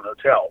to his own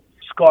hotel.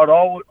 Scott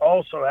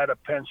also had a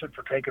penchant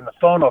for taking the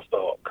phone off the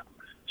hook.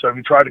 So if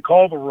you tried to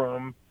call the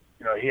room,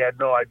 he had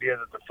no idea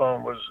that the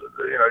phone was,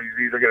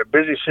 you'd either get a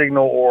busy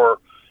signal or,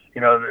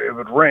 it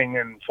would ring,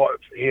 and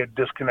he had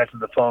disconnected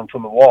the phone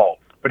from the wall.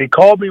 But he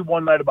called me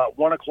one night about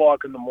 1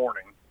 o'clock in the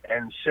morning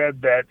and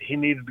said that he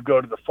needed to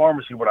go to the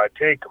pharmacy. Would I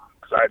take him?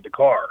 Because I had the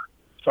car.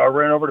 So I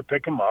ran over to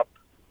pick him up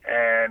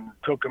and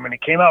took him, and he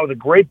came out with a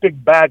great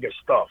big bag of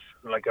stuff,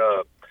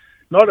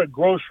 not a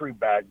grocery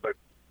bag, but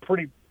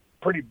pretty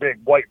big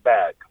white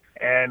bag.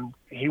 And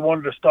he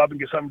wanted to stop and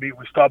get something to eat.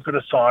 We stopped at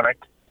a Sonic,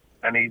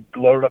 and he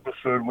loaded up the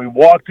food. We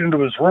walked into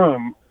his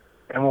room,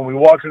 and when we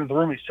walked into the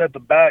room, he set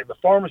the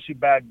pharmacy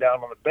bag down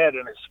on the bed,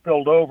 and it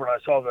spilled over, and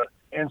I saw the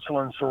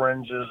insulin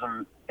syringes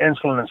and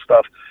insulin and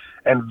stuff.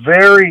 And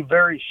very,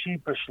 very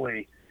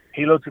sheepishly,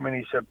 he looked at me and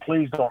he said,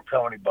 "Please don't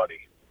tell anybody."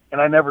 And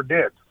I never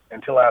did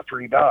until after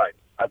he died.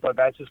 I thought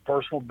that's his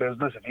personal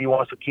business. If he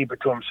wants to keep it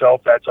to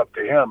himself, that's up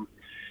to him.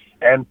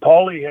 And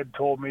Paulie had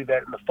told me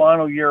that in the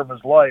final year of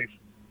his life,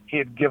 he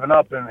had given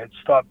up and had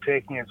stopped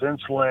taking his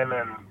insulin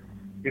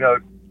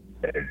and,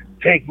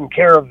 taking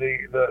care of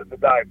the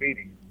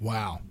diabetes.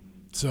 Wow.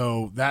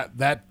 So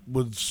that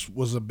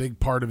was a big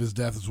part of his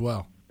death as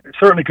well. It's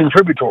certainly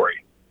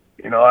contributory.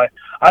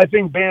 I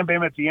think Bam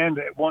Bam at the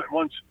end,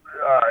 once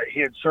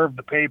he had served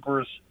the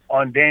papers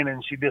on Dana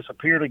and she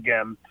disappeared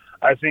again,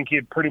 I think he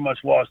had pretty much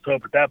lost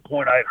hope. At that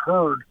point, I'd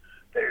heard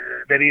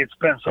that he had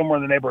spent somewhere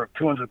in the neighborhood of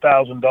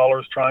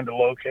 $200,000 trying to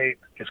locate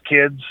his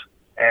kids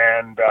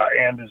and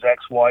his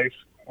ex-wife.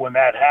 When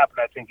that happened,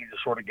 I think he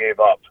just sort of gave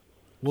up.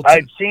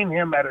 I'd seen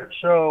him at a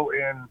show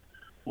in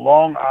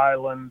Long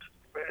Island,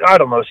 I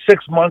don't know,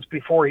 6 months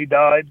before he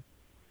died.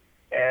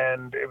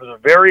 And it was a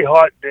very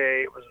hot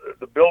day.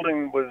 The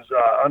building was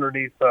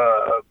underneath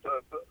a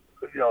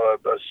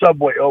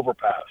subway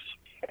overpass.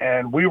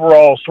 And we were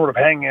all sort of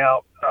hanging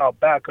out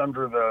back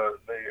under the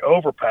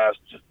overpass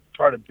to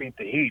try to beat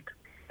the heat.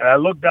 And I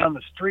looked down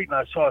the street and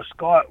I saw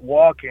Scott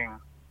walking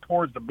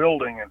towards the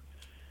building, and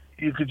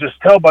you could just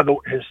tell by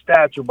his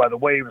stature, by the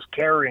way he was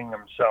carrying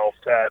himself,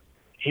 that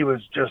he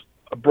was just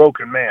a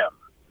broken man.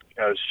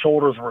 His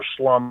shoulders were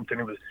slumped,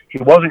 and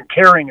he wasn't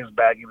carrying his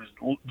bag; he was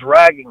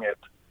dragging it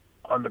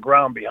on the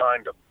ground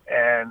behind him.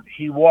 And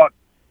he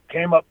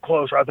came up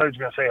closer. I thought he was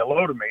going to say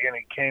hello to me, and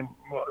he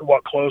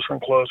walked closer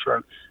and closer,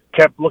 and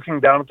kept looking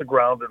down at the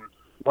ground, and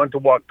went to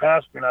walk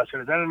past me. And I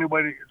said, "Is that any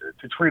way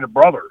to treat a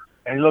brother?"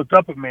 And he looked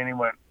up at me and he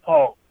went,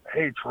 "Oh,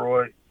 hey,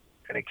 Troy,"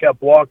 and he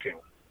kept walking.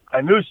 I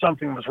knew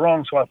something was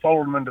wrong, so I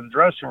followed him into the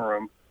dressing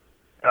room,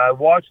 and I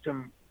watched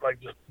him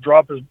just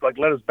let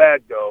his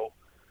bag go,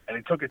 and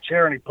he took a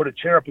chair and he put a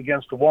chair up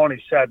against the wall, and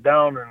he sat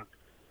down and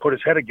put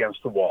his head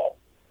against the wall.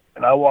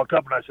 And I walked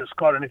up and I said,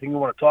 "Scott, anything you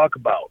want to talk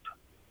about?"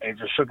 And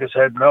he just shook his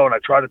head no, and I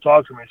tried to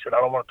talk to him. He said,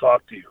 "I don't want to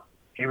talk to you."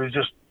 He was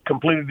just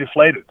completely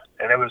deflated,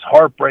 and it was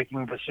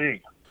heartbreaking to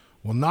see.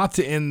 Well, not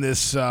to end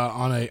this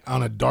on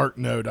a dark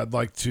note, I'd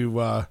like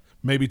to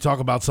maybe talk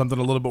about something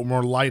a little bit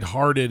more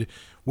lighthearted.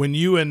 When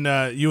you and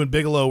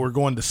Bigelow were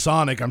going to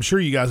Sonic, I'm sure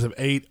you guys have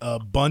ate a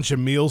bunch of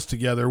meals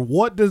together.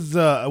 What did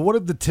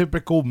the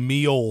typical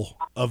meal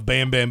of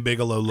Bam Bam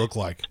Bigelow look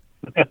like?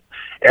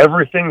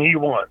 Everything he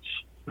wants.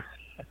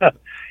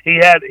 He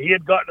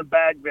had gotten a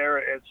bag there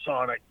at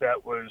Sonic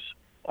that was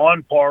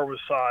on par with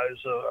size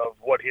of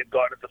what he had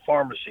gotten at the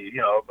pharmacy.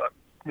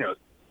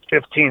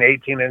 15,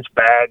 18-inch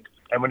bag.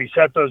 And when he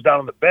set those down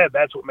on the bed,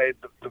 that's what made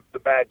the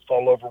bag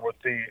fall over with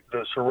the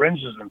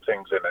syringes and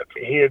things in it.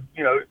 He had,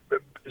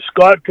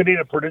 Scott could eat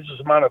a prodigious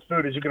amount of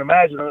food, as you can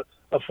imagine a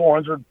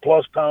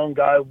 400-plus pound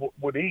guy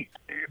would eat.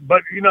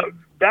 But,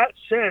 that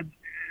said,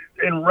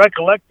 in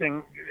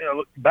recollecting,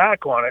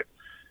 back on it,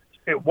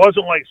 it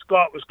wasn't like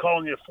Scott was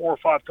calling you 4 or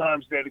 5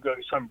 times a day to go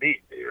get something to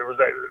eat. It was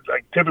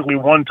like typically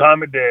one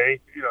time a day,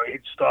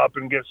 he'd stop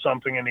and get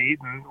something and eat.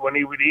 And when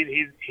he would eat,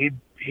 he'd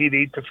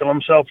eat to fill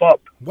himself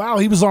up. Wow,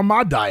 he was on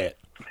my diet.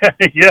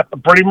 Yeah,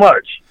 pretty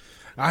much.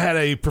 I had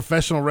a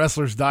professional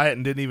wrestler's diet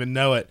and didn't even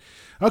know it.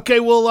 Okay,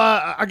 well,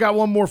 I got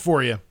one more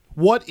for you.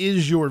 What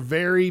is your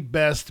very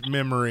best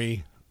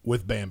memory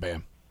with Bam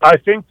Bam? I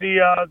think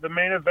the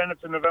main event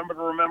at the November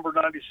to Remember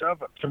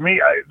 '97. To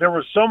me, there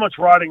was so much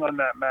riding on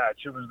that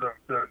match. It was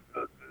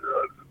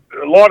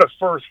a lot of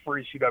firsts for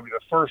ECW.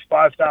 The first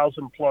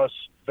 5,000-plus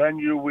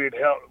venue we'd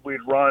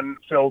run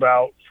filled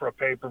out for a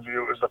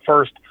pay-per-view. It was the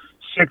first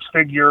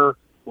 6-figure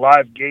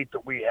live gate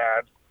that we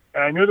had.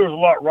 And I knew there was a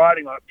lot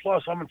riding on it.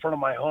 Plus, I'm in front of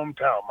my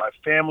hometown. My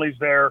family's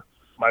there.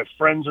 My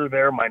friends are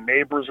there. My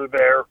neighbors are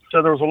there.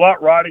 So there was a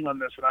lot riding on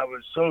this, and I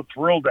was so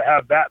thrilled to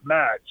have that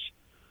match,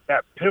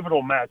 that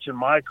pivotal match in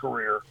my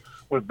career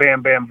with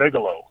Bam Bam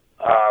Bigelow.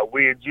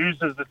 We had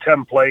used as the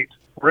template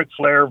Ric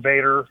Flair,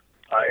 Vader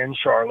in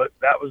Charlotte.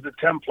 That was the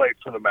template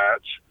for the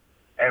match.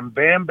 And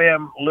Bam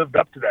Bam lived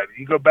up to that.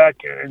 You go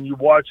back and you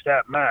watch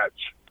that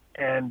match,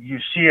 and you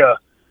see a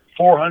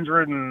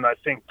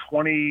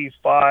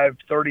 25,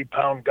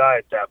 30-pound guy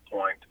at that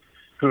point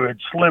who had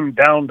slimmed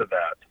down to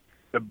that.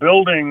 The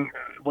building,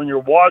 when you're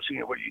watching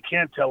it, what you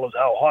can't tell is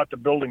how hot the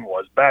building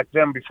was. Back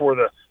then, before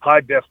the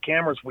high-def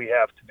cameras we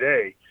have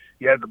today,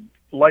 you had to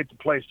light the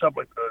place up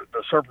like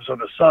the surface of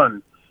the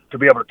sun to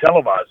be able to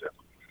televise it.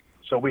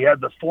 So we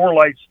had the 4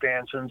 light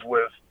stanchions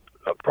with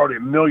probably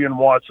 1 million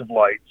watts of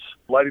lights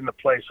lighting the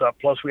place up.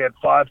 Plus, we had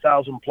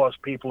 5,000-plus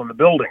people in the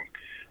building.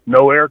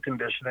 No air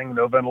conditioning,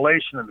 no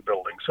ventilation in the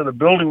building. So the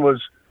building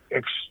was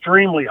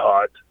extremely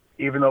hot,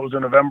 even though it was a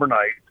November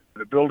night.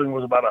 The building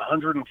was about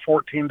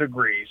 114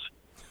 degrees.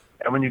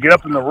 And when you get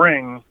up in the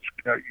ring,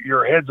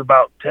 your head's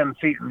about 10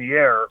 feet in the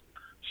air.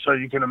 So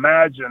you can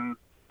imagine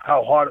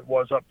how hot it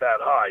was up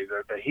that high.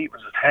 The heat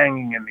was just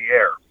hanging in the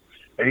air.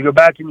 And you go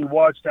back and you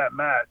watch that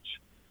match,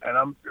 and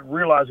I'm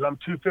realizing I'm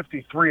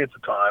 253 at the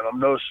time. I'm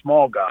no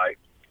small guy.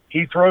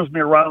 He throws me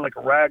around like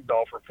a rag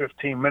doll for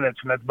 15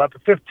 minutes, and at about the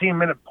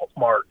 15-minute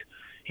mark,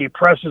 he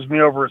presses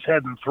me over his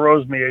head and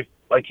throws me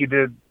like he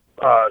did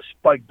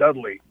Spike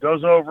Dudley.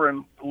 Goes over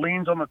and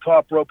leans on the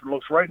top rope and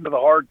looks right into the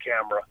hard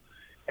camera,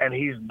 and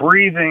he's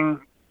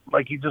breathing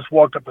like he just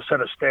walked up a set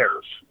of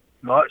stairs,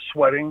 not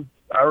sweating.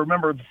 I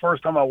remember the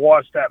first time I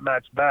watched that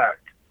match back,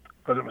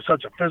 because it was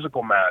such a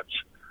physical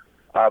match,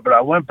 but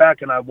I went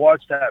back and I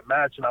watched that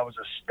match, and I was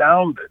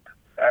astounded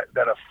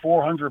that a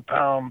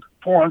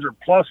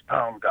 400-plus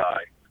pound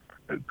guy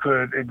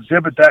could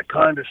exhibit that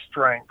kind of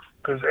strength.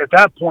 Because at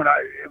that point,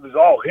 it was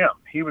all him.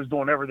 He was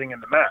doing everything in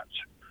the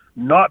match.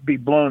 Not be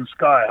blown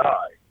sky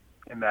high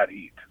in that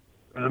heat.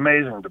 It was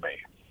amazing to me.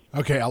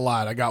 Okay, I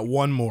lied. I got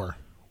one more.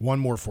 One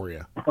more for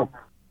you.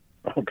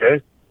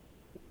 Okay.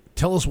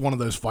 Tell us one of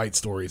those fight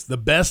stories. The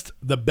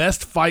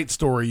best fight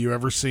story you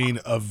ever seen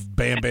of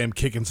Bam Bam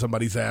kicking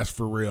somebody's ass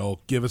for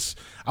real. Give us.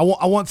 I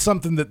want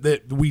something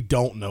that we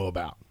don't know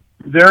about.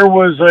 There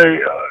was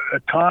a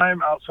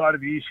time outside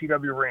of the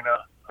ECW arena,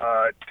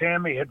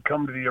 Tammy had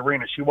come to the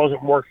arena. She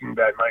wasn't working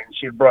that night, and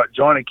she had brought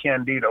Johnny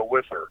Candido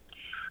with her.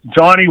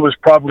 Johnny was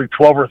probably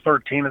 12 or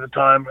 13 at the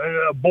time,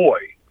 a boy.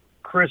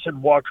 Chris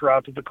had walked her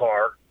out to the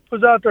car.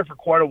 Was out there for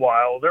quite a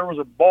while. There was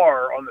a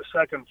bar on the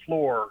second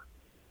floor,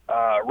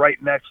 right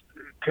next,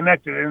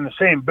 connected in the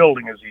same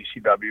building as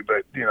ECW, but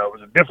it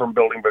was a different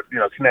building, but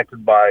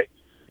connected by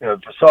the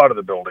facade of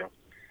the building.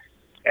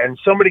 And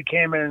somebody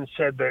came in and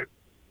said that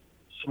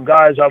some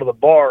guys out of the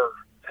bar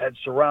had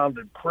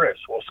surrounded Chris.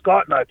 Well,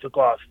 Scott and I took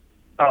off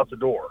out the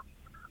door.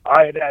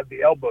 I had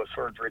the elbow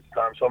surgery at the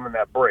time, so I'm in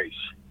that brace.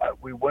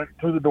 We went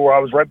through the door. I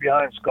was right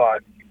behind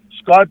Scott.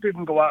 Scott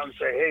didn't go out and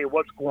say, hey,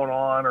 what's going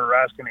on, or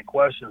ask any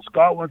questions.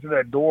 Scott went through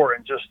that door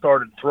and just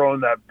started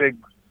throwing that big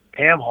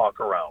ham hock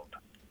around,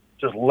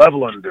 just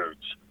leveling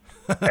dudes.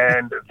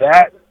 And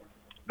that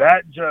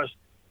just,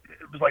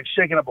 it was like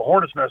shaking up a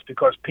hornet's nest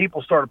because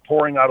people started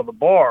pouring out of the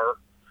bar.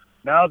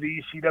 Now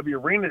the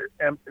ECW arena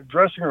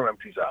dressing room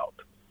empties out.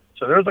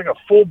 So there's like a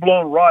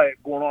full-blown riot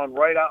going on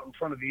right out in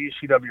front of the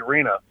ECW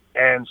arena.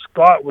 And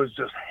Scott was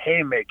just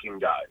haymaking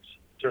guys,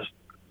 just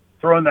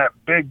throwing that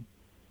big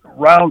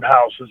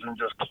roundhouses and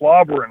just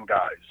clobbering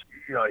guys.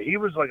 He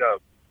was like a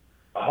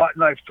hot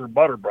knife through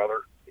butter,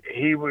 brother.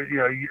 He was,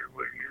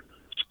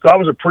 Scott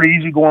was a pretty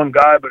easygoing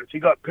guy, but if he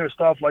got pissed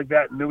off like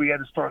that and knew he had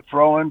to start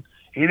throwing,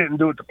 he didn't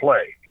do it to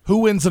play. Who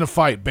wins in a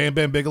fight, Bam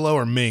Bam Bigelow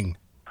or Ming?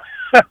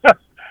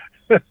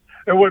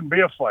 It wouldn't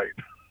be a fight.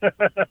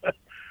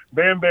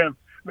 Bam Bam.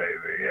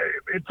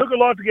 It took a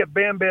lot to get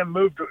Bam Bam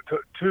moved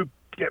to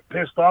get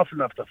pissed off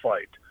enough to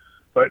fight.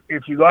 But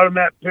if you got him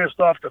that pissed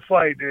off to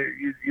fight,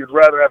 you'd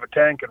rather have a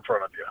tank in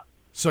front of you.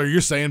 So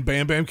you're saying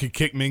Bam Bam could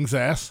kick Ming's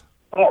ass?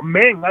 Oh,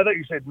 Ming. I thought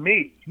you said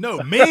me.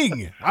 No,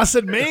 Ming. I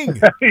said Ming.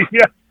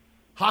 Yeah.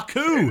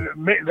 Haku.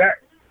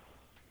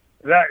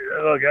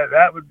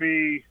 That would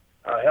be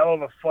a hell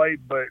of a fight,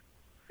 but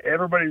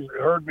everybody's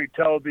heard me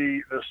tell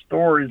the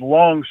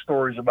long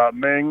stories about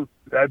Ming.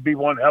 That'd be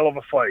one hell of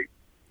a fight.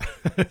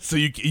 So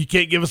you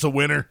can't give us a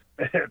winner?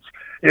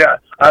 Yeah,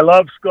 I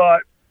love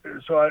Scott.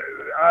 So I,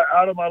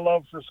 out of my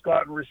love for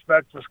Scott and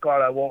respect for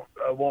Scott, I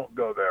won't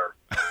go there.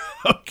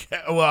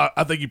 Okay, well,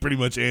 I think you pretty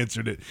much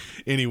answered it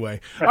anyway.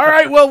 All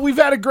right, well, we've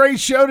had a great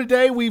show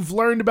today. We've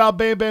learned about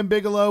Bam Bam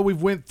Bigelow.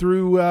 We've went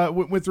through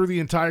the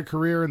entire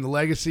career and the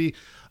legacy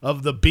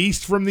of the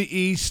Beast from the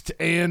East,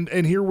 and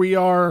here we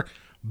are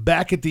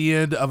back at the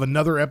end of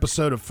another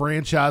episode of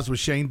Franchise with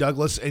Shane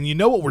Douglas. And you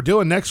know what we're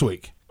doing next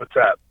week? What's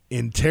that?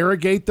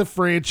 Interrogate the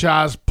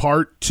Franchise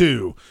Part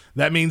 2.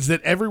 That means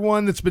that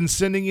everyone that's been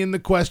sending in the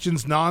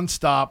questions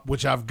nonstop,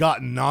 which I've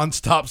gotten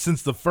nonstop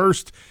since the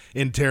first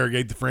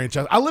Interrogate the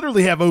Franchise. I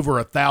literally have over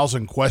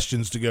 1,000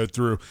 questions to go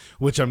through,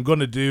 which I'm going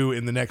to do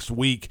in the next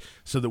week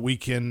so that we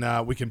can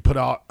put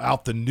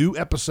out the new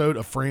episode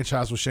of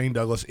Franchise with Shane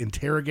Douglas,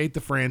 Interrogate the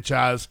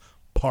Franchise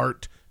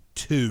Part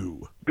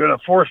 2. Going to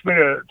force me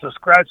to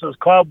scratch those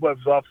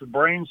cobwebs off the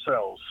brain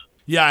cells.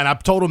 Yeah, and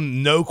I've told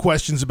them no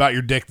questions about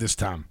your dick this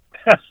time.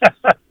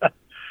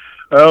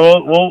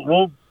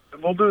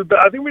 We'll do.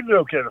 I think we did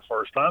okay the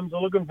first time, so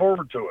looking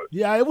forward to it.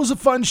 Yeah, it was a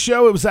fun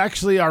show. It was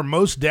actually our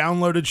most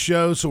downloaded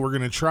show, so we're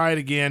going to try it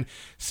again,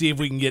 see if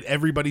we can get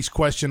everybody's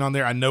question on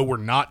there. I know we're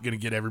not going to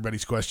get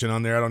everybody's question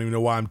on there. I don't even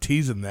know why I'm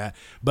teasing that,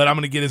 but I'm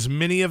going to get as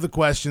many of the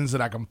questions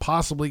that I can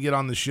possibly get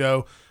on the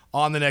show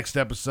on the next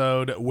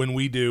episode when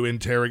we do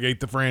Interrogate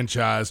the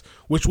Franchise,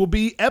 which will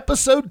be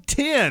episode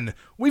 10.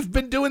 We've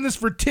been doing this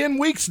for 10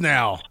 weeks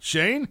now,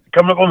 Shane.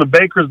 Coming up on the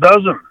baker's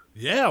dozen.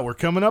 Yeah, we're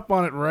coming up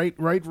on it right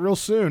real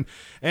soon.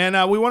 And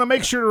we want to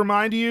make sure to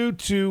remind you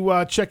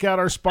to check out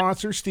our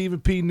sponsor, Stephen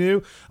P.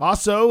 New.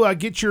 Also,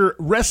 get your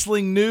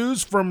wrestling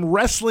news from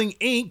Wrestling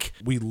Inc.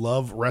 We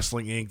love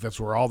Wrestling Inc. That's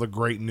where all the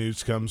great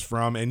news comes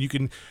from. And you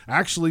can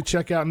actually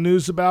check out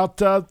news about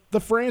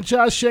the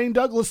franchise Shane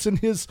Douglas and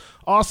his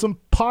awesome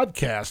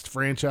podcast,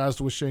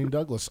 Franchised with Shane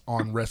Douglas,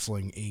 on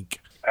Wrestling Inc.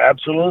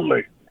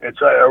 Absolutely.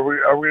 Are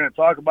we going to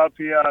talk about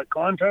the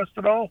contest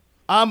at all?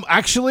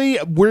 Actually,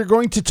 we're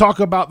going to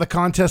talk about the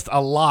contest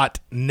a lot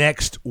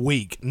next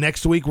week.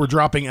 Next week, we're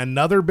dropping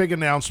another big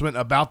announcement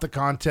about the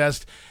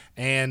contest.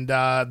 And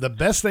the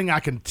best thing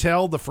I can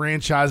tell the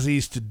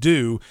franchisees to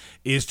do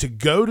is to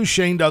go to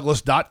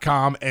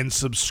ShaneDouglas.com and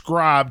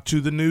subscribe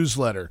to the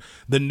newsletter.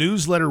 The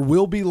newsletter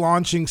will be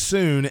launching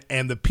soon,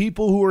 and the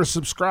people who are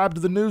subscribed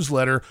to the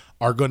newsletter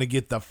are going to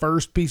get the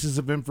first pieces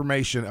of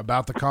information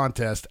about the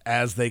contest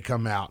as they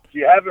come out. If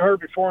you haven't heard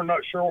before and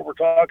not sure what we're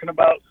talking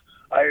about,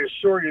 I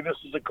assure you this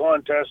is a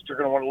contest you're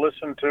going to want to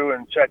listen to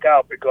and check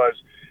out because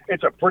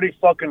it's a pretty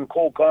fucking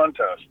cool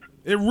contest.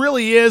 It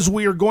really is.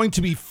 We are going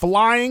to be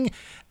flying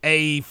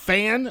a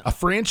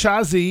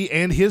franchisee,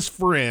 and his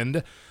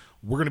friend.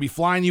 We're going to be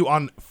flying you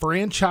on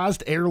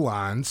Franchised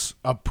Airlines,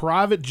 a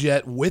private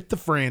jet with the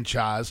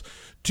franchise,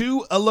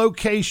 to a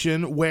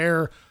location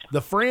where the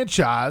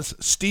franchise,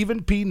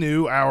 Stephen P.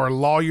 New, our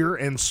lawyer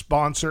and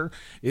sponsor,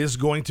 is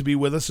going to be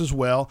with us as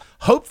well.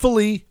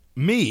 Hopefully,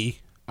 me.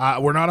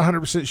 We're not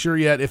 100% sure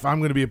yet if I'm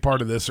going to be a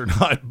part of this or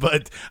not,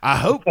 but I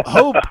hope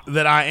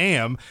that I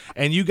am.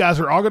 And you guys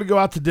are all going to go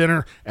out to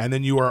dinner, and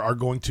then you are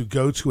going to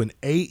go to an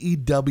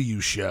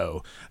AEW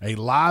show, a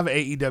live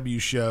AEW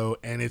show,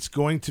 and it's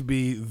going to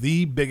be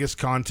the biggest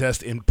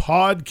contest in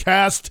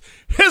podcast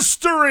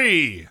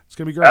history. It's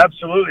going to be great.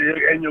 Absolutely.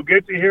 And you'll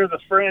get to hear the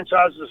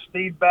franchise's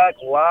feedback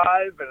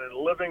live and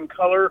in living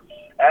color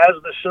as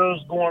the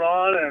show's going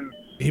on, and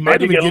he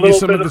might even give you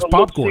some of his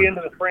popcorn.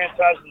 Into the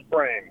franchise's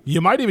brain. You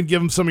might even give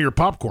him some of your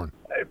popcorn.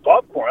 Hey,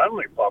 popcorn? I don't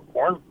eat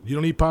popcorn. You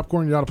don't eat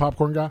popcorn? You're not a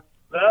popcorn guy?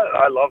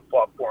 I love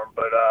popcorn,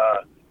 but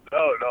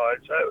no.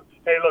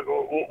 Hey, look,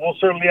 we'll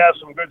certainly have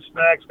some good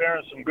snacks there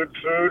and some good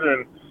food,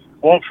 and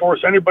won't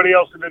force anybody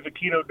else to do the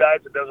keto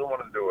diet that doesn't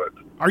want to do it.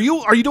 Are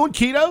you doing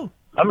keto?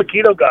 I'm a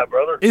keto guy,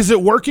 brother. Is it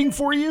working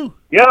for you?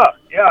 Yeah.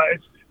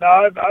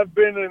 I've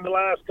been in the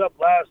last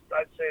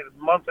I'd say a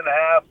month and a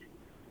half,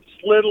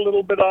 slid a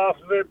little bit off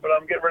of it, but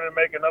I'm getting ready to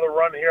make another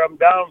run here. I'm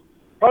down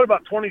probably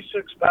about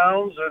 26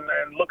 pounds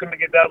and looking to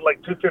get down to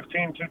like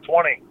 215,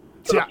 220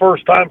 for the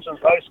first time since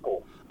high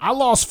school. I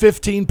lost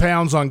 15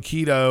 pounds on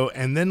keto,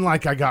 and then I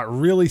got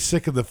really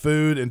sick of the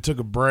food and took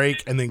a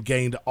break and then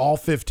gained all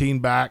 15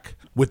 back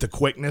with the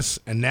quickness,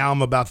 and now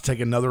I'm about to take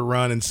another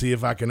run and see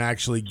if I can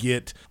actually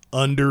get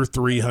under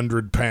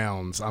 300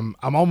 pounds. I'm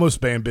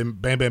almost Bam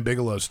Bam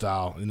Bigelow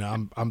style.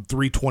 I'm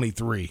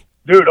 323.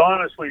 Dude,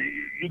 honestly,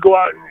 you go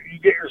out and you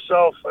get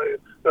yourself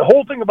the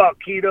whole thing about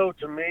keto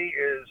to me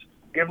is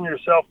giving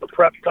yourself the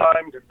prep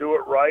time to do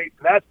it right.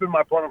 And that's been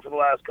my problem for the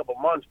last couple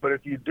of months. But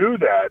if you do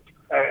that,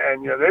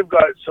 and they've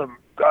got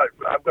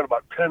I've got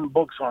about 10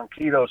 books on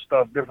keto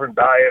stuff, different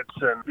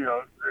diets and,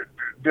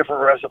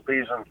 different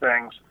recipes and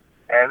things.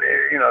 And,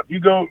 if you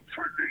go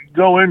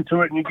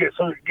into it and you get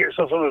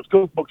yourself some of those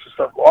cookbooks and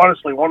stuff,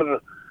 honestly, one of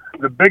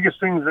the biggest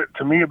things that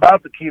to me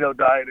about the keto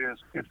diet is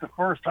it's the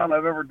first time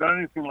I've ever done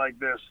anything like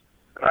this.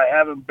 And I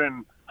haven't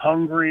been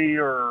hungry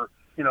or,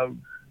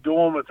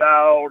 doing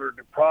without or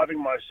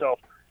depriving myself.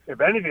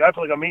 If anything, I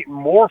feel like I'm eating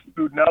more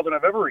food now than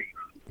I've ever eaten.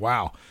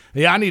 Wow.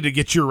 Yeah, I need to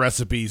get your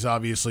recipes,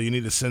 obviously. You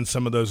need to send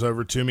some of those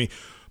over to me.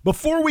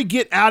 Before we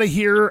get out of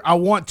here, I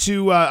want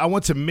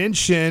to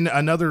mention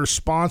another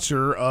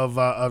sponsor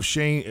of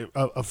Shane,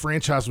 a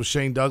franchise with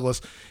Shane Douglas,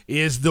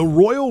 is the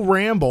Royal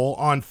Ramble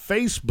on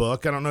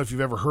Facebook. I don't know if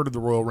you've ever heard of the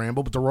Royal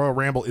Ramble, but the Royal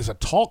Ramble is a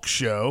talk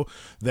show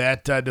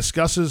that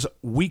discusses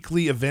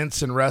weekly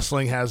events in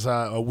wrestling, has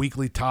a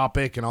weekly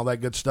topic and all that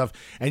good stuff.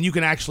 And you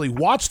can actually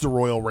watch the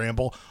Royal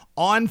Ramble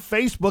on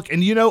Facebook.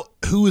 And you know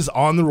who is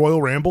on the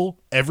Royal Ramble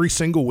every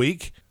single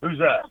week? Who's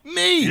that?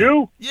 Me.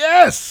 You?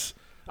 Yes.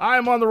 I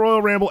am on the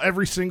Royal Ramble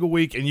every single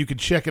week, and you can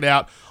check it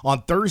out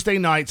on Thursday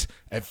nights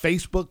at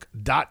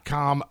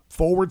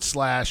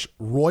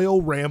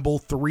facebook.com/Royal Ramble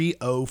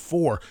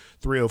 304.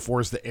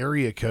 304 is the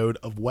area code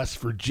of West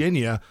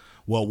Virginia.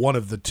 Well, one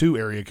of the two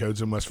area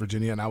codes in West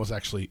Virginia, and I was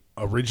actually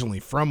originally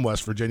from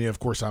West Virginia. Of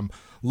course, I'm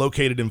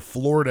located in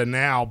Florida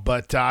now,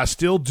 but I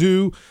still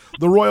do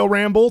the Royal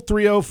Ramble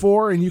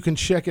 304, and you can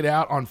check it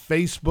out on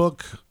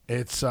Facebook.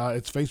 It's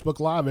Facebook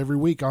Live every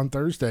week on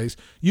Thursdays.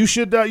 You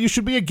should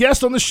be a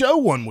guest on the show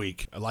one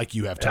week. Like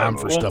you have time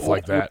for stuff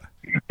like that.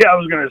 Yeah, I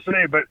was going to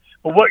say, but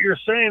what you're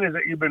saying is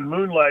that you've been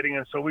moonlighting,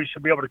 and so we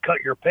should be able to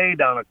cut your pay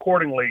down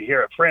accordingly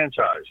here at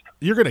Franchised.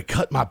 You're going to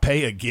cut my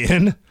pay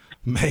again?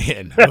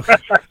 Man.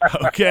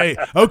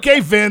 Okay,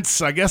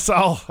 Vince. I guess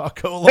I'll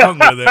go along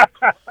with it.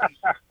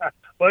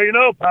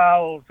 Well,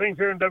 pal, things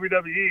here in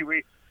WWE,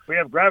 we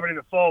have gravity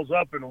that falls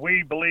up, and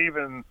we believe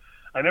in,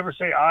 I never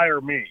say I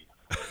or me.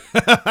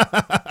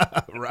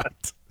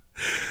 Right.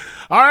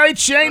 All right,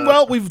 Shane.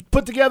 Well, we've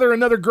put together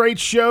another great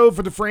show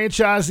for the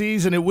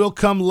franchisees, and it will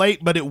come late,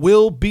 but it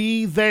will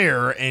be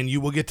there, and you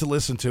will get to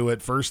listen to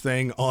it first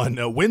thing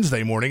on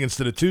Wednesday morning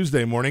instead of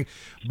Tuesday morning.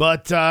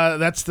 But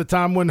that's the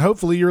time when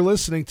hopefully you're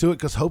listening to it,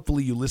 because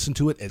hopefully you listen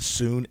to it as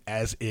soon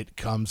as it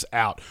comes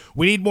out.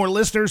 We need more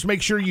listeners.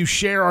 Make sure you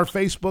share our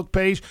Facebook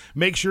page.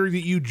 Make sure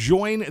that you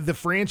join the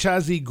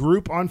franchisee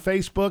group on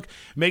Facebook.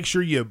 Make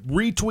sure you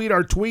retweet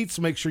our tweets.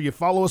 Make sure you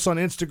follow us on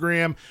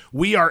Instagram.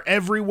 We are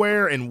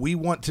everywhere, and we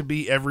want to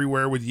be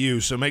everywhere with you.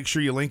 So make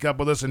sure you link up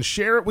with us and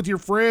share it with your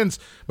friends,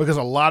 because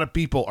a lot of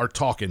people are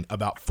talking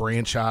about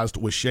Franchised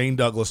with Shane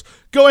Douglas.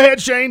 Go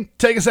ahead, Shane.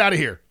 Take us out of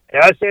here.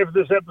 And I say for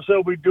this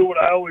episode, we do what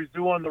I always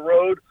do on the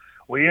road.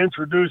 We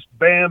introduce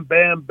Bam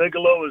Bam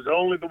Bigelow as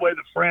only the way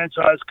the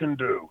franchise can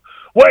do.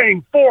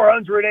 Weighing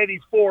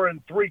 484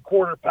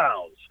 3/4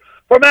 pounds.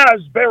 From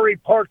Asbury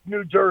Park,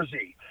 New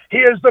Jersey. He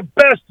is the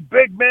best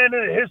big man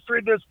in the history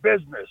of this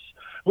business.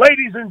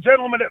 Ladies and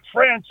gentlemen at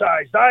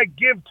Franchised, I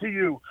give to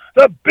you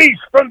the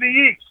beast from the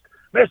East,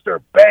 Mr.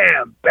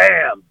 Bam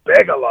Bam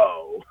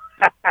Bigelow.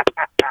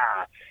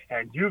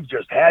 And you've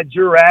just had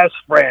your ass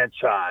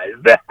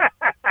franchised.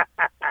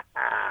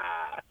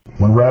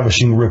 When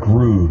Ravishing Rick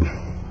Rude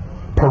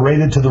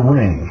paraded to the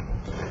ring,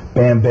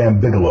 Bam Bam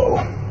Bigelow,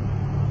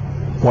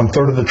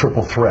 1/3 of the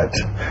Triple Threat,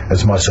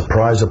 as my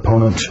surprise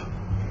opponent,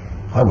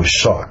 I was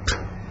shocked,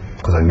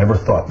 because I never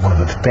thought one of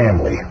the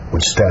family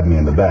would stab me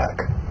in the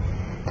back.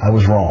 I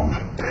was wrong.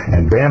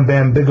 And Bam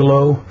Bam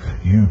Bigelow,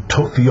 you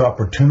took the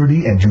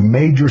opportunity and you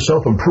made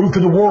yourself and proved to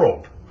the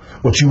world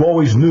what you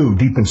always knew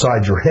deep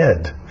inside your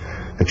head,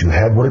 that you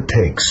had what it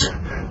takes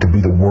to be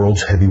the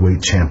world's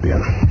heavyweight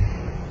champion.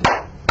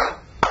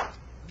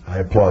 I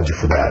applaud you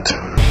for that.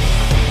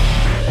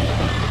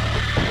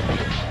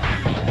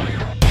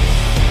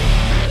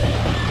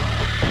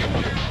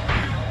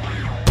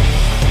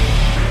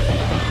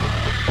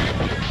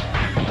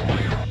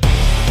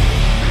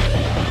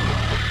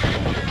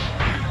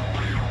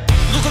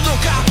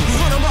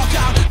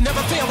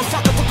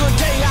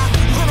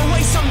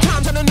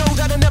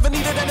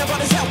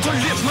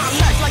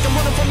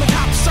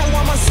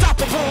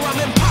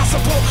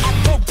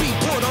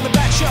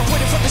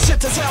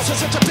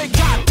 Such a big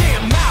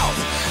goddamn mouth.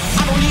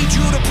 I don't need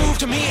you to prove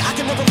to me I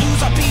can never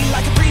lose. I be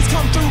like a breeze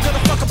come through,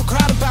 gonna fuck up a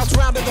crowd and bounce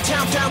around in the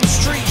town down the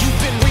street.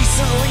 You've been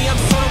recently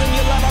unfurling,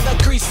 you let all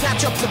the grease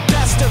snatch up the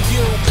best of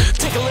you.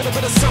 Take a little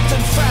bit of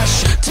something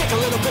fresh, take a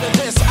little bit of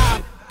this.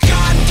 I'm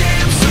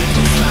goddamn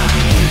superfly.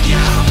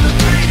 Yeah, I'm the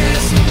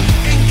greatest.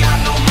 Ain't got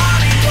no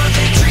money, but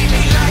they treat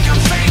me like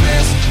I'm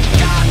famous.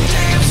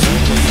 Goddamn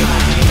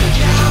superfly.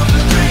 Yeah, I'm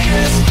the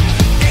greatest.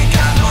 Ain't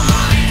got no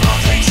money, but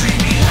they treat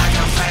me like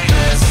I'm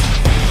famous.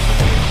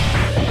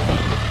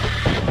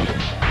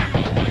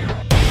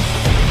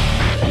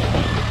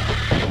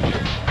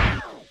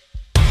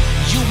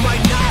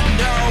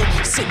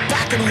 Sit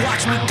back and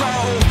watch me go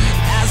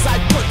as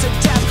I put to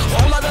death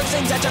all of the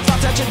things that you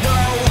thought that you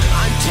know.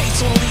 I'm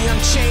tastefully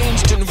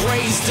unchanged and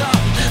raised up.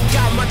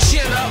 Got my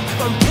chin up,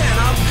 I'm pent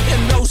up,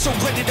 and oh so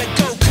ready to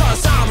go.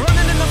 Cause I'm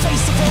running in the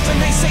face of both, and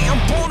they say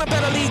I'm born a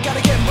better league. Gotta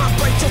get my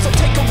break till so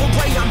take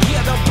away. I'm here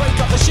to break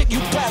up the shit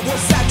you bought.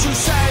 What's that you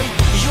say?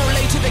 You're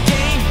late to the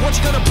game. What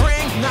you gonna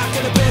bring? Not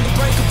gonna bend and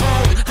break a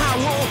bone. I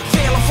won't